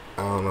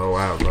don't know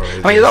why, bro.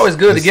 I mean, it's always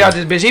good to get out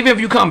this bitch. Even if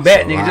you come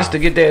back, nigga, wild. just to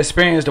get that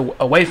experience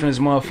away from this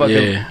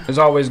motherfucker. Yeah. It's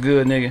always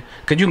good, nigga.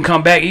 Cause you can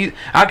come back.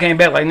 I came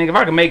back like, nigga, if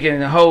I can make it in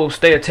the whole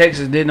state of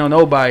Texas, didn't know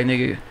nobody,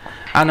 nigga,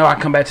 I know I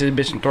come back to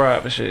this bitch and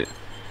thrive and shit.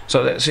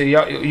 So that shit,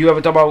 y'all, you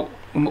ever thought about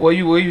where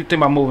you think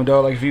about moving,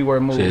 dog? Like if you were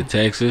moving, Shit,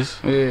 Texas.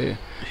 yeah.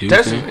 Houston.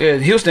 Texas, yeah,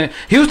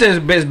 Houston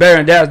is better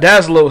than Dallas.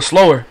 Dallas a little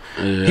slower.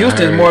 Yeah,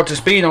 Houston's more up to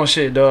speed on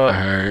shit, dog. I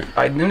heard.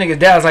 Like them niggas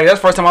Dallas, like that's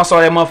the first time I saw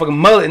that motherfucking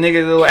mullet,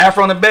 nigga, the little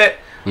afro on the back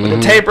with the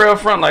taper up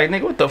front. Like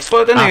nigga, what the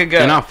fuck that nigga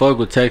got? And I fuck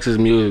with Texas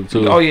music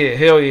too. Oh yeah,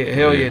 hell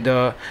yeah,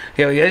 dog.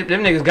 Hell yeah,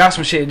 them niggas got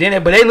some shit.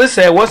 Then but they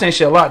listen to what's that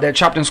shit a lot. That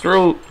chopped and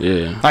screwed.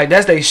 Yeah. Like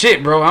that's they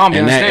shit, bro. I don't be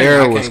And that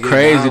understanding. era was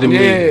crazy to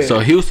me. Yeah. So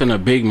Houston a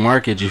big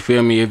market, you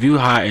feel me? If you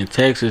hot in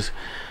Texas,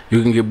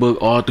 you can get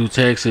booked all through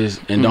Texas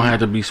and don't have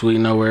to be sweet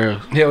nowhere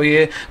else. Hell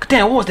yeah.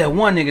 Damn, what was that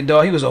one nigga,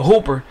 dog? He was a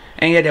hooper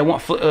and he had that one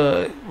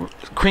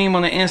cream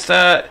on the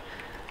inside.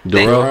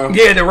 Dero.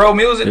 Yeah, the road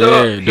music,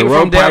 dog. Yeah, He Dero was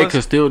from probably Dallas.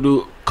 could still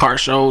do car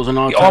shows and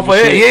all type Off of of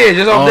that, shit. yeah,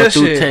 just off all that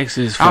through shit.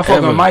 Texas I'm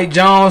forever. fucking Mike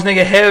Jones,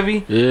 nigga,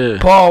 heavy. Yeah.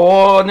 Paul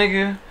Wall,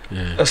 nigga.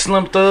 Yeah. A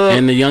Slim Thug.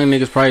 And the young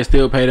niggas probably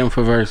still pay them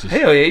for verses.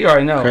 Hell yeah, you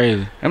already know.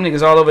 Crazy. Them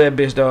niggas all over that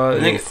bitch, dog.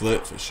 Little Nigga,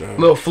 flip for sure.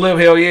 little flip,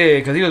 hell yeah.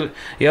 Cause he was,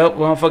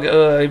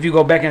 motherfucker, if you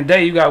go back in the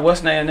day, you got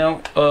what's name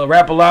now?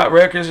 Rap A Lot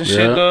Records and shit,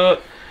 Yeah. dog.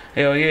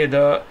 Hell yeah,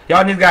 dog.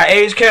 Y'all niggas got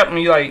age cap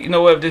and you like, you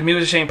know what, if this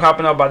music ain't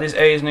popping up by this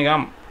age,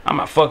 nigga, I'm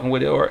not fucking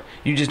with it, or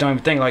you just don't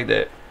even think like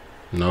that.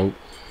 Nope.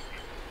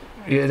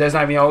 Yeah, that's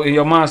not even in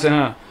your mindset,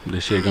 huh?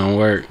 This shit gonna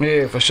work.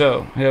 Yeah, for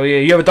sure. Hell yeah.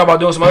 You ever thought about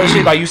doing some other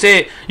shit? Like you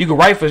said, you could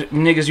write for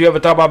niggas. You ever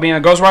thought about being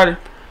a ghostwriter?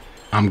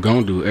 I'm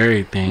gonna do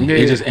everything. Yeah.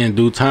 It just in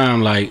due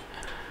time, like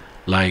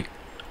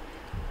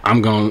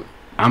I'm an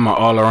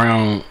all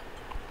around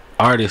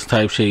artist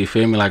type shit, you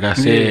feel me? Like I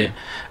said,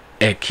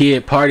 at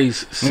kid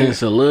parties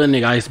since a little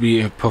nigga, I used to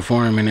be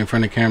performing in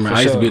front of camera. For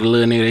I used to be sure. the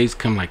little nigga that used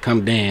to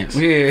come dance.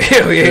 Yeah,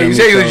 hell yeah. Feel You me?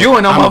 say you was you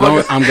and them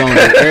motherfuckers. I'm gonna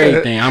do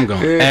everything. I'm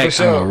gonna Yeah, for act.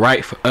 sure. I'm gonna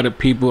write for other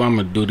people. I'm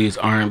gonna do these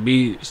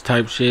R&B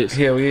type shits.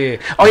 Hell yeah.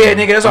 Oh yeah,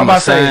 nigga, that's what I'm about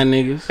to say. sign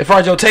niggas. As far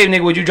as your tape,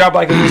 nigga, would you drop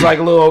like it was like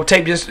a little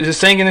tape just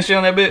singing and shit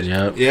on that bitch?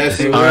 Yep. Yes,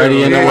 It's it already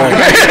will. in the Yeah.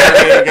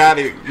 works. Got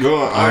it going.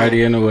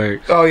 Already in the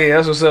works. Oh yeah,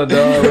 that's what's up,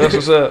 dog. That's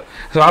what's up.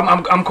 So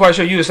I'm quite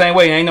sure you the same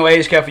way. Ain't no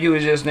age cap for you.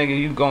 It's just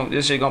nigga,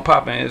 this shit gonna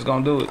pop and it's gonna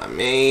do it. I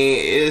mean,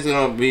 it's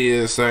gonna be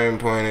a certain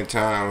point in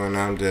time when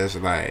I'm just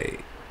like,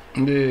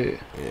 Yeah.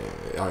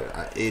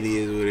 it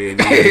is what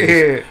it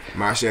is. Yeah.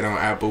 My shit on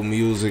Apple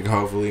Music.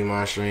 Hopefully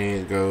my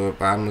streams go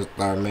up. I'm gonna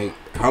start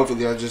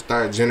hopefully I'll just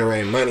start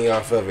generating money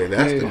off of it.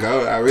 That's the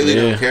goal. I really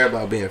don't care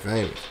about being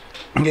famous.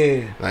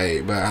 Yeah.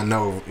 Like, but I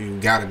know you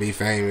gotta be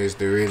famous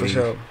to really. For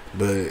sure.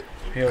 But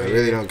Hell I yeah.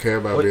 really don't care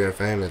about being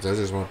famous. I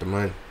just want the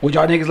money. Would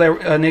y'all niggas let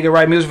a nigga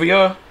write music for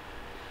y'all?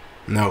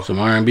 No. Some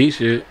R&B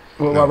shit.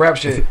 What about rap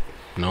shit?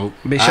 Nope.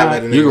 Big I Sean.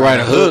 let a You nigga can write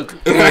a hook.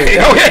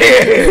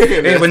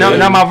 Oh yeah, but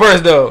not my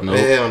verse though. Nope.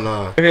 Hell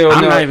no. Hell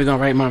I'm no. not even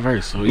gonna write my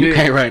verse, so you Yeah.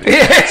 can't write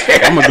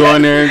it. I'm gonna go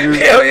in there and just.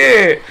 Hell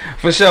yeah,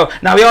 for sure.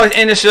 Now we always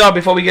end this shit off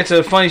before we get to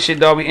the funny shit,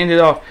 dog. We end it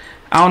off.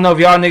 I don't know if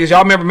y'all niggas,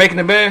 y'all remember making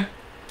the band?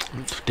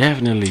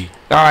 Definitely.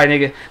 All right,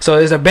 nigga. So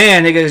it's a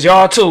band, nigga. It's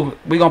y'all two.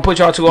 We gonna put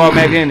y'all two all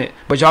back in it,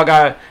 but y'all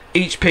got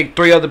each pick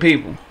 3 other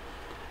people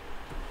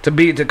to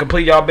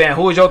complete y'all band.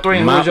 Who is your 3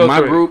 and who is your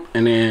 3? My group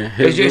and then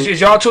his group. It's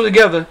y'all 2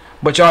 together,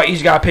 but y'all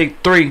each got to pick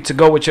 3 to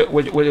go with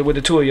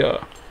the 2 of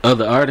y'all.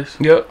 Other artists.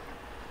 Yep.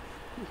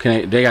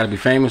 They gotta be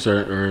famous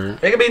or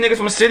They could be niggas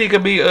from the city,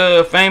 could be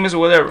famous or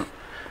whatever.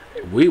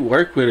 we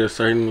work with a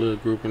certain little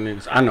group of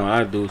niggas. I know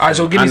I do. All right,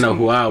 so give me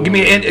who I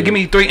give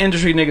me 3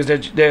 industry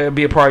niggas that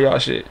be a part of y'all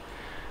shit.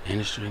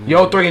 industry. Niggas.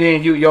 Yo 3 and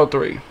then your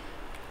 3.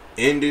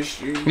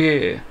 Industry.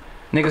 Yeah,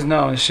 niggas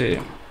know and shit.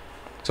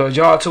 So it's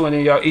y'all 2 and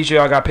then y'all each of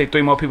y'all got to pick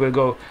 3 more people to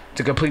go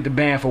to complete the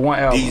band for one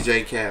album.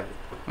 DJ Khaled.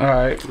 All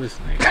right.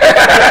 Listen,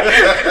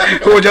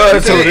 Who would y'all other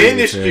 2? The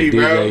industry, bro.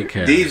 DJ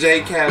Khaled.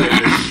 DJ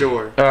Khaled for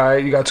sure. All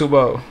right, you got 2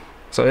 both.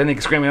 So that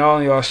nigga screaming all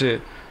in y'all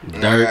shit.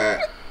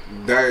 Dirt.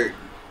 Dirt.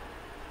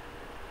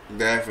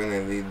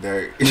 Definitely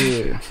Dirt.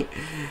 Yeah.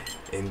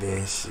 And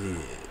then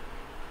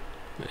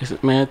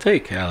shit. Man,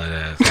 take Khaled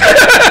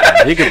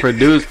ass. He can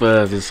produce for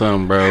us or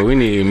something, bro. We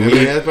need I mean,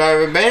 me. that's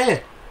part of a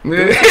band.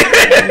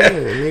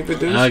 Me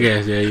producer. I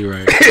guess, yeah, you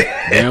right.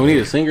 Damn, we need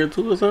a singer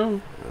too or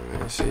something?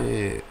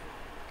 Shit.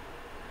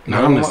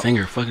 No, I'm the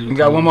singer. Fuck you. You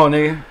got one more,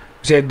 nigga. You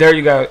said Dirt,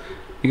 you got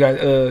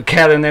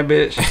Cat in that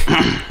bitch.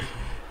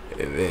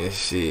 And then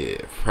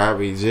shit,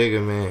 probably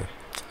Jigga, man.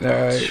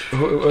 Alright.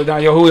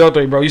 Who your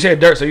three, bro? You said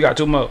Dirt, so you got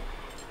 2 more.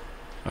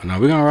 Oh, no,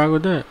 we gonna rock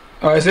with that.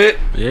 Oh, that's it?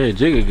 Yeah,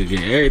 Jigga could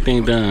get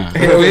everything done.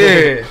 Hell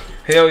yeah.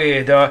 Hell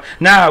yeah, dog.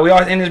 Nah, we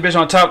all in this bitch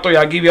on top 3.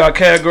 I'll give y'all a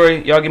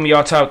category. Y'all give me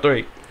y'all top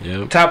 3.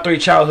 Yep. Top 3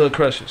 childhood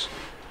crushes.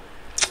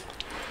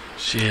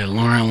 Shit,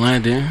 Lauren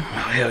London.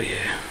 Oh, hell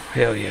yeah.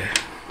 Hell yeah.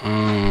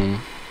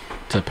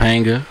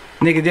 Topanga.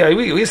 Nigga, yeah,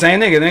 we same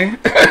nigga, nigga.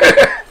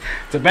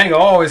 Topanga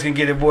always can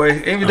get it, boy.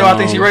 Even though I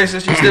think she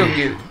racist, she still can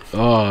get it.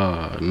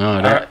 Oh,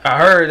 no. I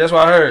heard. That's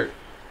what I heard.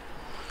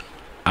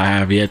 I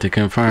have yet to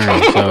confirm,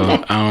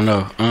 so I don't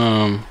know.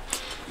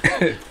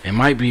 It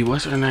might be,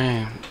 what's her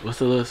name? What's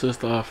the little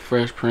sister off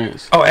Fresh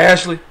Prince? Oh,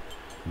 Ashley.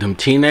 Them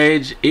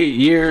teenage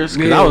years,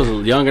 because I was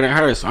younger than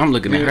her, so I'm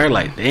looking at her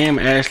like, damn,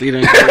 Ashley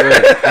done yeah,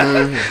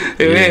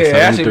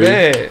 Ashley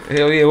bad.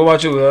 Hell yeah. What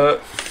about you,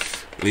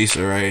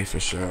 Lisa Ray for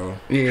sure.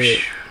 Yeah.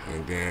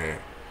 And then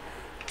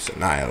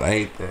Sanaya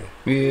Lathan.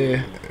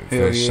 Yeah.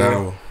 For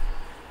sure.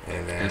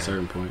 And then at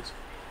certain points.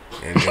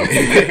 And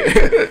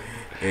then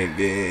and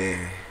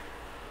then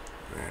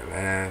that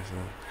last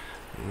one,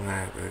 I'm gonna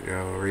have to go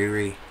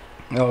Riri.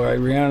 All right,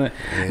 Rihanna.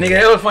 Yeah. Nigga,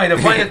 that was funny.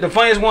 The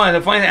funniest one,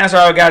 the funniest answer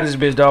I got in this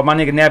bitch, dog. My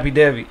nigga Nappy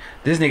Debbie.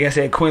 This nigga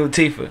said Queen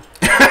Latifah.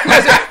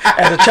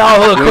 As a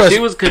childhood crush. She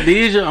was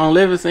Khadijah on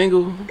Living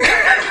Single.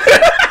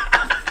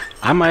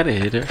 I might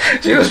have hit her.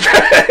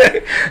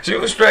 She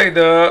was straight,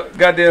 dog.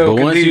 Goddamn.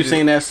 But once you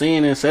seen that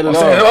scene and set it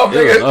off,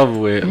 it was over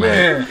with.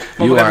 Man,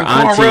 you are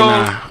auntie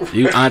now.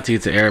 You auntie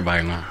to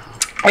everybody now.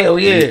 Hell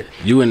yeah.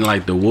 You in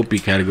like the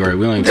Whoopi category.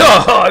 We don't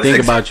even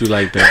think about you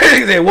like that.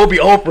 He said Whoopi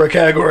Oprah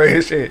category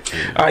and shit.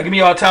 Yeah. All right, give me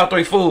y'all top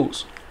 3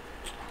 foods.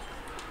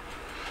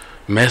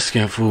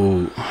 Mexican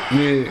food.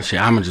 Yeah. Shit,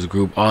 I'ma just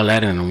group all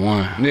that into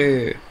one.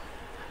 Yeah.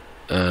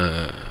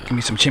 Give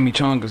me some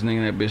chimichangas,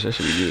 nigga. That bitch, that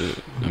should be good.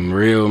 Them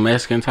real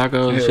Mexican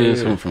tacos, yeah,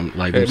 shit, yeah. from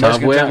like the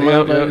Southwest,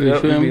 motherfucker. You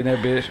feel me? That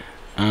bitch.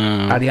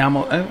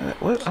 Adiamo.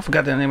 What? I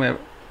forgot the name of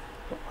it.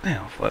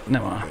 Damn, fuck.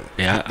 Never mind.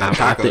 Yeah,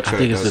 I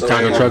think it's the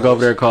taco truck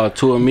over there called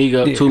Two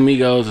Amigos or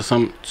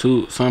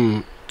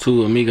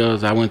Two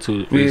Amigos I went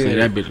to recently.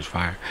 That bitch was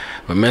fire.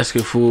 But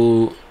Mexican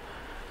food,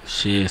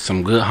 shit,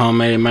 some good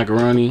homemade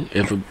macaroni.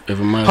 If a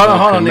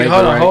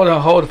motherfucker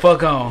hold the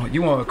fuck on.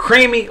 You want a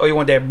creamy or you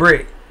want that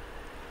brick?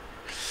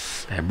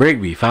 That brick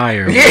be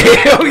fire. Yeah,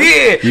 hell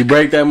yeah. You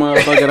break that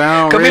motherfucker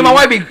down. Cause me and my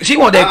wife she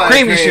want that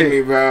creamy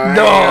shit. Bro.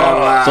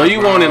 Dog. So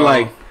you want it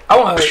like. I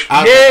want that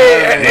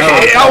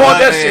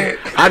shit.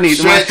 I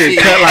need my shit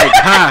cut like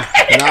high.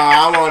 No,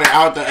 I want it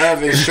out the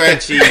oven,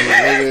 stretchy.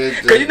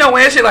 Cause you know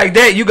when that shit like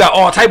that, you got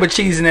all type of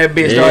cheese in that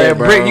bitch. Yeah, dog. That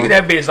brick, you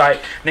that bitch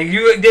like nigga.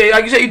 You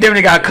like you said, you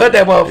definitely gotta cut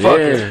that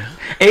motherfucker. Yeah.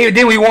 And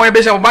then we want that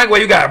bitch on the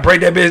microwave, you gotta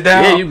break that bitch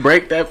down. Yeah, you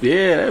break that.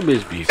 Yeah, that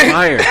bitch be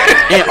fire.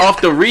 And off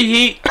the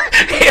reheat,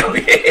 hell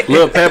yeah.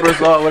 Little pepper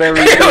salt,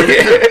 whatever. Hell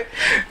yeah.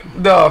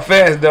 Dog,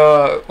 fast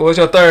dog. What's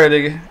your third,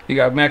 nigga? You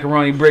got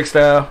macaroni brick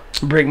style,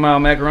 brick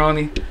mild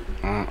macaroni.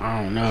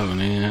 I don't know,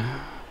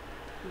 man.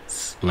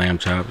 Lamb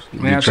chops.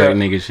 Lamb Detroit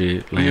nigga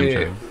shit. Lamb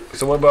chops.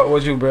 So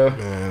what you, bro?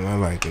 Man, I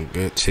like a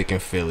good chicken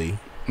Philly.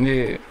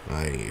 Yeah.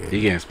 Like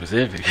he getting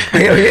specific.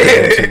 Hell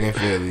yeah. Chicken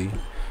Philly.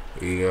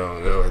 We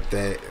gonna go with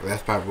that.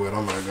 That's probably what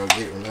I'm gonna go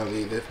get when I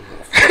leave this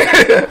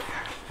one.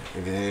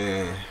 And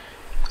then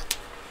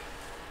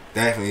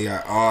definitely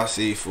got all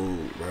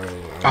seafood, bro.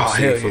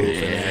 Hell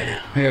yeah.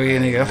 Hell yeah,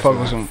 nigga. I fuck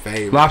with some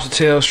favorite. Lobster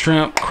tail,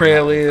 shrimp,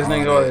 crab legs,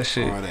 nigga, all that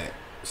shit. All that.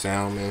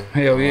 Salmon.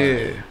 Hell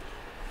yeah.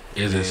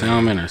 Is it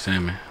salmon or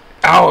salmon?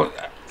 I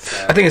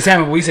think it's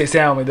salmon, but we say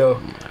salmon though.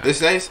 It's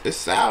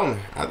salmon.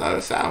 I thought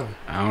it's salmon.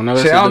 I don't know.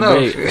 Shit, I don't know.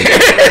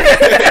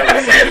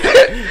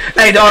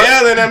 Hey dog,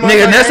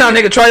 nigga, next time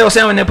nigga try your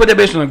salmon, then put that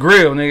bitch on the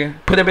grill, nigga.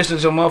 Put that bitch on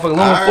some motherfucking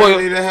aluminum foil.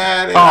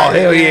 Oh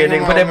hell yeah,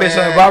 nigga. Put that bitch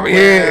on the barbecue.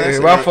 Yeah,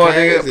 my fault,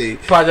 nigga.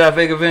 Project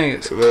Fake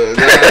Convenience.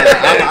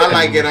 I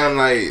like it on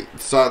like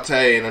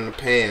sauteed in the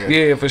pan.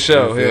 Yeah, for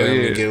sure. Hell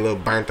yeah. Get a little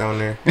burnt on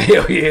there.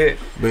 Hell yeah.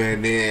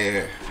 But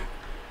then,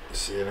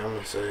 shit, I'm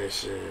gonna say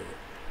shit.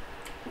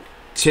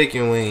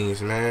 Chicken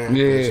wings, man.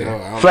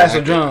 Yeah. Flash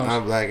of drums.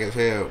 I'm black as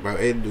hell, bro.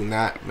 It do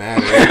not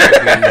matter.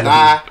 It do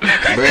not, bro.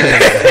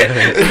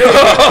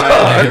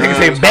 Nigga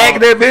say back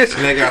that bitch.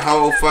 Nigga,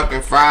 whole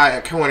fucking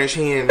fried Cornish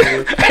hen,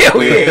 nigga.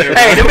 Hell yeah.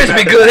 Hey, that bitch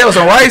be good. That was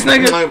some rice,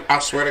 nigga. I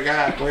swear to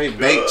God, boy,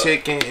 baked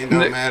chicken, it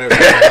don't matter, bro.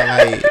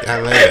 I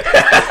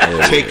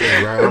like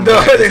chicken, bro.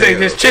 They say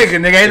just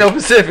chicken, nigga. Ain't no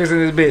Pacifics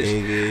in this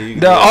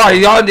bitch. Alright,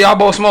 y'all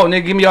both smoke,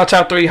 nigga. Give me y'all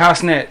top 3 hot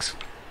snacks.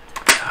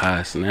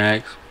 Hot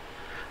snacks.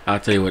 I'll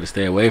tell you what to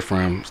stay away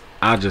from.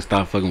 I just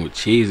stop fucking with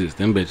cheeses.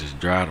 Them bitches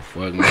dry the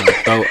fuck man.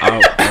 Throw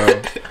out,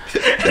 bro.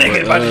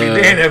 But,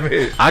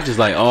 I just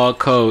like all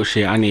cold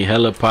shit. I need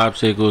hella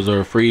popsicles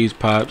or freeze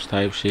pops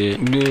type shit.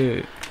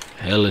 Yeah.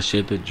 Hella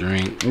shit to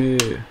drink.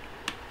 Yeah.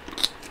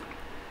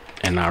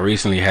 And I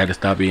recently had to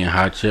stop eating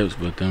hot chips,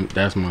 but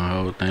that's my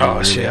whole thing. Oh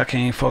really. shit, I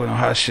can't fucking on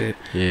hot shit.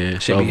 Yeah,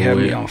 Shit be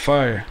having me on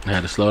fire. I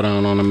had to slow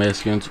down on the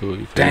Mexican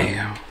too.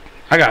 Damn.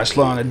 I gotta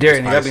slow on the dairy,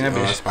 nigga. I be that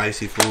bitch.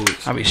 Spicy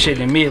foods. I be shitting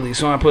immediately.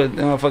 So I put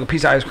fucking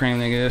piece of ice cream,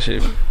 nigga. That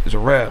shit is a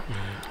wrap.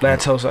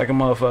 Lactose like a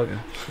motherfucker.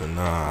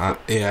 Nah,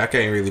 I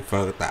can't really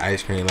fuck with the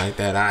ice cream like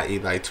that. I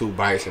eat like 2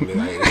 bites and be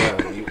like, yo,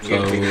 you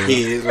give me the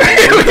kids.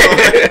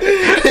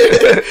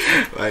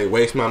 Like,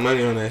 waste my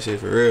money on that shit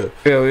for real.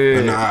 Hell yeah.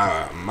 But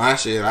nah, my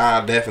shit,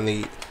 I'll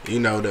definitely, I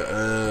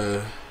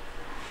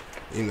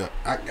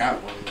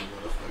got one of them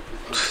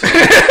motherfuckers.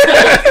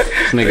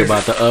 This nigga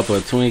about to up a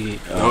Twinkie.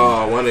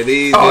 Oh, one of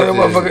these. Oh, the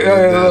motherfucker.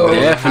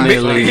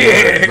 Definitely.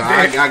 Yeah.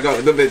 I go,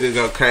 the bitches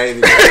go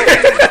crazy.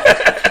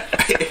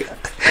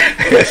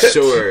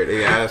 Sure,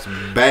 I just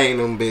bang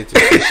them bitches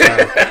for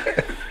sure.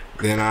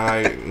 Then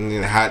I like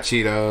hot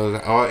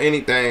Cheetos or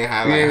anything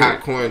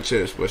hot corn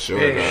chips for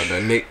sure.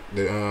 Yeah.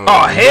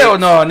 Oh hell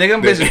no, nigga,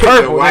 them bitches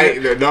purple.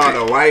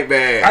 The white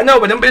bag. I know,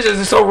 but them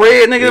bitches are so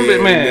red, nigga.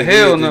 Yeah, man,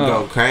 hell no.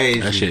 Go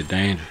crazy. That shit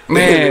dangerous.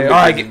 Man, all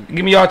right,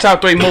 give me y'all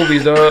top 3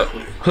 movies, dog.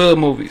 Hood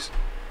movies.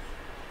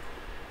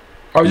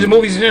 Or just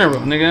movies in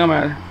general, nigga. I'm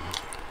out.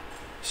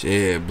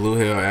 Shit, Blue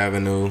Hill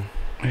Avenue.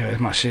 Yeah,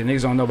 that's my shit.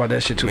 Niggas don't know about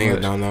that shit too much.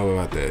 Niggas don't know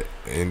about that.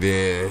 And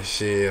then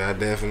shit, I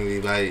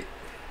definitely like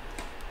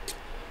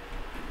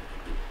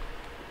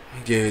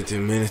give it to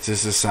Minister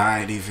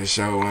Society for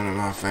sure. One of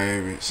my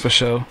favorites. For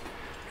sure.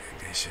 And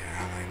then shit,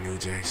 I like New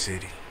Jack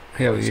City.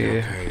 Hell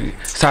yeah.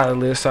 Solid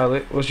list,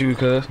 solid. What's you,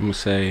 cuz? I'm gonna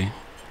say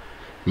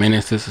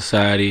Menace to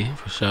Society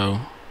for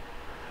sure.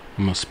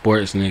 I'm a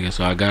sports nigga,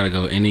 so I gotta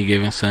go Any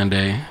Given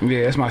Sunday.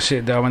 Yeah, that's my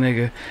shit, dog. My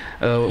nigga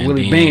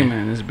Willie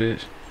Beeman, this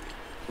bitch.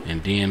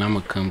 And then I'm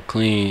gonna come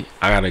clean.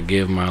 I gotta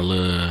give my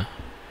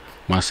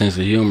sense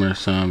of humor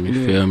some. You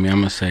feel me? I'm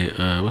gonna say,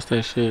 what's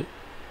that shit?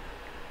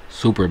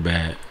 Super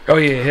Bad. Oh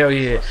yeah, hell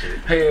yeah.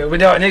 Hey,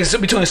 without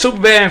niggas between Super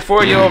Bad and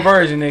 4-year-old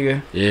version,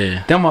 nigga.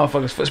 Yeah. Them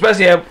motherfuckers,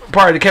 especially that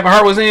part that Kevin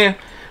Hart was in.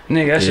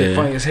 Nigga, that shit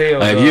funny as hell.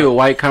 Like, if you a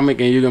white comic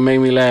and you can make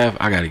me laugh,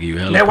 I gotta give you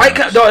hella.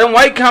 That them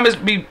white comics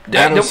be.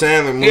 Adam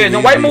Sandler movies. Yeah, the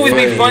white movies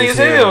be funny as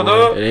hell,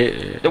 dog.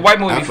 Yeah. The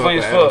white movies be funny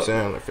as fuck.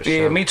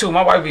 Yeah, me too.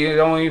 My wife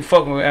don't even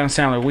fucking with Adam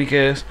Sandler, weak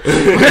ass.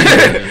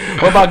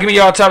 What about give me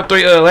y'all top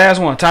 3? Last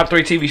one, top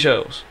 3 TV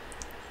shows.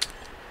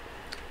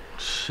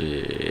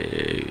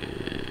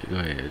 Shit. Go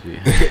ahead, G.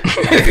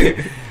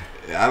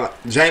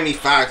 Jamie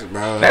Foxx,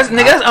 bro. That's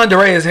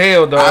underrated as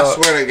hell, dog. I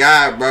swear to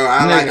God, bro.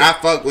 I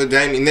fuck with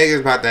Jamie.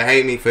 Niggas about to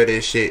hate me for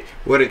this shit.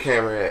 Where the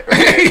camera at?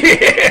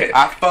 Yeah.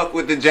 I fuck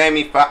with the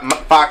Jamie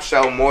Foxx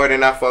show more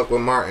than I fuck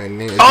with Martin.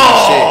 Nigga.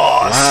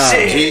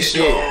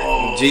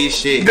 G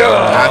shit.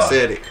 I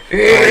said it.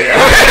 Yeah.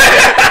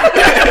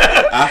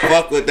 I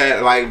fuck with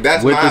that. Like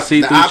that's with I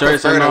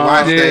prefer to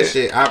watch that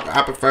shit.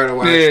 I prefer to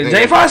watch. Yeah,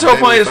 Jamie Foxx so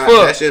funny as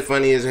fuck. That shit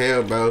funny as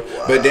hell, bro.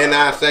 But then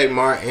I say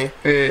Martin.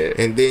 Yeah.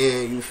 And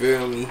then you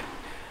feel me?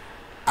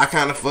 I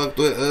kind of fucked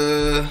with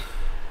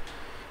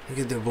look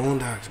at the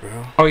Boondocks,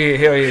 bro. Oh yeah,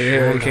 hell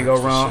yeah. You can't go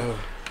wrong. Sure.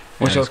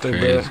 What's your thing,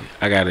 bro?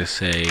 I gotta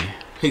say,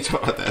 He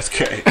talking about that's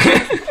crazy.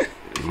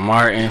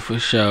 Martin for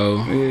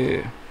sure.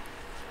 Yeah.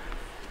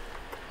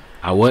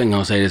 I wasn't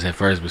gonna say this at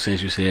first, but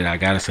since you said it, I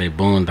gotta say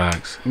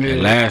Boondocks. Yeah.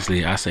 And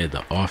lastly, I said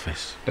The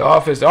Office. The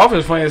Office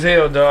is funny as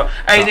hell, dog.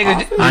 Hey,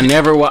 nigga. I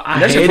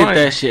hated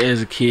that shit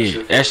as a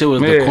kid. That shit was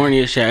the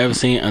corniest shit I ever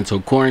seen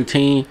until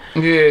quarantine.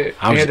 Yeah.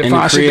 I was in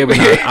the crib and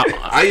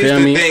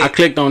I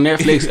clicked on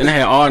Netflix and it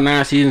had all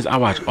 9 seasons. I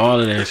watched all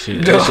of that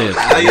shit. That shit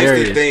I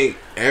used to think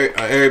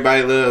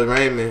Everybody Loves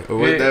Raymond, or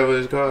what that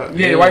was called.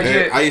 Yeah, white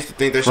shit. I used to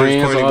think that shit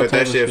was corny, but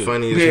that shit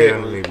funny as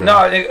hell to me, bro. No,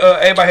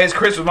 Everybody Hates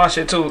Chris was my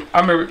shit too.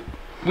 I remember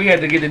we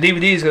had to get the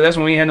DVDs because that's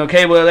when we had no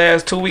cable the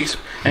last 2 weeks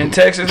in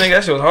Texas, nigga.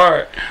 That shit was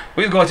hard.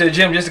 We was going to the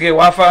gym just to get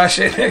Wi-Fi and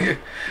shit, nigga.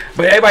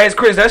 But Everybody Hates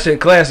Chris, that shit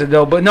classic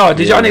though. But no,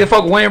 did y'all nigga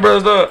fuck with Wayne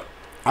Brothers though?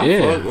 I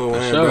fuck with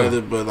Wayne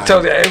Brothers, but like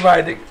told you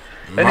everybody.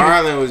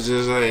 Marlon was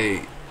just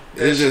like.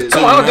 It's just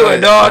don't do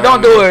it, dog.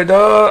 Don't do it,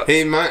 dog.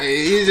 He's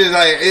just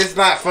like, it's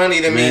not funny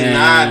to me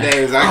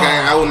nowadays.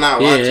 I will not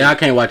watch it. Yeah, I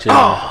can't watch it.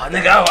 Oh,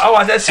 nigga, I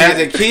watch that shit. As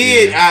a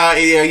kid, I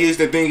used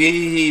to think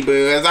he, but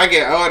as I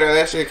get older,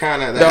 that shit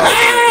kind of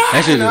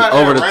that shit is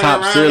over the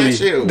top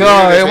silly.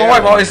 Dog, my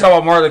wife always talk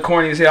about Marlon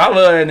corny as hell. I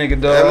love that nigga,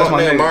 dog. That's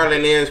my nigga.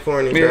 Marlon is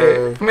corny,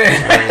 bro.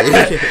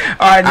 Man.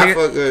 All right, nigga. I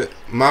fuck with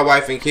My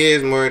Wife and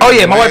Kids more. Oh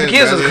yeah, My Wife and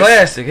Kids was a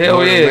classic.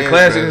 Hell yeah,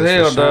 classic as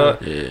hell,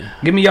 dog. Yeah.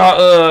 Give me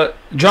y'all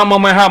drum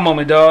moment, hot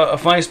moment, dog. A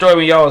funny story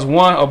when y'all was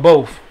one or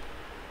both.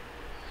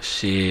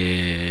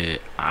 Shit,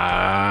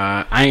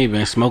 I ain't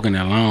been smoking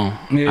that long.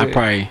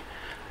 Yeah.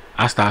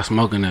 I stopped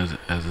smoking as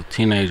a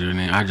teenager, and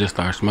then I just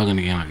started smoking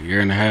again like a year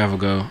and a half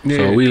ago. Yeah.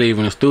 So we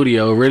leaving the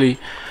studio. Really,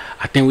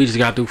 I think we just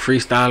got through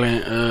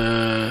freestyling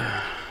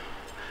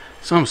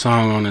some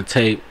song on the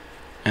tape,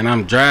 and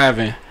I'm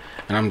driving.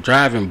 And I'm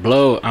driving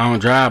blow. I don't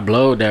drive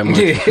blow that much.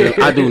 Yeah.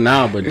 I do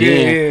now, but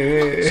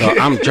then so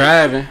I'm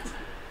driving,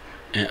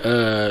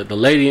 and the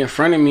lady in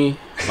front of me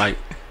like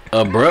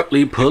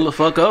abruptly pull the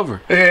fuck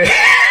over. Yeah.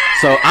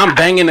 So I'm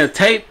banging the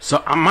tape.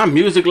 So my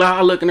music loud.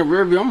 I look in the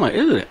rear view. I'm like,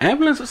 is it an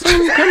ambulance or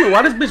something coming?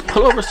 Why this bitch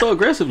pull over so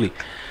aggressively?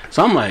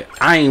 So I'm like,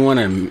 I ain't want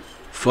to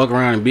fuck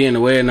around and be in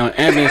the way of no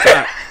ambulance.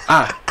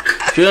 I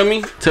feel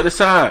me to the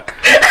side.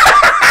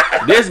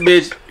 This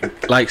bitch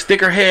like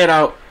stick her head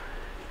out,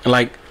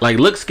 like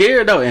look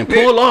scared though, and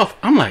pull off.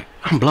 I'm like,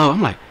 I'm blown.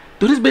 I'm like,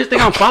 do this bitch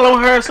think I'm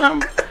following her or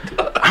something?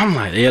 I'm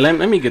like, yeah, let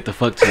me get the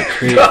fuck to the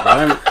crib, bro.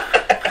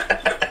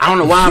 I don't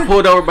know why I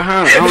pulled over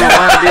behind her. I don't know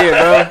why I did,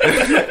 bro.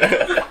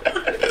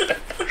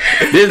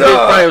 This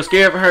bitch probably was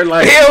scared for her.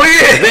 Like, hell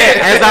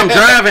yeah. As I'm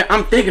driving,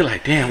 I'm thinking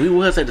like, damn, we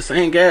was at the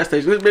same gas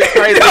station. This bitch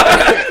crazy.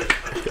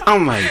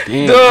 I'm like,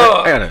 damn,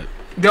 I gotta.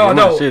 No,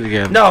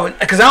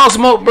 because I don't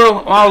smoke,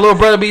 bro. My little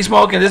brother be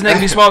smoking, this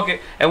nigga be smoking,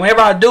 and whenever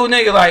I do,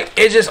 nigga, like,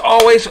 it's just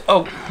always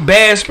a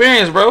bad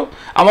experience, bro.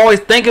 I'm always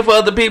thinking for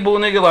other people,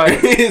 nigga,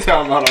 like. He's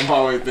talking about I'm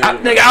always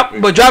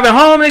thinking. But driving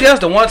home, nigga, that's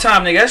the one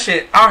time, nigga, that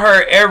shit, I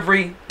heard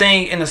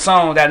everything in the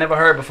song that I never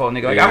heard before,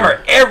 nigga. Like, I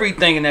heard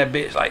everything in that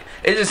bitch. Like,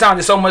 it just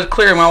sounded so much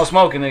clearer when I was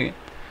smoking, nigga.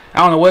 I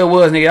don't know what it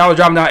was, nigga. I was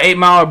driving down 8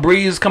 Mile,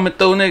 breeze coming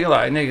through, nigga.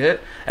 Like, nigga,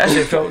 that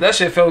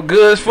shit felt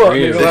good as fuck,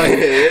 nigga. Like,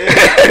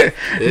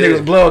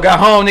 niggas blow. Got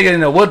home, nigga,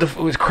 and it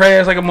was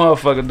crashed like a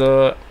motherfucker,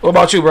 dog. What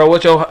about you, bro?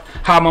 What's your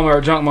high moment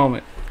or drunk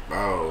moment?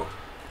 Bro,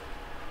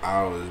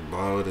 I was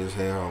blowed as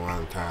hell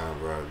one time,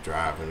 bro,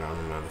 driving on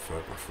the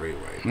motherfucking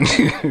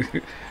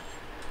freeway.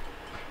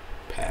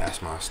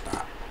 Past my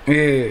stop.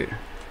 Yeah.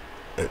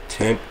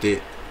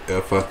 Attempted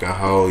a fucking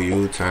whole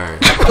U-turn.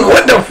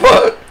 What the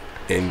fuck?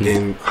 And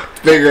then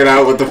figured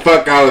out what the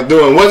fuck I was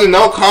doing. Wasn't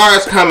no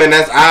cars coming.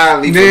 That's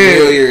oddly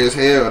familiar as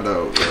hell,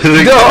 though.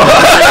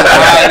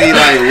 Oddly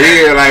like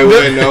weird, like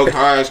when no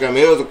cars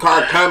coming. It was a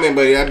car coming,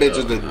 but that bitch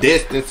was a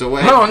distance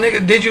away. Hold on,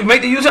 nigga. Did you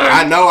make the U-turn?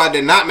 I know I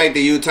did not make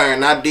the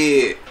U-turn. I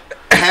did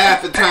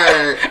half a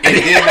turn, and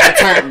then I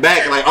turned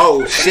back like,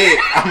 oh shit,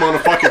 I'm on the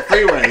fucking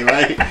freeway,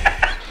 like.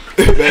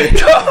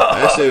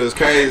 That shit was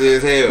crazy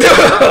as hell.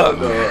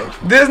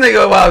 This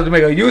nigga was to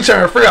make a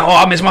U-turn free. Oh,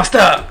 I missed my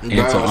stop. Into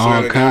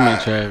oncoming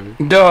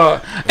traffic.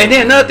 Dog. And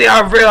then another thing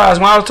I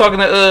realized when I was talking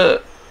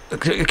to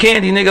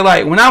Candy, nigga,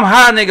 like when I'm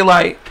high, nigga,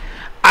 like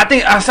I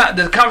think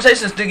the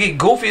conversations to get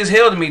goofy as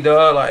hell to me,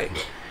 dog. Like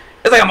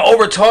it's like I'm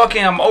over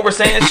talking, I'm over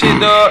saying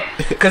shit, dog.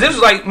 Cause this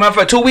was like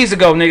motherfucker 2 weeks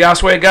ago, nigga. I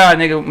swear to God,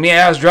 nigga. Me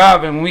and I was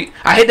driving.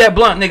 I hit that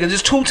blunt, nigga,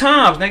 just 2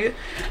 times, nigga.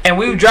 And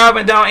we were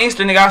driving down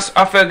Eastern, nigga.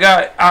 I swear to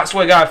God, I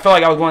felt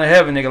like I was going to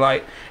heaven, nigga.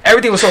 Like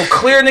everything was so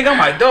clear, nigga. I'm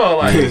like, dog,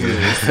 like,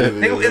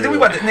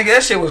 nigga,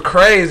 that shit was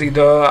crazy,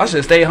 dog. I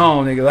should stay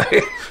home, nigga.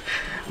 Like,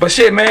 but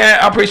shit, man,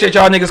 I appreciate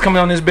y'all niggas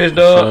coming on this bitch,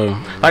 dog. So,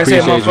 like I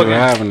said,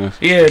 motherfucker.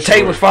 Yeah,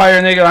 tape was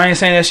fire, nigga. I ain't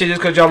saying that shit just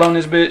cause y'all on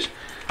this bitch.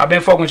 I've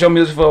been fucking with your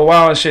music for a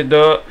while and shit,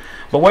 dog.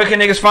 But where can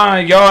niggas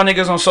find y'all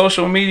niggas on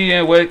social media,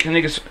 and where can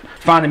niggas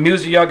find the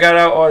music y'all got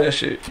out, all that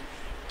shit?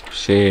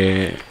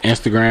 Shit,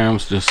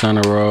 Instagram's the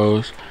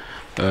Sunnarose,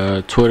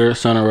 Twitter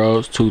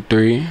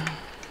Sunnarose23.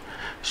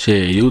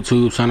 Shit,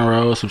 YouTube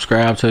Sunnarose.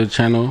 Subscribe to the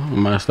channel. I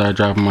might start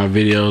dropping my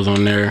videos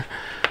on there,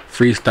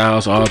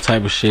 freestyles, all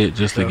type of shit,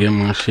 just to get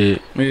my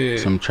shit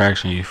some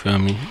traction. You feel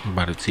me? I'm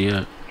about to tee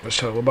up.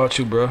 What's up? What about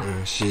you, bro?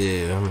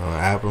 Shit, I'm on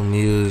Apple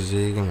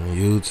Music, I'm on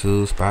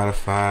YouTube,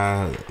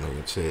 Spotify,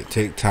 shit,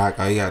 TikTok.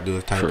 All you gotta do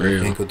is type in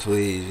Fenkell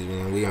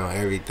Tweez. We on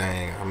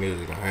everything. Our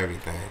music on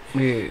everything.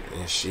 Yeah.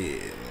 And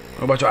shit.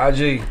 What about your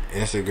IG?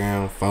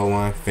 Instagram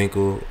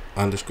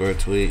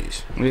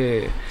 41Fenkell_Tweez.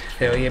 Yeah.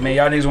 Hell yeah, man.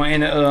 Y'all niggas want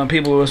to end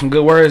people with some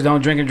good words.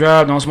 Don't drink and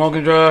drive. Don't smoke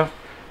and drive.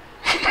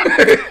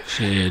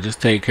 Shit, just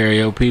take care of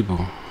your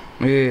people.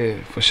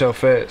 Yeah, for sure,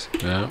 fast.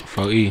 Yeah,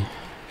 4E.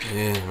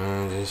 Yeah,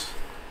 man, just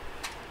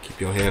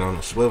keep your head on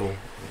the swivel.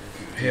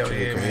 Hell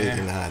yeah,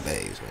 man.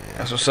 Nowadays, man.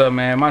 That's what's up,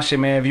 man. My shit,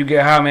 man. If you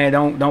get high, man,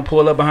 don't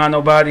pull up behind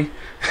nobody.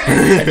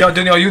 And don't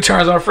do no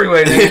U-turns on the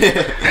freeway,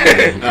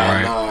 nigga.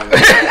 Nah,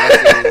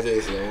 that shit is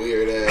just some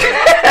weird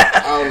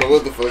ass. I don't know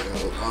what the fuck I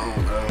was on,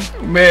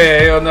 bro.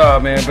 Man, hell no,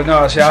 man. But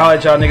no, shit, I'll holler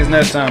at y'all niggas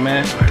next time,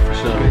 man. For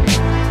sure.